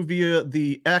go through via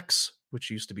the X, which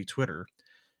used to be Twitter,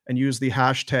 and use the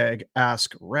hashtag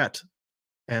AskRhett,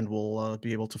 and we'll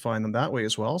be able to find them that way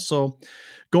as well. So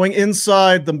going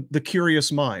inside the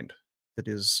curious mind that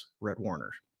is Rhett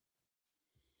Warner.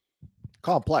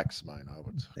 Complex mind, I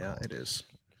would say. Yeah, it is.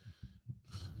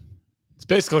 It's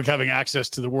basically like having access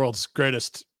to the world's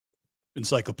greatest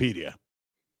encyclopedia.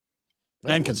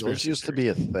 And conspiracy. Those used to be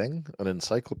a thing, an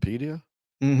encyclopedia.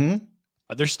 Mm-hmm.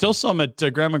 There's still some at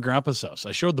Grandma and Grandpa's house.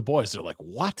 I showed the boys. They're like,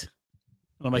 what?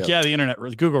 And I'm like, yeah, the internet,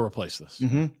 Google replaced this.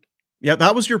 Mm-hmm. Yeah,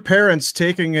 that was your parents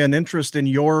taking an interest in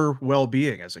your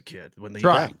well-being as a kid. When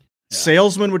the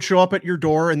salesman would show up at your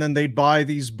door and then they'd buy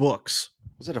these books.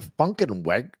 Was it a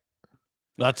Funkenweg?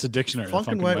 That's a dictionary.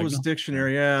 Funkenweg was a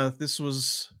dictionary. Yeah, this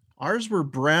was ours. Were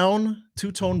brown,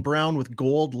 two-tone brown with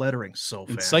gold lettering. So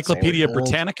fancy. Encyclopedia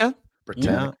Britannica.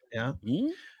 Britannica. Yeah.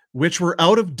 Which were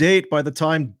out of date by the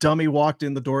time Dummy walked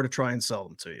in the door to try and sell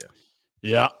them to you.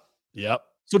 Yeah. Yep.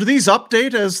 So do these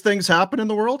update as things happen in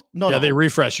the world? No. They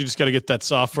refresh. You just got to get that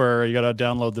software. You got to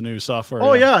download the new software.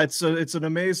 Oh yeah, it's an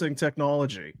amazing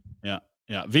technology. Yeah.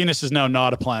 Venus is now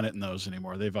not a planet in those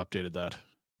anymore. They've updated that.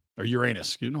 Or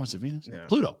Uranus. You know, is it Venus? Yeah.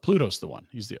 Pluto. Pluto's the one.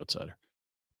 He's the outsider.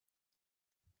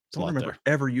 Don't remember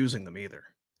ever using them either.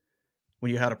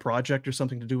 When you had a project or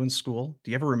something to do in school,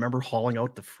 do you ever remember hauling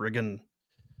out the friggin'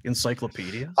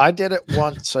 encyclopedia? I did it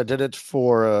once. I did it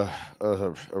for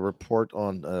a report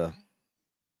on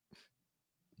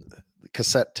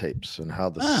cassette tapes and how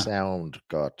the sound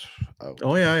got out.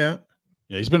 Oh yeah.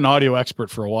 Yeah, he's been an audio expert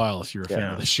for a while. If you're a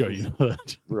fan of the show, you know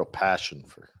that. Real passion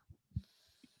for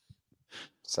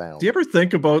sound. Do you ever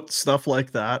think about stuff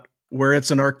like that where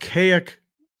it's an archaic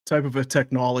type of a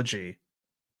technology?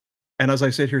 And as I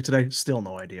sit here today, still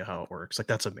no idea how it works. Like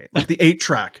that's amazing. Like the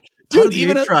 8-track. Dude,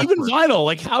 even vinyl.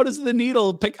 Like how does the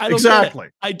needle pick? I don't get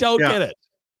it. I don't get it.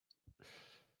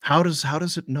 How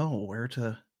does it know where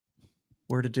to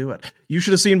where to do it. You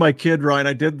should have seen my kid, Ryan.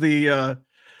 I did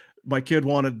my kid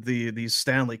wanted these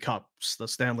Stanley Cups. The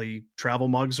Stanley travel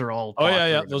mugs are all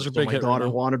yeah. Those are big. My daughter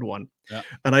wanted one. Yeah.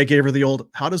 And I gave her the old,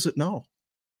 how does it know?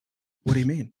 What do you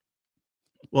mean?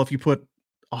 Well, if you put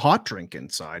a hot drink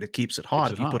inside, it keeps it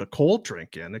hot. If you put a cold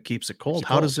drink in, it keeps it cold.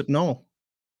 How does it know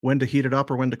when to heat it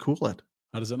up or when to cool it?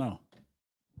 How does it know?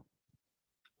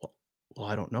 Well,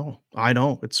 I don't know. I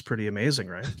know. It's pretty amazing,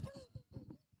 right?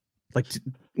 Like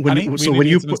when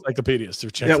you put encyclopedias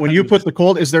through check. Yeah, when you put the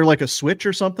cold, is there like a switch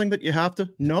or something that you have to?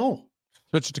 No.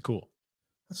 Switch it to cool.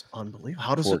 That's unbelievable.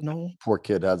 How does it know? Poor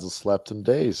kid hasn't slept in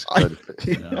days. I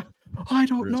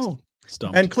don't know.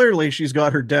 Stumped. And clearly she's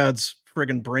got her dad's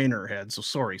friggin' brain in her head. So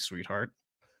sorry, sweetheart.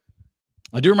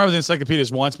 I do remember the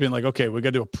encyclopedias once being like, okay, we got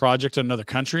to do a project in another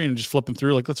country and just flipping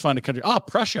through. Like, let's find a country.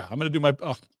 Prussia. I'm going to do my,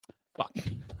 fuck.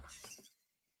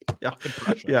 Yeah.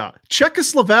 Yeah.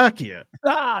 Czechoslovakia.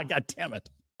 God damn it.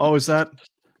 Oh, is that?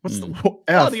 What's the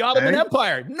the Ottoman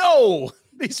Empire? No,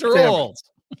 these are old.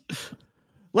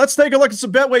 Let's take a look at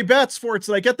some Betway bets for it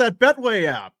tonight. Get that Betway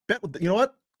app. You know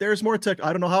what? There's more tech.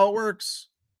 I don't know how it works,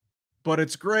 but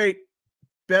it's great.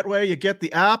 Betway, you get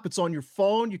the app. It's on your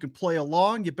phone. You can play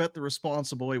along. You bet the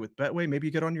responsible way with Betway. Maybe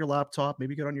you get on your laptop.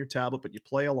 Maybe you get on your tablet, but you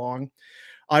play along.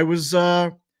 I was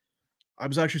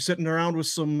actually sitting around with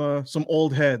some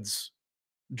old heads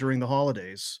during the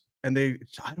holidays, and I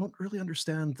don't really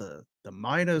understand the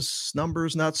minus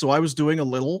numbers and that. So I was doing a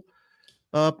little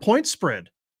point spread,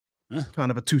 kind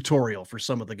of a tutorial for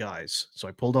some of the guys. So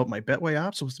I pulled out my Betway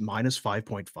app. So it's minus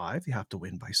 5.5. You have to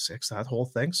win by 6, that whole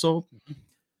thing. So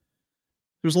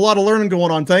there's a lot of learning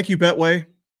going on. Thank you, Betway.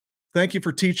 Thank you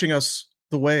for teaching us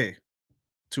the way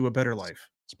to a better life.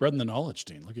 Spreading the knowledge,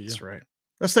 Dean. Look at you. That's right.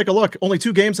 Let's take a look. Only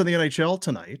 2 games in the NHL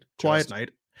tonight. Quiet night.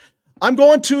 I'm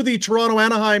going to the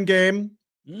Toronto-Anaheim game.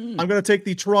 I'm going to take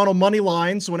the Toronto money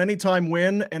line, so an anytime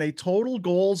win and a total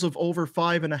goals of over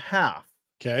 5.5.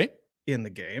 Okay. In the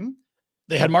game.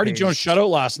 They had Marty Jones shutout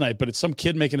last night, but it's some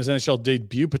kid making his NHL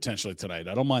debut potentially tonight.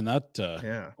 I don't mind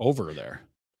that over there.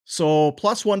 So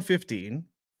plus 115.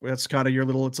 That's kind of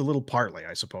it's a little parlay,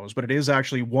 I suppose, but it is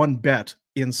actually one bet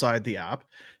inside the app.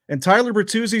 And Tyler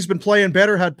Bertuzzi's been playing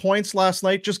better, had points last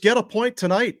night. Just get a point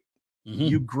tonight,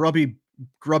 you grubby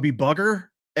bugger,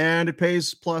 and it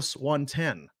pays plus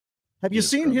 110. Have you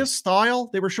seen his style?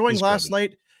 They were showing last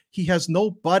night. He has no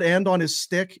butt end on his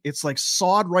stick. It's like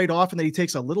sawed right off, and then he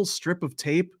takes a little strip of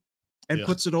tape and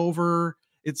puts it over.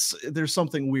 There's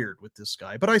something weird with this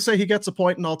guy. But I say he gets a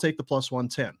point, and I'll take the plus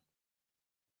 110.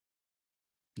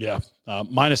 Yeah.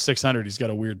 Minus 600. He's got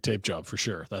a weird tape job for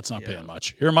sure. That's not paying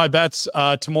much. Here are my bets.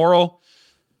 Tomorrow,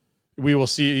 we will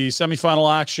see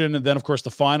semifinal action. And then, of course,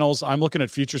 the finals. I'm looking at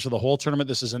futures for the whole tournament.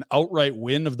 This is an outright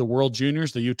win of the World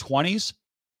Juniors, the U20s.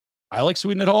 I like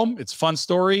Sweden at home. It's a fun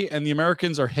story. And the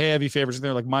Americans are heavy favorites.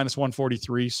 They're like minus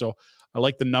 143. So I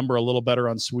like the number a little better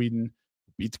on Sweden.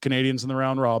 Beat the Canadians in the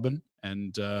round robin.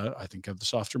 And I think have the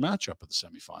softer matchup of the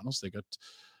semifinals. They got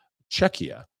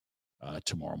Czechia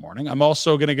tomorrow morning. I'm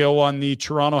also going to go on the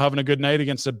Toronto having a good night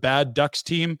against a bad Ducks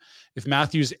team. If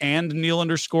Matthews and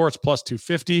Nylander score, it's plus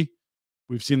 250.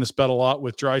 We've seen this bet a lot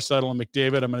with Draisaitl and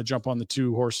McDavid. I'm going to jump on the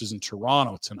 2 horses in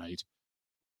Toronto tonight.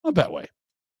 On Betway.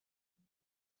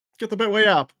 Get the Betway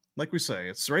app. Like we say,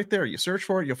 it's right there. You search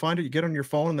for it, you find it, you get on your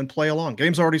phone, and then play along.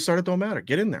 Game's already started, don't matter.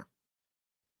 Get in there.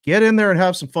 Get in there and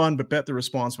have some fun, but bet the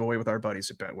responsible way with our buddies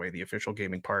at Betway, the official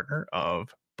gaming partner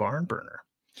of Barn Burner.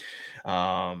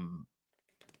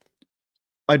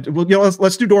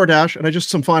 Let's do DoorDash, and just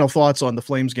some final thoughts on the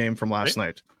Flames game from last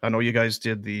night. I know you guys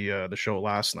did the show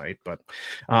last night, but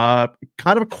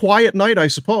kind of a quiet night, I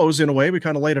suppose. In a way, we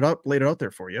kind of laid it out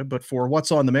there for you. But for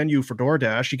what's on the menu for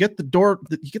DoorDash, you get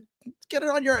get it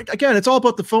on your, again, it's all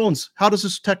about the phones. How does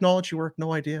this technology work?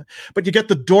 No idea. But you get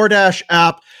the DoorDash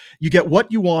app. You get what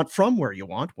you want from where you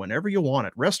want, whenever you want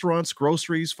it. Restaurants,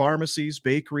 groceries, pharmacies,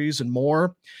 bakeries, and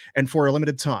more. And for a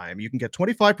limited time, you can get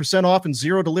 25% off and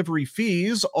 0 delivery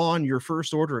fees on your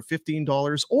first order of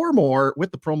 $15 or more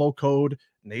with the promo code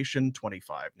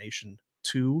NATION25,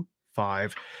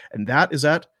 NATION25. And that is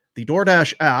at the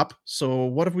DoorDash app. So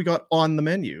what have we got on the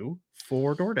menu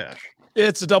for DoorDash?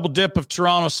 It's a double dip of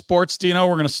Toronto sports, Dino.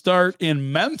 We're going to start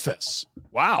in Memphis.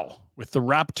 Wow. With the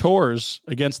Raptors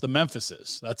against the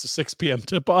Memphises. That's a 6 p.m.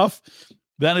 tip-off.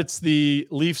 Then it's the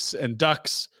Leafs and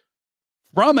Ducks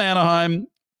from Anaheim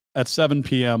at 7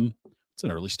 p.m. It's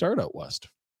an early start out west,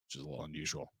 which is a little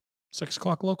unusual. 6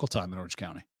 o'clock local time in Orange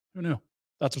County. Who knew?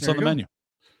 That's what's on the menu.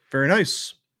 Very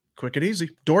nice. Quick and easy.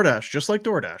 DoorDash, just like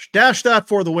DoorDash. Dash that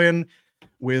for the win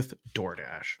with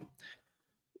DoorDash.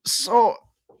 So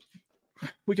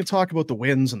we can talk about the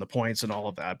wins and the points and all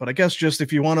of that, but I guess just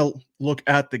if you want to look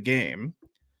at the game,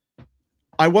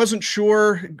 I wasn't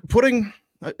sure putting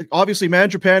obviously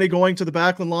Mangiapane going to the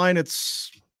Backlund line.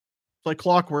 It's like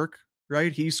clockwork,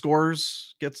 right? He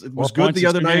scores, was good the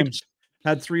other night,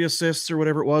 had 3 assists or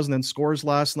whatever it was, and then scores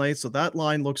last night. So that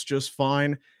line looks just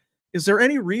fine. Is there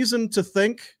any reason to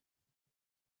think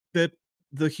that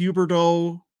the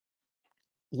Huberdeau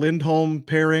Lindholm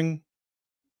pairing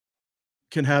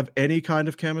can have any kind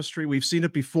of chemistry? We've seen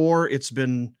it before. It's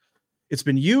been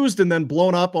used and then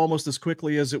blown up almost as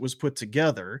quickly as it was put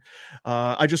together.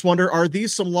 I just wonder, are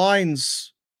these some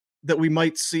lines that we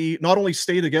might see not only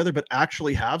stay together, but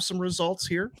actually have some results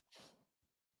here?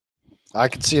 I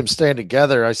can see them staying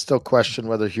together. I still question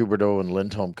whether Huberdeau and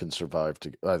Lindholm can survive.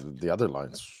 The other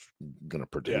line's going to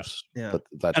produce. Yeah.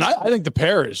 But I think the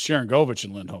pair is Sharangovich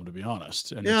and Lindholm, to be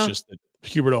honest. And it's just that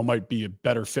Huberdeau might be a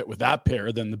better fit with that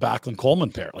pair than the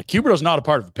Backlund-Coleman pair. Like, Huberdeau's not a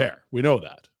part of the pair. We know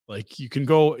that. Like, you can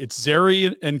go, it's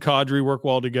Zary and Kadri work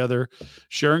well together,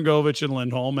 Sharangovich and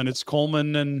Lindholm, and it's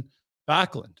Coleman and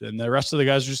Backlund. And the rest of the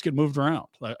guys just get moved around.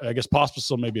 I guess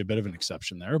Pospisil may be a bit of an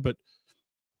exception there, but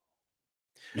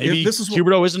maybe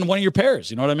Huberdeau isn't one of your pairs.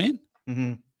 You know what I mean?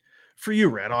 Mm-hmm. For you,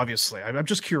 Red, obviously, I'm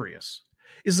just curious.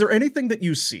 Is there anything that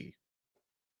you see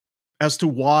as to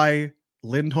why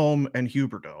Lindholm and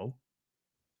Huberdeau?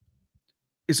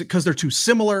 Is it because they're too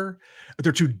similar?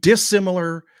 They're too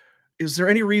dissimilar? Is there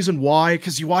any reason why?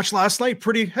 Because you watched last night,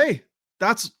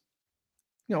 that's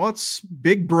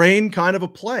big brain kind of a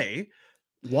play.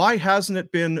 Why hasn't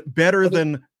it been better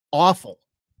than awful?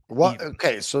 What? Even?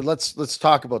 Okay, so let's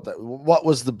talk about that. What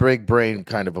was the big brain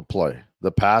kind of a play?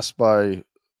 The pass by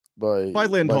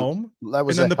Lindholm. That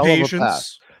was and a then hell the of a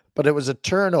pass, but it was a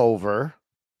turnover,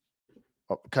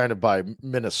 kind of by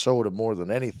Minnesota more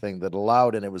than anything, that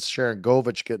allowed, and it was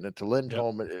Sharangovich getting it to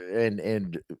Lindholm,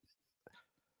 and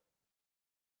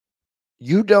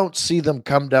you don't see them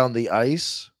come down the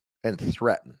ice and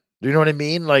threaten. Do you know what I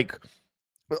mean? Like,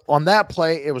 on that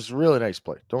play, it was a really nice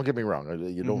play. Don't get me wrong.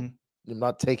 I'm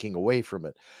not taking away from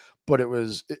it, but it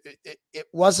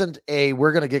wasn't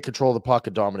we're going to get control of the puck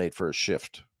and dominate for a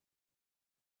shift.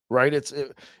 Right?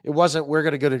 It wasn't we're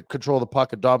going to get control of the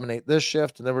puck and dominate this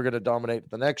shift, and then we're going to dominate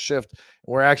the next shift.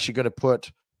 We're actually going to put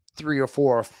 3 or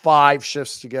 4 or 5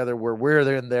 shifts together where we're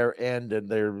in their end and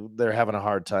they're having a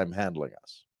hard time handling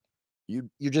us.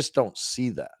 You just don't see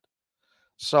that.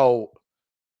 So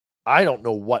I don't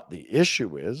know what the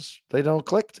issue is. They don't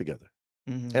click together.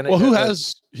 Mm-hmm. And who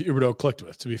has Huberdeau clicked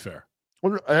with, to be fair?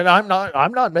 And I'm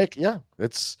not making,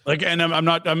 it's like, and I'm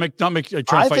not trying to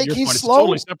I fight think your he's point.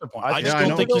 slow. It's a totally separate point. I just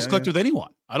don't think he's clicked with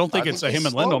anyone. I don't think it's a him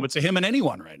and Lindholm. It's a him and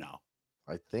anyone right now.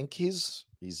 I think he's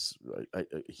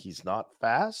not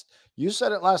fast. You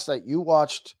said it last night. You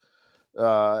watched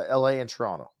LA and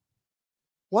Toronto.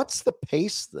 What's the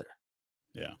pace there?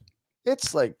 Yeah.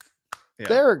 It's like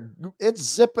it's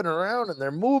zipping around and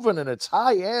they're moving and it's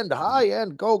high end,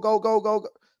 go.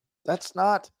 That's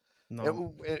not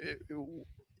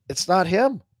it's not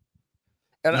him.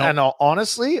 And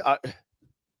honestly,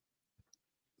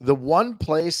 the one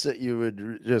place that you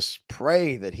would just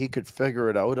pray that he could figure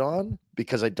it out on,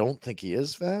 because I don't think he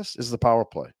is fast, is the power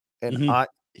play. And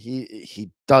he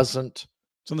doesn't.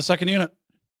 It's in the second unit.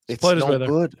 It's no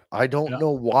good. I don't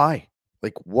know why.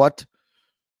 Like, what?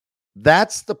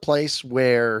 That's the place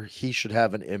where he should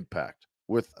have an impact,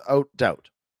 without doubt.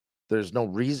 There's no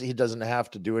reason he doesn't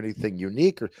have to do anything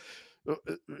unique, or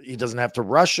he doesn't have to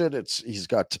rush it.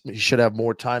 He should have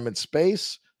more time and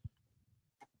space.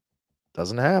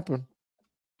 Doesn't happen.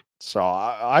 So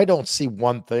I don't see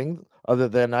one thing other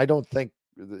than I don't think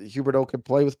Huberdeau can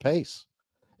play with pace.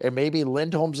 And maybe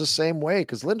Lindholm's the same way,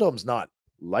 because Lindholm's not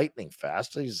lightning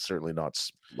fast. He's certainly not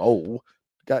slow.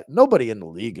 Nobody in the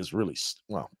league is really,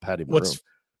 Patty Maroon.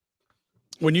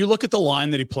 When you look at the line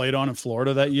that he played on in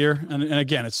Florida that year, and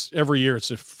again, it's every year,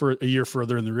 it's a year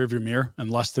further in the rearview mirror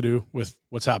and less to do with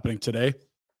what's happening today.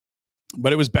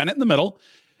 But it was Bennett in the middle,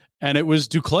 and it was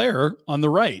Duclair on the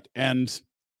right. And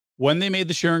when they made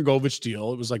the Sharangovich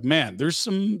deal, it was like, man, there's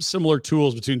some similar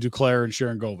tools between Duclair and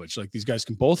Sharangovich. Like, these guys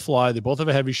can both fly, they both have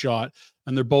a heavy shot,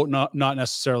 and they're both not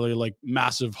necessarily like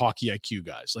massive hockey IQ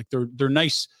guys. Like, they're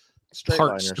nice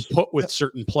parts to put with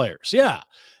certain players. Yeah.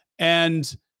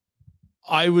 And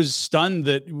I was stunned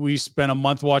that we spent a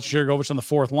month watching Sharangovich on the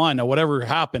fourth line. Now, whatever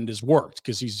happened has worked,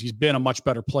 because he's been a much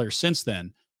better player since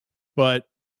then. But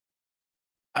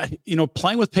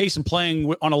playing with pace and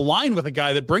playing on a line with a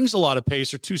guy that brings a lot of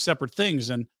pace are two separate things.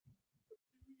 And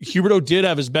Huberdeau did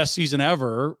have his best season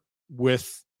ever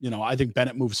with, I think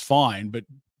Bennett moves fine, but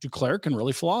Duclair can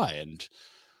really fly. And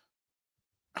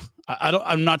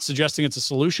I'm not suggesting it's a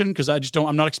solution because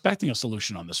I'm not expecting a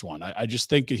solution on this one. I just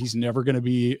think he's never going to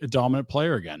be a dominant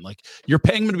player again. Like, you're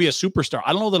paying him to be a superstar.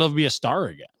 I don't know that he'll be a star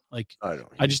again. Like,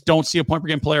 I just don't see a point per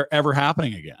game player ever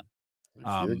happening again.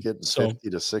 If you're getting 50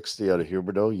 to 60 out of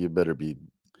Huberdeau, you better be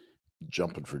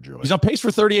jumping for joy. He's on pace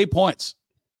for 38 points.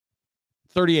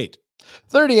 38.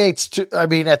 38's too, I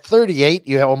mean, at 38,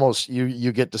 you almost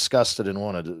you get disgusted and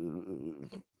want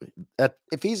to.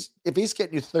 If he's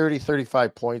getting you 30,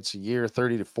 35 points a year,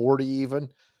 30 to 40 even,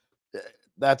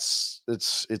 it's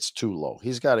too low.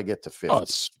 He's got to get to 50. Oh,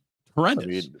 it's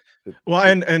horrendous. Well,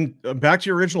 and back to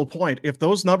your original point, if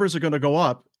those numbers are going to go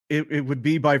up, it would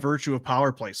be by virtue of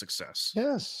power play success.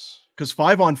 Yes. Because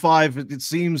 5-on-5, it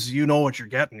seems you know what you're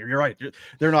getting. You're right.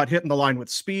 They're not hitting the line with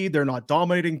speed. They're not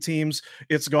dominating teams.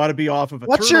 It's got to be off of a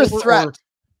What's your threat?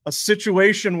 A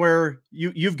situation where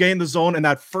you've gained the zone and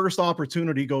that first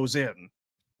opportunity goes in.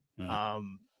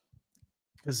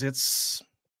 Because it's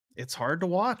hard to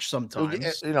watch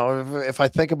sometimes. You know, if I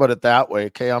think about it that way,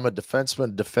 okay, I'm a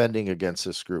defenseman defending against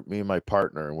this group, me and my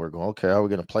partner, and we're going, okay, how are we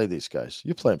going to play these guys?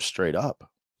 You play them straight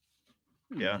up.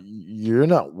 Yeah. You're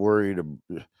not worried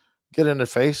to get in the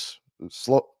face,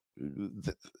 slow.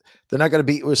 They're not going to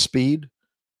beat you with speed.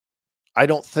 I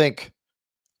don't think,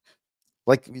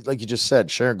 like you just said,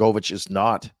 Sharangovich is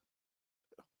not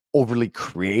overly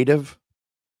creative.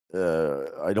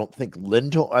 I don't think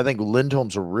Lindholm. I think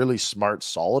Lindholm's a really smart,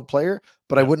 solid player,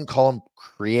 but I wouldn't call him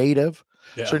creative.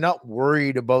 Yeah. So you're not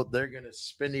worried about they're going to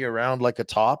spin you around like a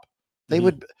top. They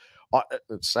would.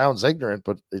 It sounds ignorant,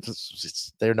 but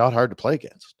they're not hard to play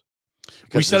against.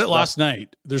 We said it last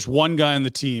night. There's one guy on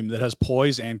the team that has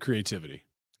poise and creativity,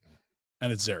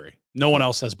 and it's Zary. No one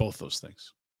else has both those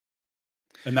things.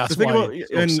 And that's why it's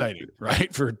so exciting,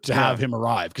 right? To have him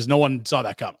arrive, because no one saw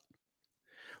that coming.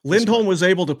 Lindholm was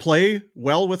able to play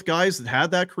well with guys that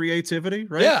had that creativity,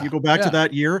 right? Yeah, you go back to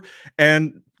that year,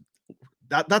 and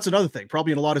that's another thing.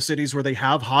 Probably in a lot of cities where they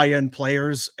have high-end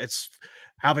players, it's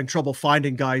having trouble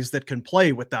finding guys that can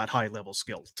play with that high-level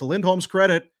skill. To Lindholm's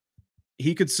credit,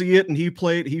 he could see it, and he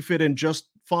fit in just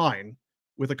fine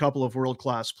with a couple of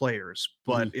world-class players.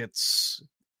 But it's,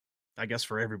 I guess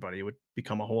for everybody, it would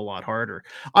become a whole lot harder.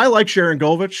 I like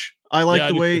Sharangovich. I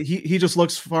like the way he just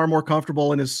looks far more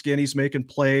comfortable in his skin. He's making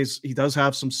plays. He does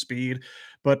have some speed,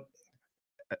 but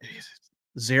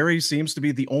Zary seems to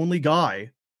be the only guy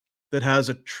that has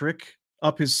a trick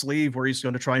up his sleeve where he's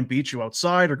going to try and beat you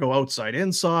outside or go outside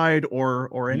inside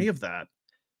or any of that.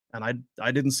 And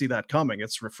I didn't see that coming.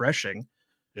 It's refreshing.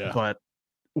 Yeah. But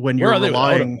when you're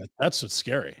relying, that's what's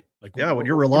scary. Like, when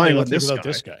you're relying on this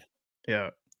guy.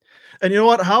 Yeah. And you know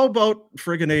what? How about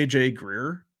friggin' AJ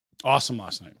Greer? Awesome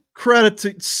last night. Credit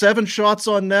to 7 shots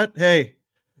on net. Hey,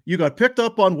 you got picked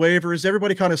up on waivers.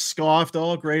 Everybody kind of scoffed.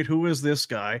 Oh, great. Who is this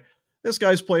guy? This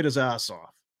guy's played his ass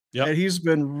off. Yeah. And he's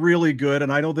been really good.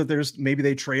 And I know that maybe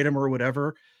they trade him or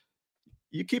whatever.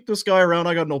 You keep this guy around.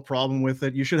 I got no problem with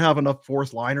it. You should have enough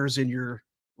fourth liners in your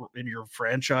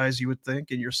franchise, you would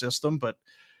think, in your system. But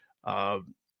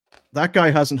that guy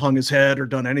hasn't hung his head or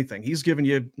done anything. He's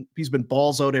been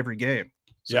balls out every game.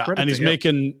 So and he's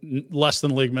making less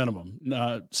than league minimum,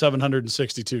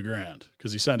 $762,000,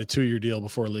 because he signed a 2-year deal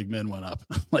before league min went up.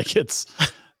 Like, it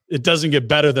doesn't get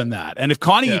better than that. And if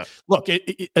Connie, look,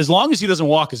 as long as he doesn't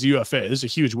walk as a UFA, this is a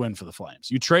huge win for the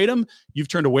Flames. You trade him, you've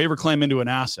turned a waiver claim into an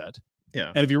asset.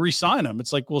 Yeah. And if you re-sign him,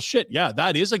 it's like, well, shit, yeah,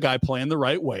 that is a guy playing the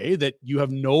right way that you have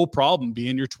no problem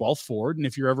being your 12th forward. And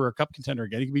if you're ever a cup contender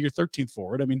again, he can be your 13th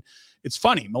forward. I mean, it's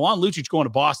funny. Milan Lucic going to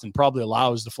Boston probably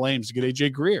allows the Flames to get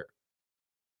AJ Greer.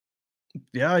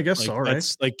 Yeah, I guess so, right?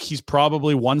 It's like he's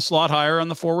probably one slot higher on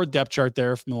the forward depth chart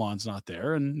there if Milan's not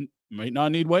there, and might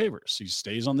not need waivers. He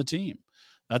stays on the team.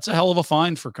 That's a hell of a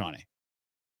find for Connie.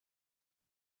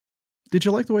 Did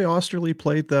you like the way Osterley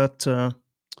played that?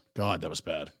 God, that was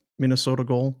bad. Minnesota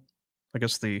goal. I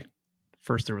guess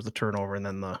first there was the turnover and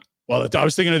then the. Well, I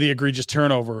was thinking of the egregious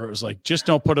turnover. It was like, just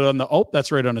don't put it on the. Oh,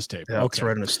 that's right on his tape. Yeah, it's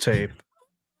right on his tape.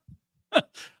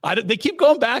 They keep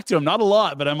going back to him, not a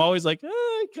lot, but I'm always like,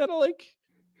 I kind of like.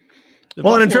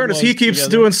 Well, and in fairness, he keeps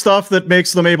doing stuff that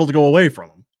makes them able to go away from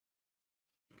him.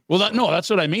 Well, that's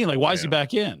what I mean. Like, why is he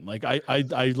back in? Like,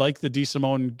 I like the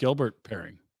DeSimone Gilbert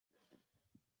pairing.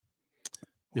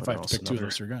 If I have to pick two of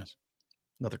those 3 guys.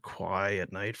 Another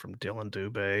quiet night from Dylan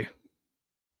Dubé.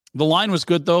 The line was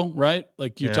good though, right?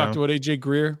 Like you talked about AJ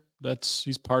Greer.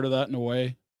 He's part of that in a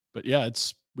way. But yeah,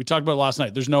 we talked about it last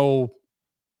night.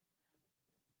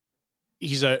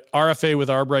 He's a RFA with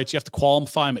Arbrights. You have to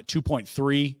qualify him at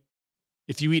 2.3.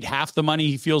 If you eat half the money,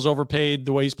 he feels overpaid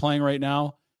the way he's playing right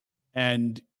now.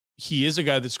 And he is a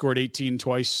guy that scored 18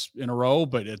 twice in a row,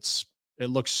 but it's It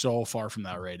looks so far from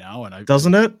that right now. And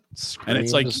doesn't it? And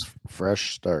it's like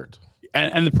fresh start.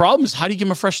 And the problem is, how do you give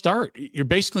him a fresh start? You're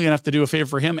basically gonna have to do a favor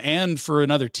for him and for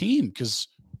another team because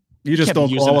you just don't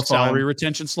use a salary him.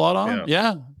 retention slot on him.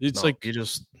 Yeah, it's like you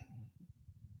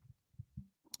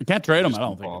can't trade him. I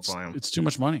don't think it's too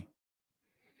much money.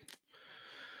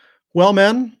 Well,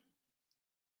 men,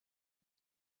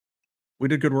 we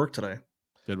did good work today.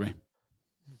 Did we?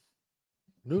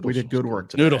 Noodles we did good work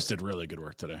today. Noodles did really good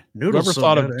work today. Noodles Whoever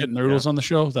thought of getting Noodles on the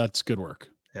show, that's good work.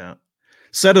 Yeah.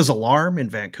 Set his alarm in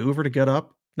Vancouver to get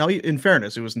up. Now, in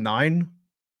fairness, it was 9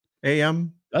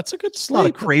 a.m. That's a good sleep. Not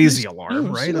a crazy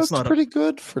alarm, right? That's not pretty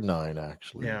good for 9,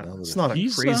 actually. Yeah, it's not a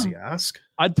crazy ask.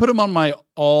 I'd put him on my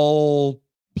all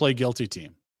play guilty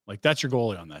team. Like, that's your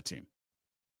goalie on that team.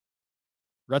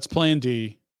 Rhett's playing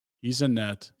D. He's in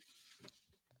net.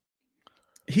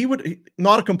 He would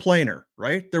not a complainer,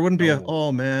 right? There wouldn't be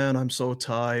oh man, I'm so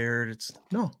tired. It's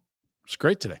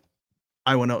great today.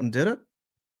 I went out and did it.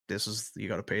 You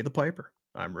got to pay the piper.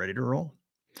 I'm ready to roll.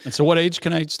 And so what age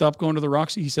can I stop going to the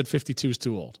Roxy? He said 52 is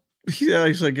too old. Yeah,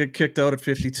 he said get kicked out at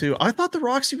 52. I thought the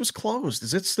Roxy was closed.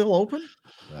 Is it still open?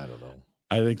 I don't know.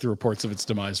 I think the reports of its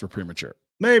demise were premature.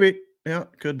 Maybe. Yeah,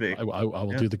 could be. I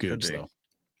will do the goobs, though.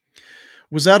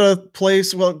 Was that a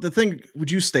place? Well, the thing,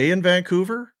 would you stay in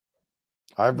Vancouver?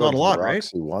 I've not been a lot, to right?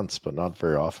 Roxy once, but not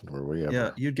very often. Were we ever?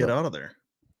 Yeah, you'd get out of there.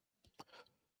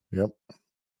 Yep.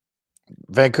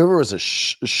 Vancouver was a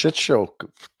shit show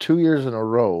 2 years in a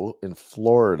row in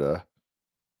Florida.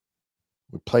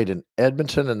 We played in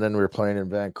Edmonton and then we were playing in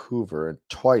Vancouver, and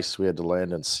twice we had to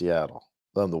land in Seattle.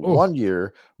 Then the 1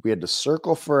 year we had to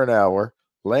circle for an hour,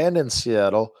 land in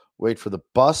Seattle, wait for the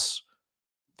bus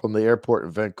from the airport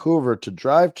in Vancouver to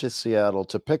drive to Seattle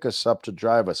to pick us up to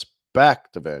drive us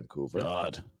back to Vancouver.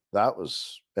 God. That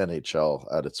was NHL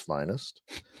at its finest.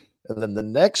 And then the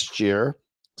next year,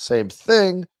 same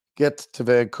thing, get to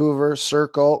Vancouver,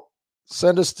 circle,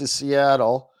 send us to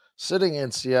Seattle, sitting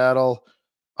in Seattle.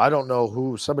 I don't know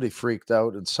who, somebody freaked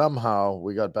out, and somehow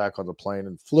we got back on the plane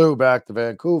and flew back to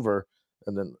Vancouver.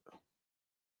 And then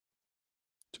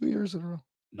 2 years in a row.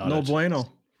 No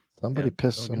bueno. Somebody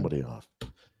pissed somebody off.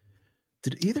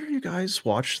 Did either of you guys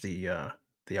watch the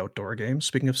outdoor game?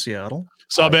 Speaking of Seattle,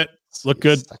 sub it. Look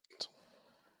good.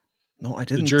 No, I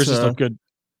didn't. The jerseys look good.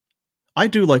 I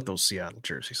do like those Seattle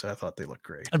jerseys. I thought they looked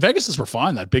great. And Vegas's were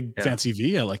fine. That big fancy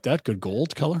V, I like that. Good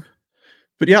gold color.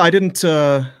 But yeah, I didn't.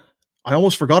 I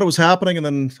almost forgot it was happening, and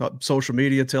then social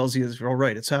media tells you, "All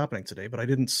right, it's happening today." But I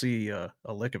didn't see a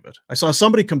lick of it. I saw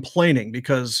somebody complaining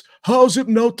because how's it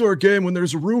an outdoor game when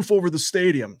there's a roof over the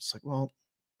stadium? It's like, well,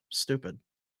 stupid.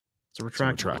 It's a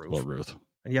retractable roof.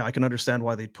 And yeah, I can understand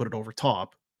why they'd put it over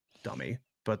top, dummy.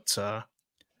 But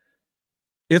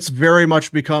it's very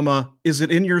much become is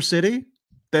it in your city?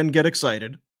 Then get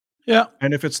excited. Yeah.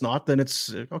 And if it's not, then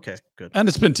it's okay, good. And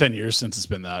it's been 10 years since it's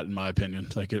been that, in my opinion.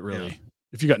 Like, it really,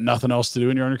 if you got nothing else to do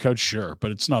and you're on your couch, sure.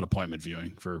 But it's not appointment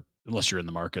viewing unless you're in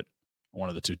the market, one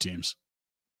of the two teams.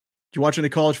 Do you watch any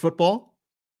college football?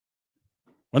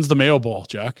 When's the Mayo Bowl,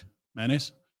 Jack?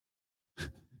 Mayonnaise?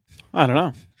 I don't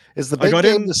know. Is the big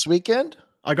game this weekend?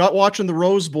 I got watching the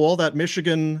Rose Bowl. That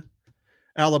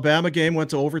Michigan-Alabama game went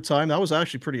to overtime. That was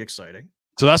actually pretty exciting.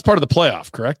 So that's part of the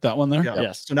playoff, correct? That one there? Yeah.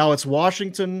 Yes. So now it's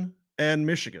Washington and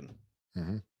Michigan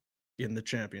in the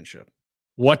championship.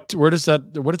 What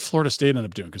did Florida State end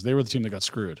up doing? Because they were the team that got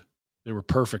screwed. They were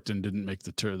perfect and didn't make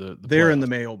the They're playoff. in the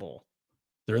Mayo Bowl.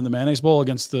 They're in the Mayonnaise Bowl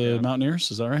against the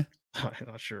Mountaineers. Is that right? I'm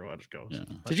not sure what it goes. Yeah.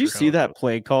 Did you see that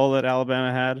play call that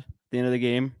Alabama had at the end of the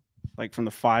game? Like from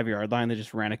the 5-yard line, they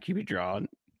just ran a QB draw and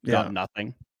got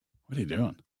nothing. What are you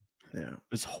doing? Yeah.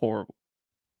 It's horrible.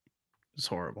 It's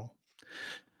horrible.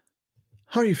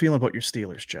 How are you feeling about your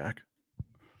Steelers, Jack?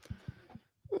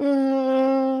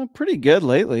 Pretty good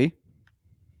lately.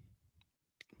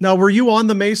 Now, were you on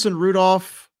the Mason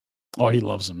Rudolph? Oh, he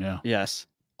loves them. Yeah. Yes.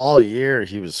 All year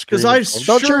he was screaming.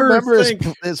 Don't you remember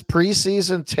his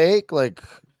preseason take? Like,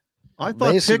 I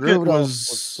thought Mason Pickett Rudolph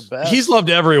was the best. He's loved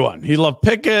everyone. He loved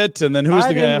Pickett, and then who's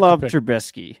the guy? I didn't love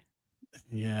Trubisky.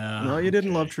 Yeah. No, you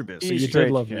didn't love Trubisky. You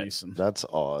did love Mason. That's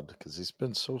odd because he's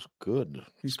been so good.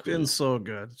 He's been so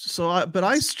good. So, but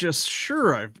I just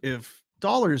if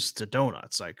dollars to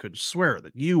donuts, I could swear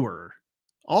that you were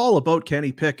all about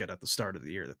Kenny Pickett at the start of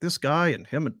the year. That this guy and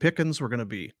him and Pickens were going to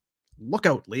be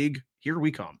lookout league. Here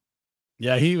we come.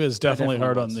 Yeah, he was definitely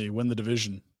hard on the win the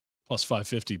division plus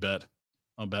 550 bet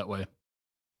on Betway.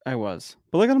 I was,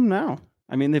 but look at them now.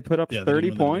 I mean, they put up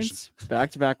 30 points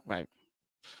back to back.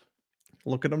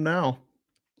 Look at them now.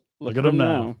 Look at them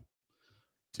now.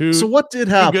 So what did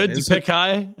happen? Too good to pick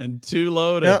high and too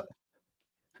low to. Yeah.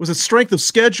 Was it strength of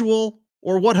schedule?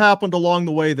 Or what happened along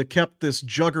the way that kept this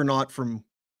juggernaut from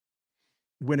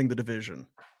winning the division?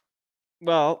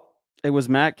 Well, it was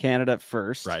Matt Canada at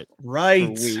first. Right.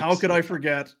 How could I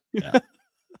forget? Yeah.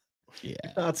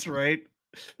 That's right.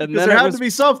 And then there had to be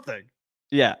something.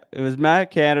 Yeah, it was Matt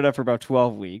Canada for about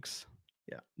 12 weeks.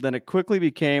 Yeah. Then it quickly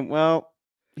became, well,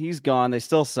 he's gone. They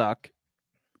still suck.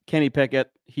 Kenny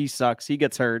Pickett, he sucks. He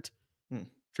gets hurt.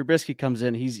 Trubisky comes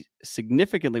in. He's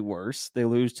significantly worse. They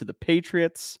lose to the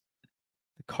Patriots,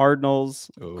 the Cardinals,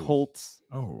 Colts.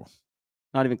 Oh.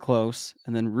 Not even close.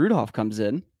 And then Rudolph comes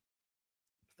in.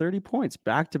 30 points,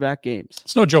 back-to-back games.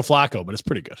 It's no Joe Flacco, but it's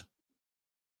pretty good.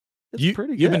 It's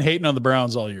pretty good. You've been hating on the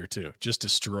Browns all year, too, just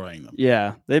destroying them.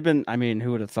 Yeah, they've been, I mean,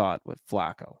 who would have thought with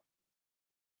Flacco?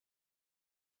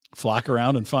 Flock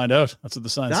around and find out. That's what the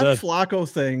sign said. That Flacco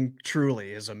thing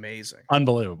truly is amazing.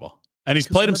 Unbelievable. And he's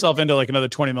played himself into like another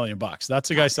 $20 million.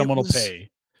 That's a guy someone will pay.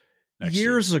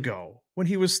 Years ago, when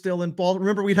he was still in Baltimore,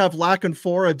 remember we'd have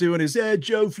Lackenfora doing his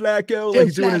Joe Flacco.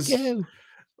 Like doing his.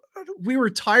 We were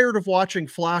tired of watching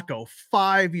Flacco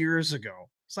 5 years ago.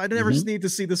 So I never need to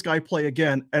see this guy play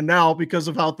again. And now, because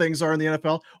of how things are in the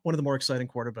NFL, one of the more exciting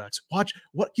quarterbacks. Watch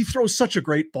what he throws such a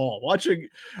great ball. Watching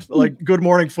like Good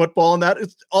Morning Football and that,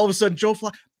 it's all of a sudden Joe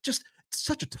Flacco just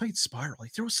such a tight spiral. He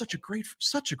throws such a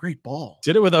great ball.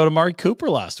 Did it without Amari Cooper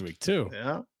last week too.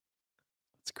 Yeah,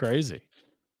 it's crazy.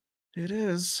 It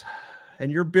is.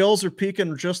 And your Bills are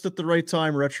peaking just at the right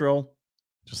time, Retro.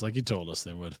 Just like you told us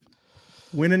they would.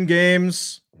 Winning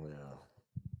games. Yeah.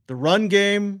 The run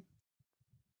game.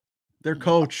 Their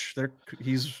coach.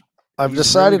 I've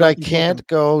decided I can't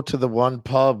go to the one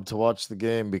pub to watch the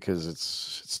game because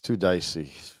it's too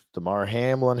dicey. DeMar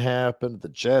Hamlin happened, the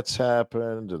Jets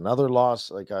happened, another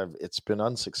loss. It's been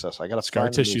unsuccessful. I got to scar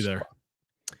tissue there.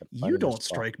 You don't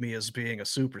strike me as being a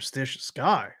superstitious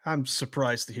guy. I'm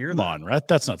surprised to hear that. Come on, Rhett.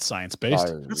 That's not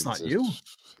science-based. That's not you.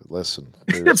 Listen.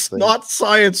 It's not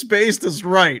science-based is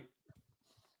right.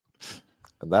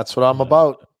 And that's what I'm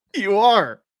about. You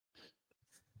are.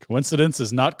 Coincidence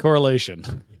is not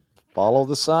correlation. Follow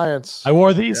the science. I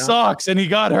wore these socks and he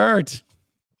got hurt.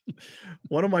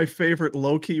 One of my favorite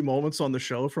low-key moments on the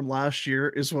show from last year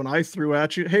is when I threw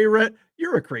at you, "Hey, Rhett,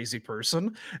 you're a crazy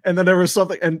person." And then there was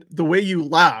something, and the way you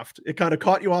laughed, it kind of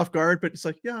caught you off guard, but it's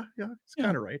like, yeah, it's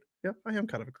kind of right. Yeah, I am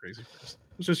kind of a crazy person.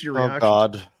 It's just your reaction. Oh,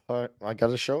 God. All right, I got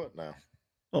to show it now.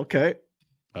 Okay.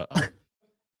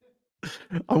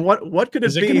 What could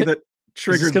it be that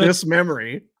triggered this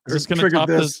memory? Is this going to top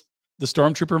the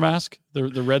stormtrooper mask?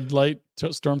 The red light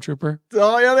stormtrooper?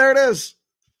 Oh, yeah, there it is.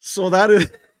 So that is...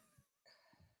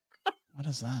 What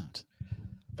is that?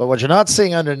 But what you're not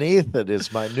seeing underneath it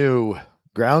is my new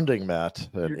grounding mat,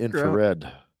 an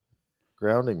infrared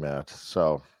grounding mat.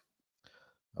 So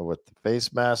with the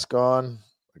face mask on,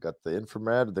 I got the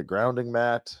infrared, the grounding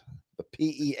mat, the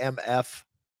PEMF.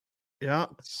 Yeah.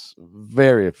 It's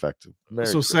very effective.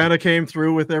 So Santa came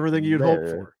through with everything you'd hoped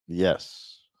for.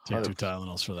 Yes. Take 2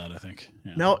 Tylenols for that, I think.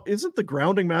 Yeah. Now, isn't the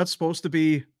grounding mat supposed to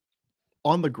be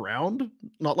on the ground,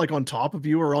 not like on top of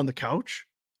you or on the couch?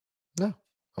 No.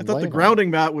 I thought the grounding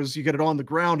mat was you get it on the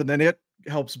ground and then it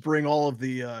helps bring all of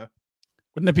the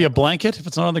wouldn't it be a blanket if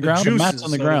it's not on the ground? The mat's on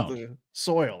the ground. The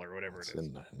soil or whatever it is.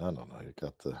 No. You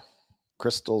got the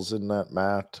crystals in that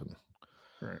mat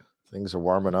and things are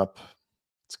warming up.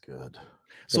 It's good.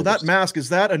 So that mask, is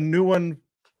that a new one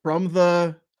from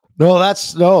the No,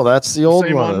 that's the old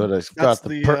one. I've got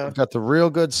the real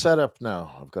good setup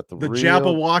now. I've got the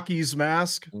Jabberwocky's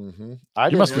mask. Mm-hmm.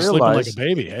 You must be sleeping like a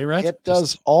baby, hey, right? It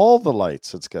does all the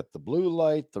lights. It's got the blue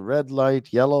light, the red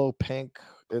light, yellow, pink.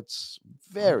 It's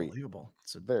very unbelievable.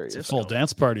 It's a full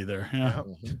dance party there. Yeah.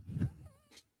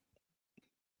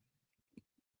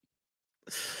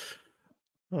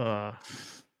 Mm-hmm.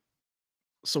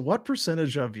 So what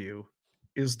percentage of you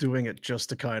is doing it just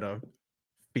to kind of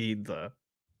feed the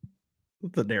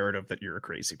narrative that you're a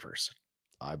crazy person?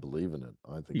 I believe in it.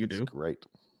 I think it's great.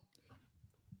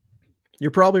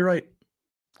 You're probably right.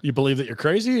 You believe that you're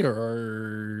crazy,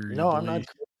 or no? I'm not.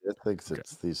 I think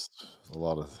it's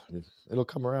it'll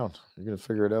come around. You're gonna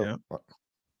figure it out. Yeah.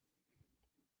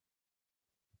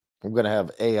 I'm gonna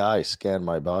have AI scan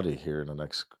my body here in the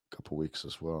next couple weeks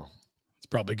as well. It's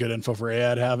probably good info for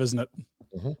AI to have, isn't it?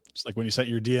 Mm-hmm. It's like when you sent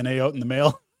your DNA out in the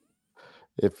mail.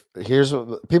 Here's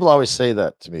what people always say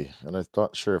that to me, and I'm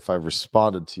not sure if I've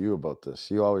responded to you about this.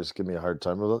 You always give me a hard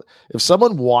time with it. If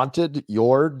someone wanted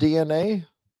your DNA,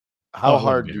 how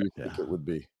hard do you think it would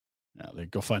be? Yeah, they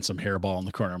go find some hairball in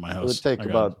the corner of my house. It would take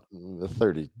about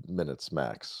 30 minutes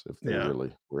max if they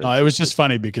really were. No, it was just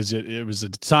funny because it was a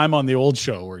time on the old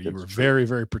show where you were very,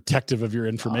 very protective of your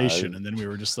information, and then we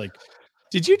were just like,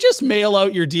 Did you just mail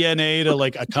out your DNA to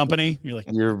like a company? You're like,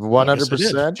 you're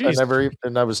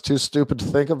 100%. I was too stupid to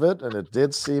think of it, and it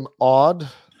did seem odd.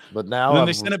 But now, and then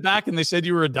they sent it back, and they said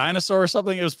you were a dinosaur or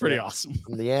something. It was pretty awesome.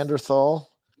 Neanderthal.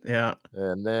 Yeah.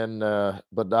 And then,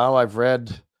 but now I've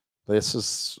read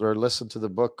listened to the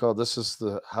book called "This Is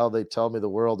How They Tell Me the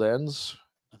World Ends,"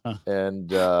 and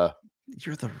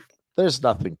there's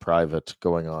nothing private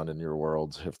going on in your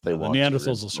world if they want. The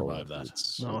Neanderthals will survive that.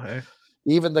 Hey.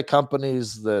 Even the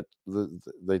companies that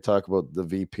they talk about the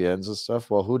VPNs and stuff.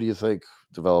 Well, who do you think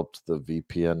developed the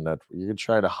VPN network? You can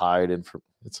try to hide information.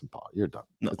 It's impossible. You're done.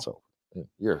 No. It's over.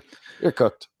 You're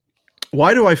cooked.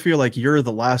 Why do I feel like you're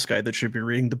the last guy that should be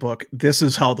reading the book? This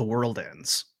Is How the World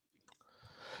Ends.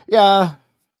 Yeah.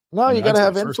 No, you got to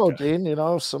have info, Dean. You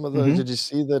know, some of the. Did you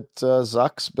see that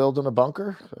Zuck's building a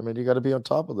bunker? I mean, you got to be on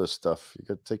top of this stuff. You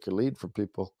got to take your lead from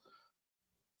people.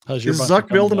 Is Zuck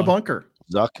building a bunker?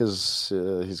 Zuck is.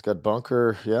 He's got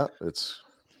bunker. Yeah, it's.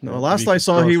 No, last I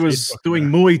saw, he was doing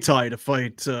Muay Thai to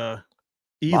fight Elon.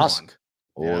 Musk.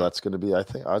 Oh, that's going to be. I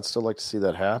think I'd still like to see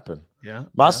that happen. Yeah.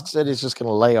 Musk said he's just going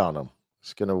to lay on him.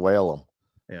 He's going to whale him.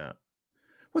 Yeah.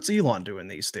 What's Elon doing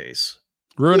these days?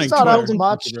 Ruining He's not Twitter. out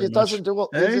much. It doesn't do.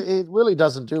 It really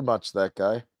doesn't do much. That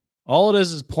guy. All it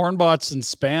is porn bots and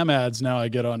spam ads. Now I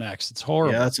get on X. It's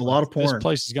horrible. Yeah, it's a lot of porn. This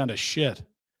place has gone to shit.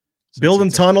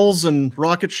 Building tunnels and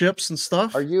rocket ships and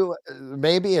stuff. Are you?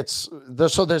 Maybe it's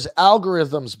so. There's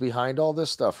algorithms behind all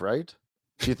this stuff, right?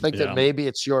 Do you think that maybe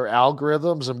it's your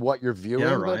algorithms and what you're viewing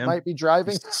that might be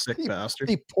driving? Sick bastard.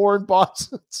 The porn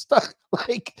bots and stuff.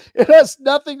 Like it has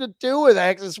nothing to do with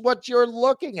X. It's what you're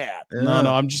looking at. Yeah.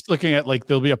 No. I'm just looking at like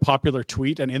there'll be a popular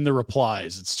tweet, and in the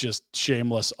replies, it's just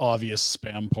shameless, obvious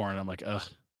spam porn. I'm like, ugh.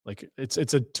 Like it's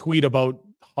a tweet about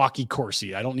hockey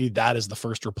Corsi. I don't need that as the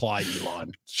first reply,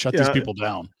 Elon. Shut these people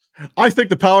down. I think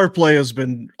the power play has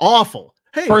been awful.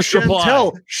 Hey,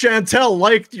 Chantel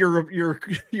liked your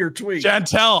tweet.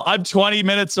 Chantel, I'm 20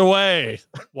 minutes away.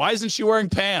 Why isn't she wearing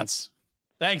pants?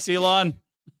 Thanks, Elon.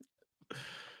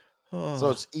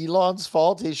 So it's Elon's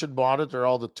fault. He should monitor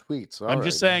all the tweets. I'm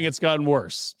just saying it's gotten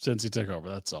worse since he took over.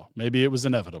 That's all. Maybe it was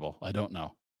inevitable. I don't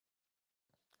know.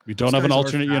 We don't have an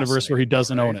alternate universe where he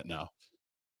doesn't own it now.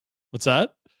 What's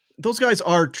that? Those guys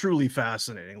are truly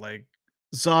fascinating. Like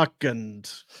Zuck and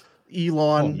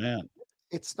Elon. Oh, man.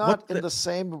 It's not in the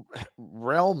same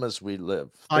realm as we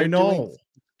live. I know.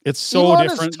 It's so Elon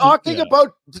different. Is talking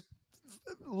about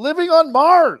living on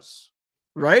Mars,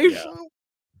 right? Yeah.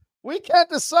 We can't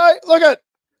decide. Look at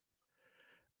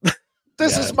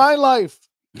this is my life.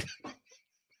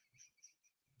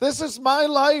 This is my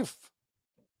life.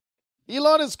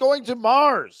 Elon is going to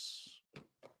Mars.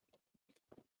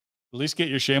 At least get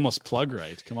your shameless plug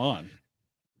right. Come on.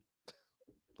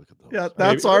 Yeah,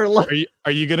 that's our life.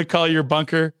 Are you going to call your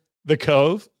bunker the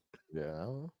Cove? Yeah.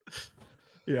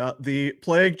 Yeah, the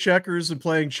playing checkers and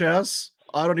playing chess.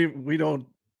 We don't.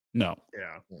 No.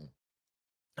 Yeah.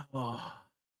 Oh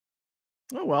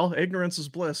well, ignorance is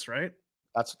bliss, right?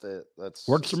 That's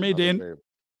works for me, Dean.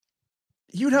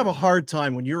 You'd have a hard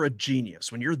time when you're a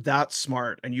genius, when you're that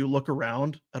smart and you look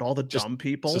around at all the dumb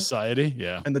people. Society,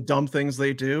 yeah. And the dumb things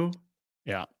they do.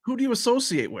 Yeah. Who do you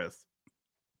associate with?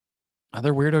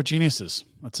 Other weirdo geniuses.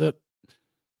 That's it.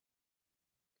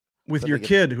 With your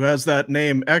kid who has that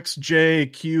name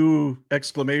XJQ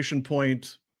exclamation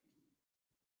point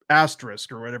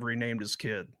asterisk or whatever he named his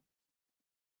kid.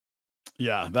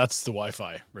 Yeah, that's the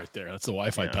Wi-Fi right there. That's the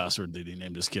Wi-Fi password that he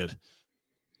named his kid.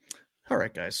 All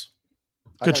right, guys.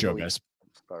 Good show, guys.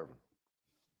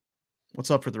 What's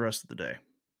up for the rest of the day?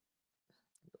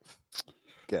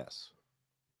 Guess.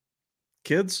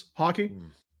 Kids, hockey?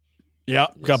 Yeah,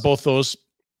 got both those.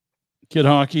 Kid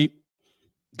hockey.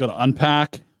 Got to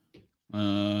unpack.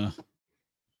 Yeah.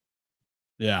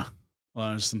 Well,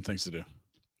 there's some things to do.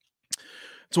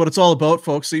 That's what it's all about,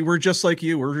 folks. See, we're just like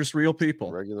you. We're just real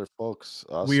people. Regular folks.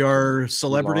 We are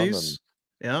celebrities.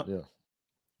 Yeah.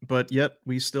 But yet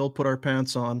we still put our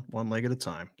pants on one leg at a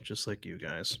time, just like you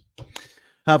guys.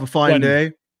 Have a fine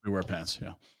day. We wear pants,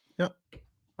 yeah. Yep.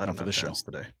 I don't have the pants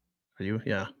today. Are you?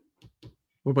 Yeah.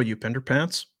 What about you, Pender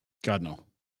Pants? God, no.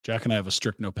 Jack and I have a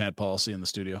strict no pant policy in the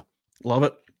studio. Love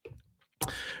it.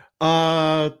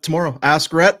 Tomorrow,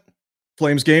 Ask Rhett.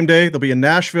 Flames game day. They'll be in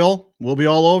Nashville. We'll be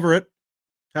all over it.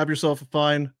 Have yourself a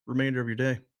fine remainder of your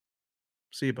day.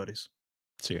 See you, buddies.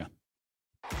 See ya.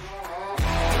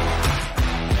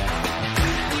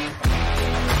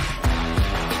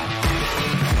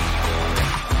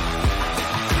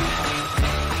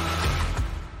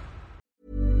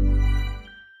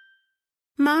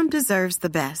 Mom deserves the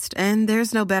best, and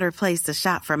there's no better place to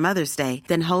shop for Mother's Day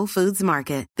than Whole Foods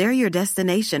Market. They're your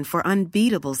destination for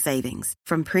unbeatable savings,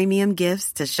 from premium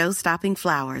gifts to show-stopping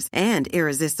flowers and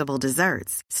irresistible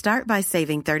desserts. Start by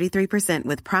saving 33%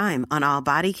 with Prime on all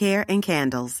body care and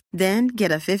candles. Then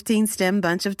get a 15-stem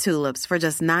bunch of tulips for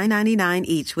just $9.99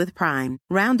 each with Prime.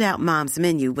 Round out Mom's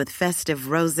menu with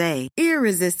festive rosé,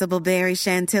 irresistible berry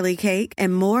chantilly cake,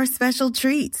 and more special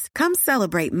treats. Come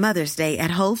celebrate Mother's Day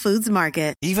at Whole Foods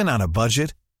Market. Even on a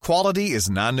budget, quality is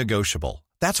non-negotiable.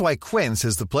 That's why Quince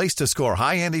is the place to score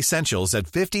high-end essentials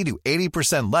at 50 to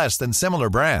 80% less than similar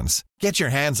brands. Get your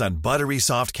hands on buttery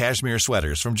soft cashmere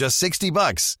sweaters from just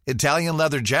 $60, Italian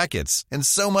leather jackets, and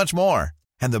so much more.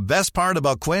 And the best part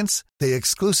about Quince, they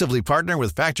exclusively partner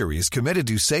with factories committed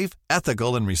to safe,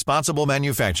 ethical, and responsible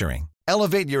manufacturing.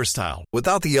 Elevate your style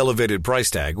without the elevated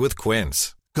price tag with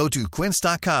Quince. Go to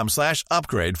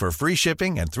quince.com/upgrade for free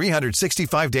shipping and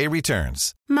 365-day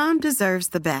returns. Mom deserves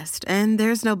the best, and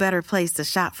there's no better place to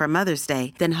shop for Mother's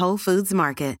Day than Whole Foods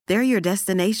Market. They're your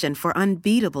destination for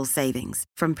unbeatable savings,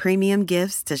 from premium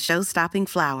gifts to show-stopping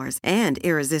flowers and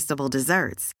irresistible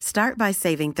desserts. Start by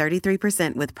saving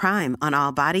 33% with Prime on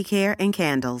all body care and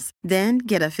candles. Then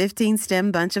get a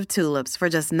 15-stem bunch of tulips for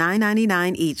just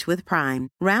 $9.99 each with Prime.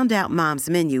 Round out Mom's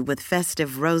menu with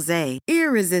festive rosé,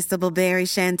 irresistible berry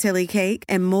chantilly cake,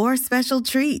 and more special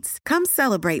treats. Come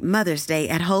celebrate Mother's Day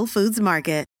at Whole Foods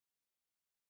Market.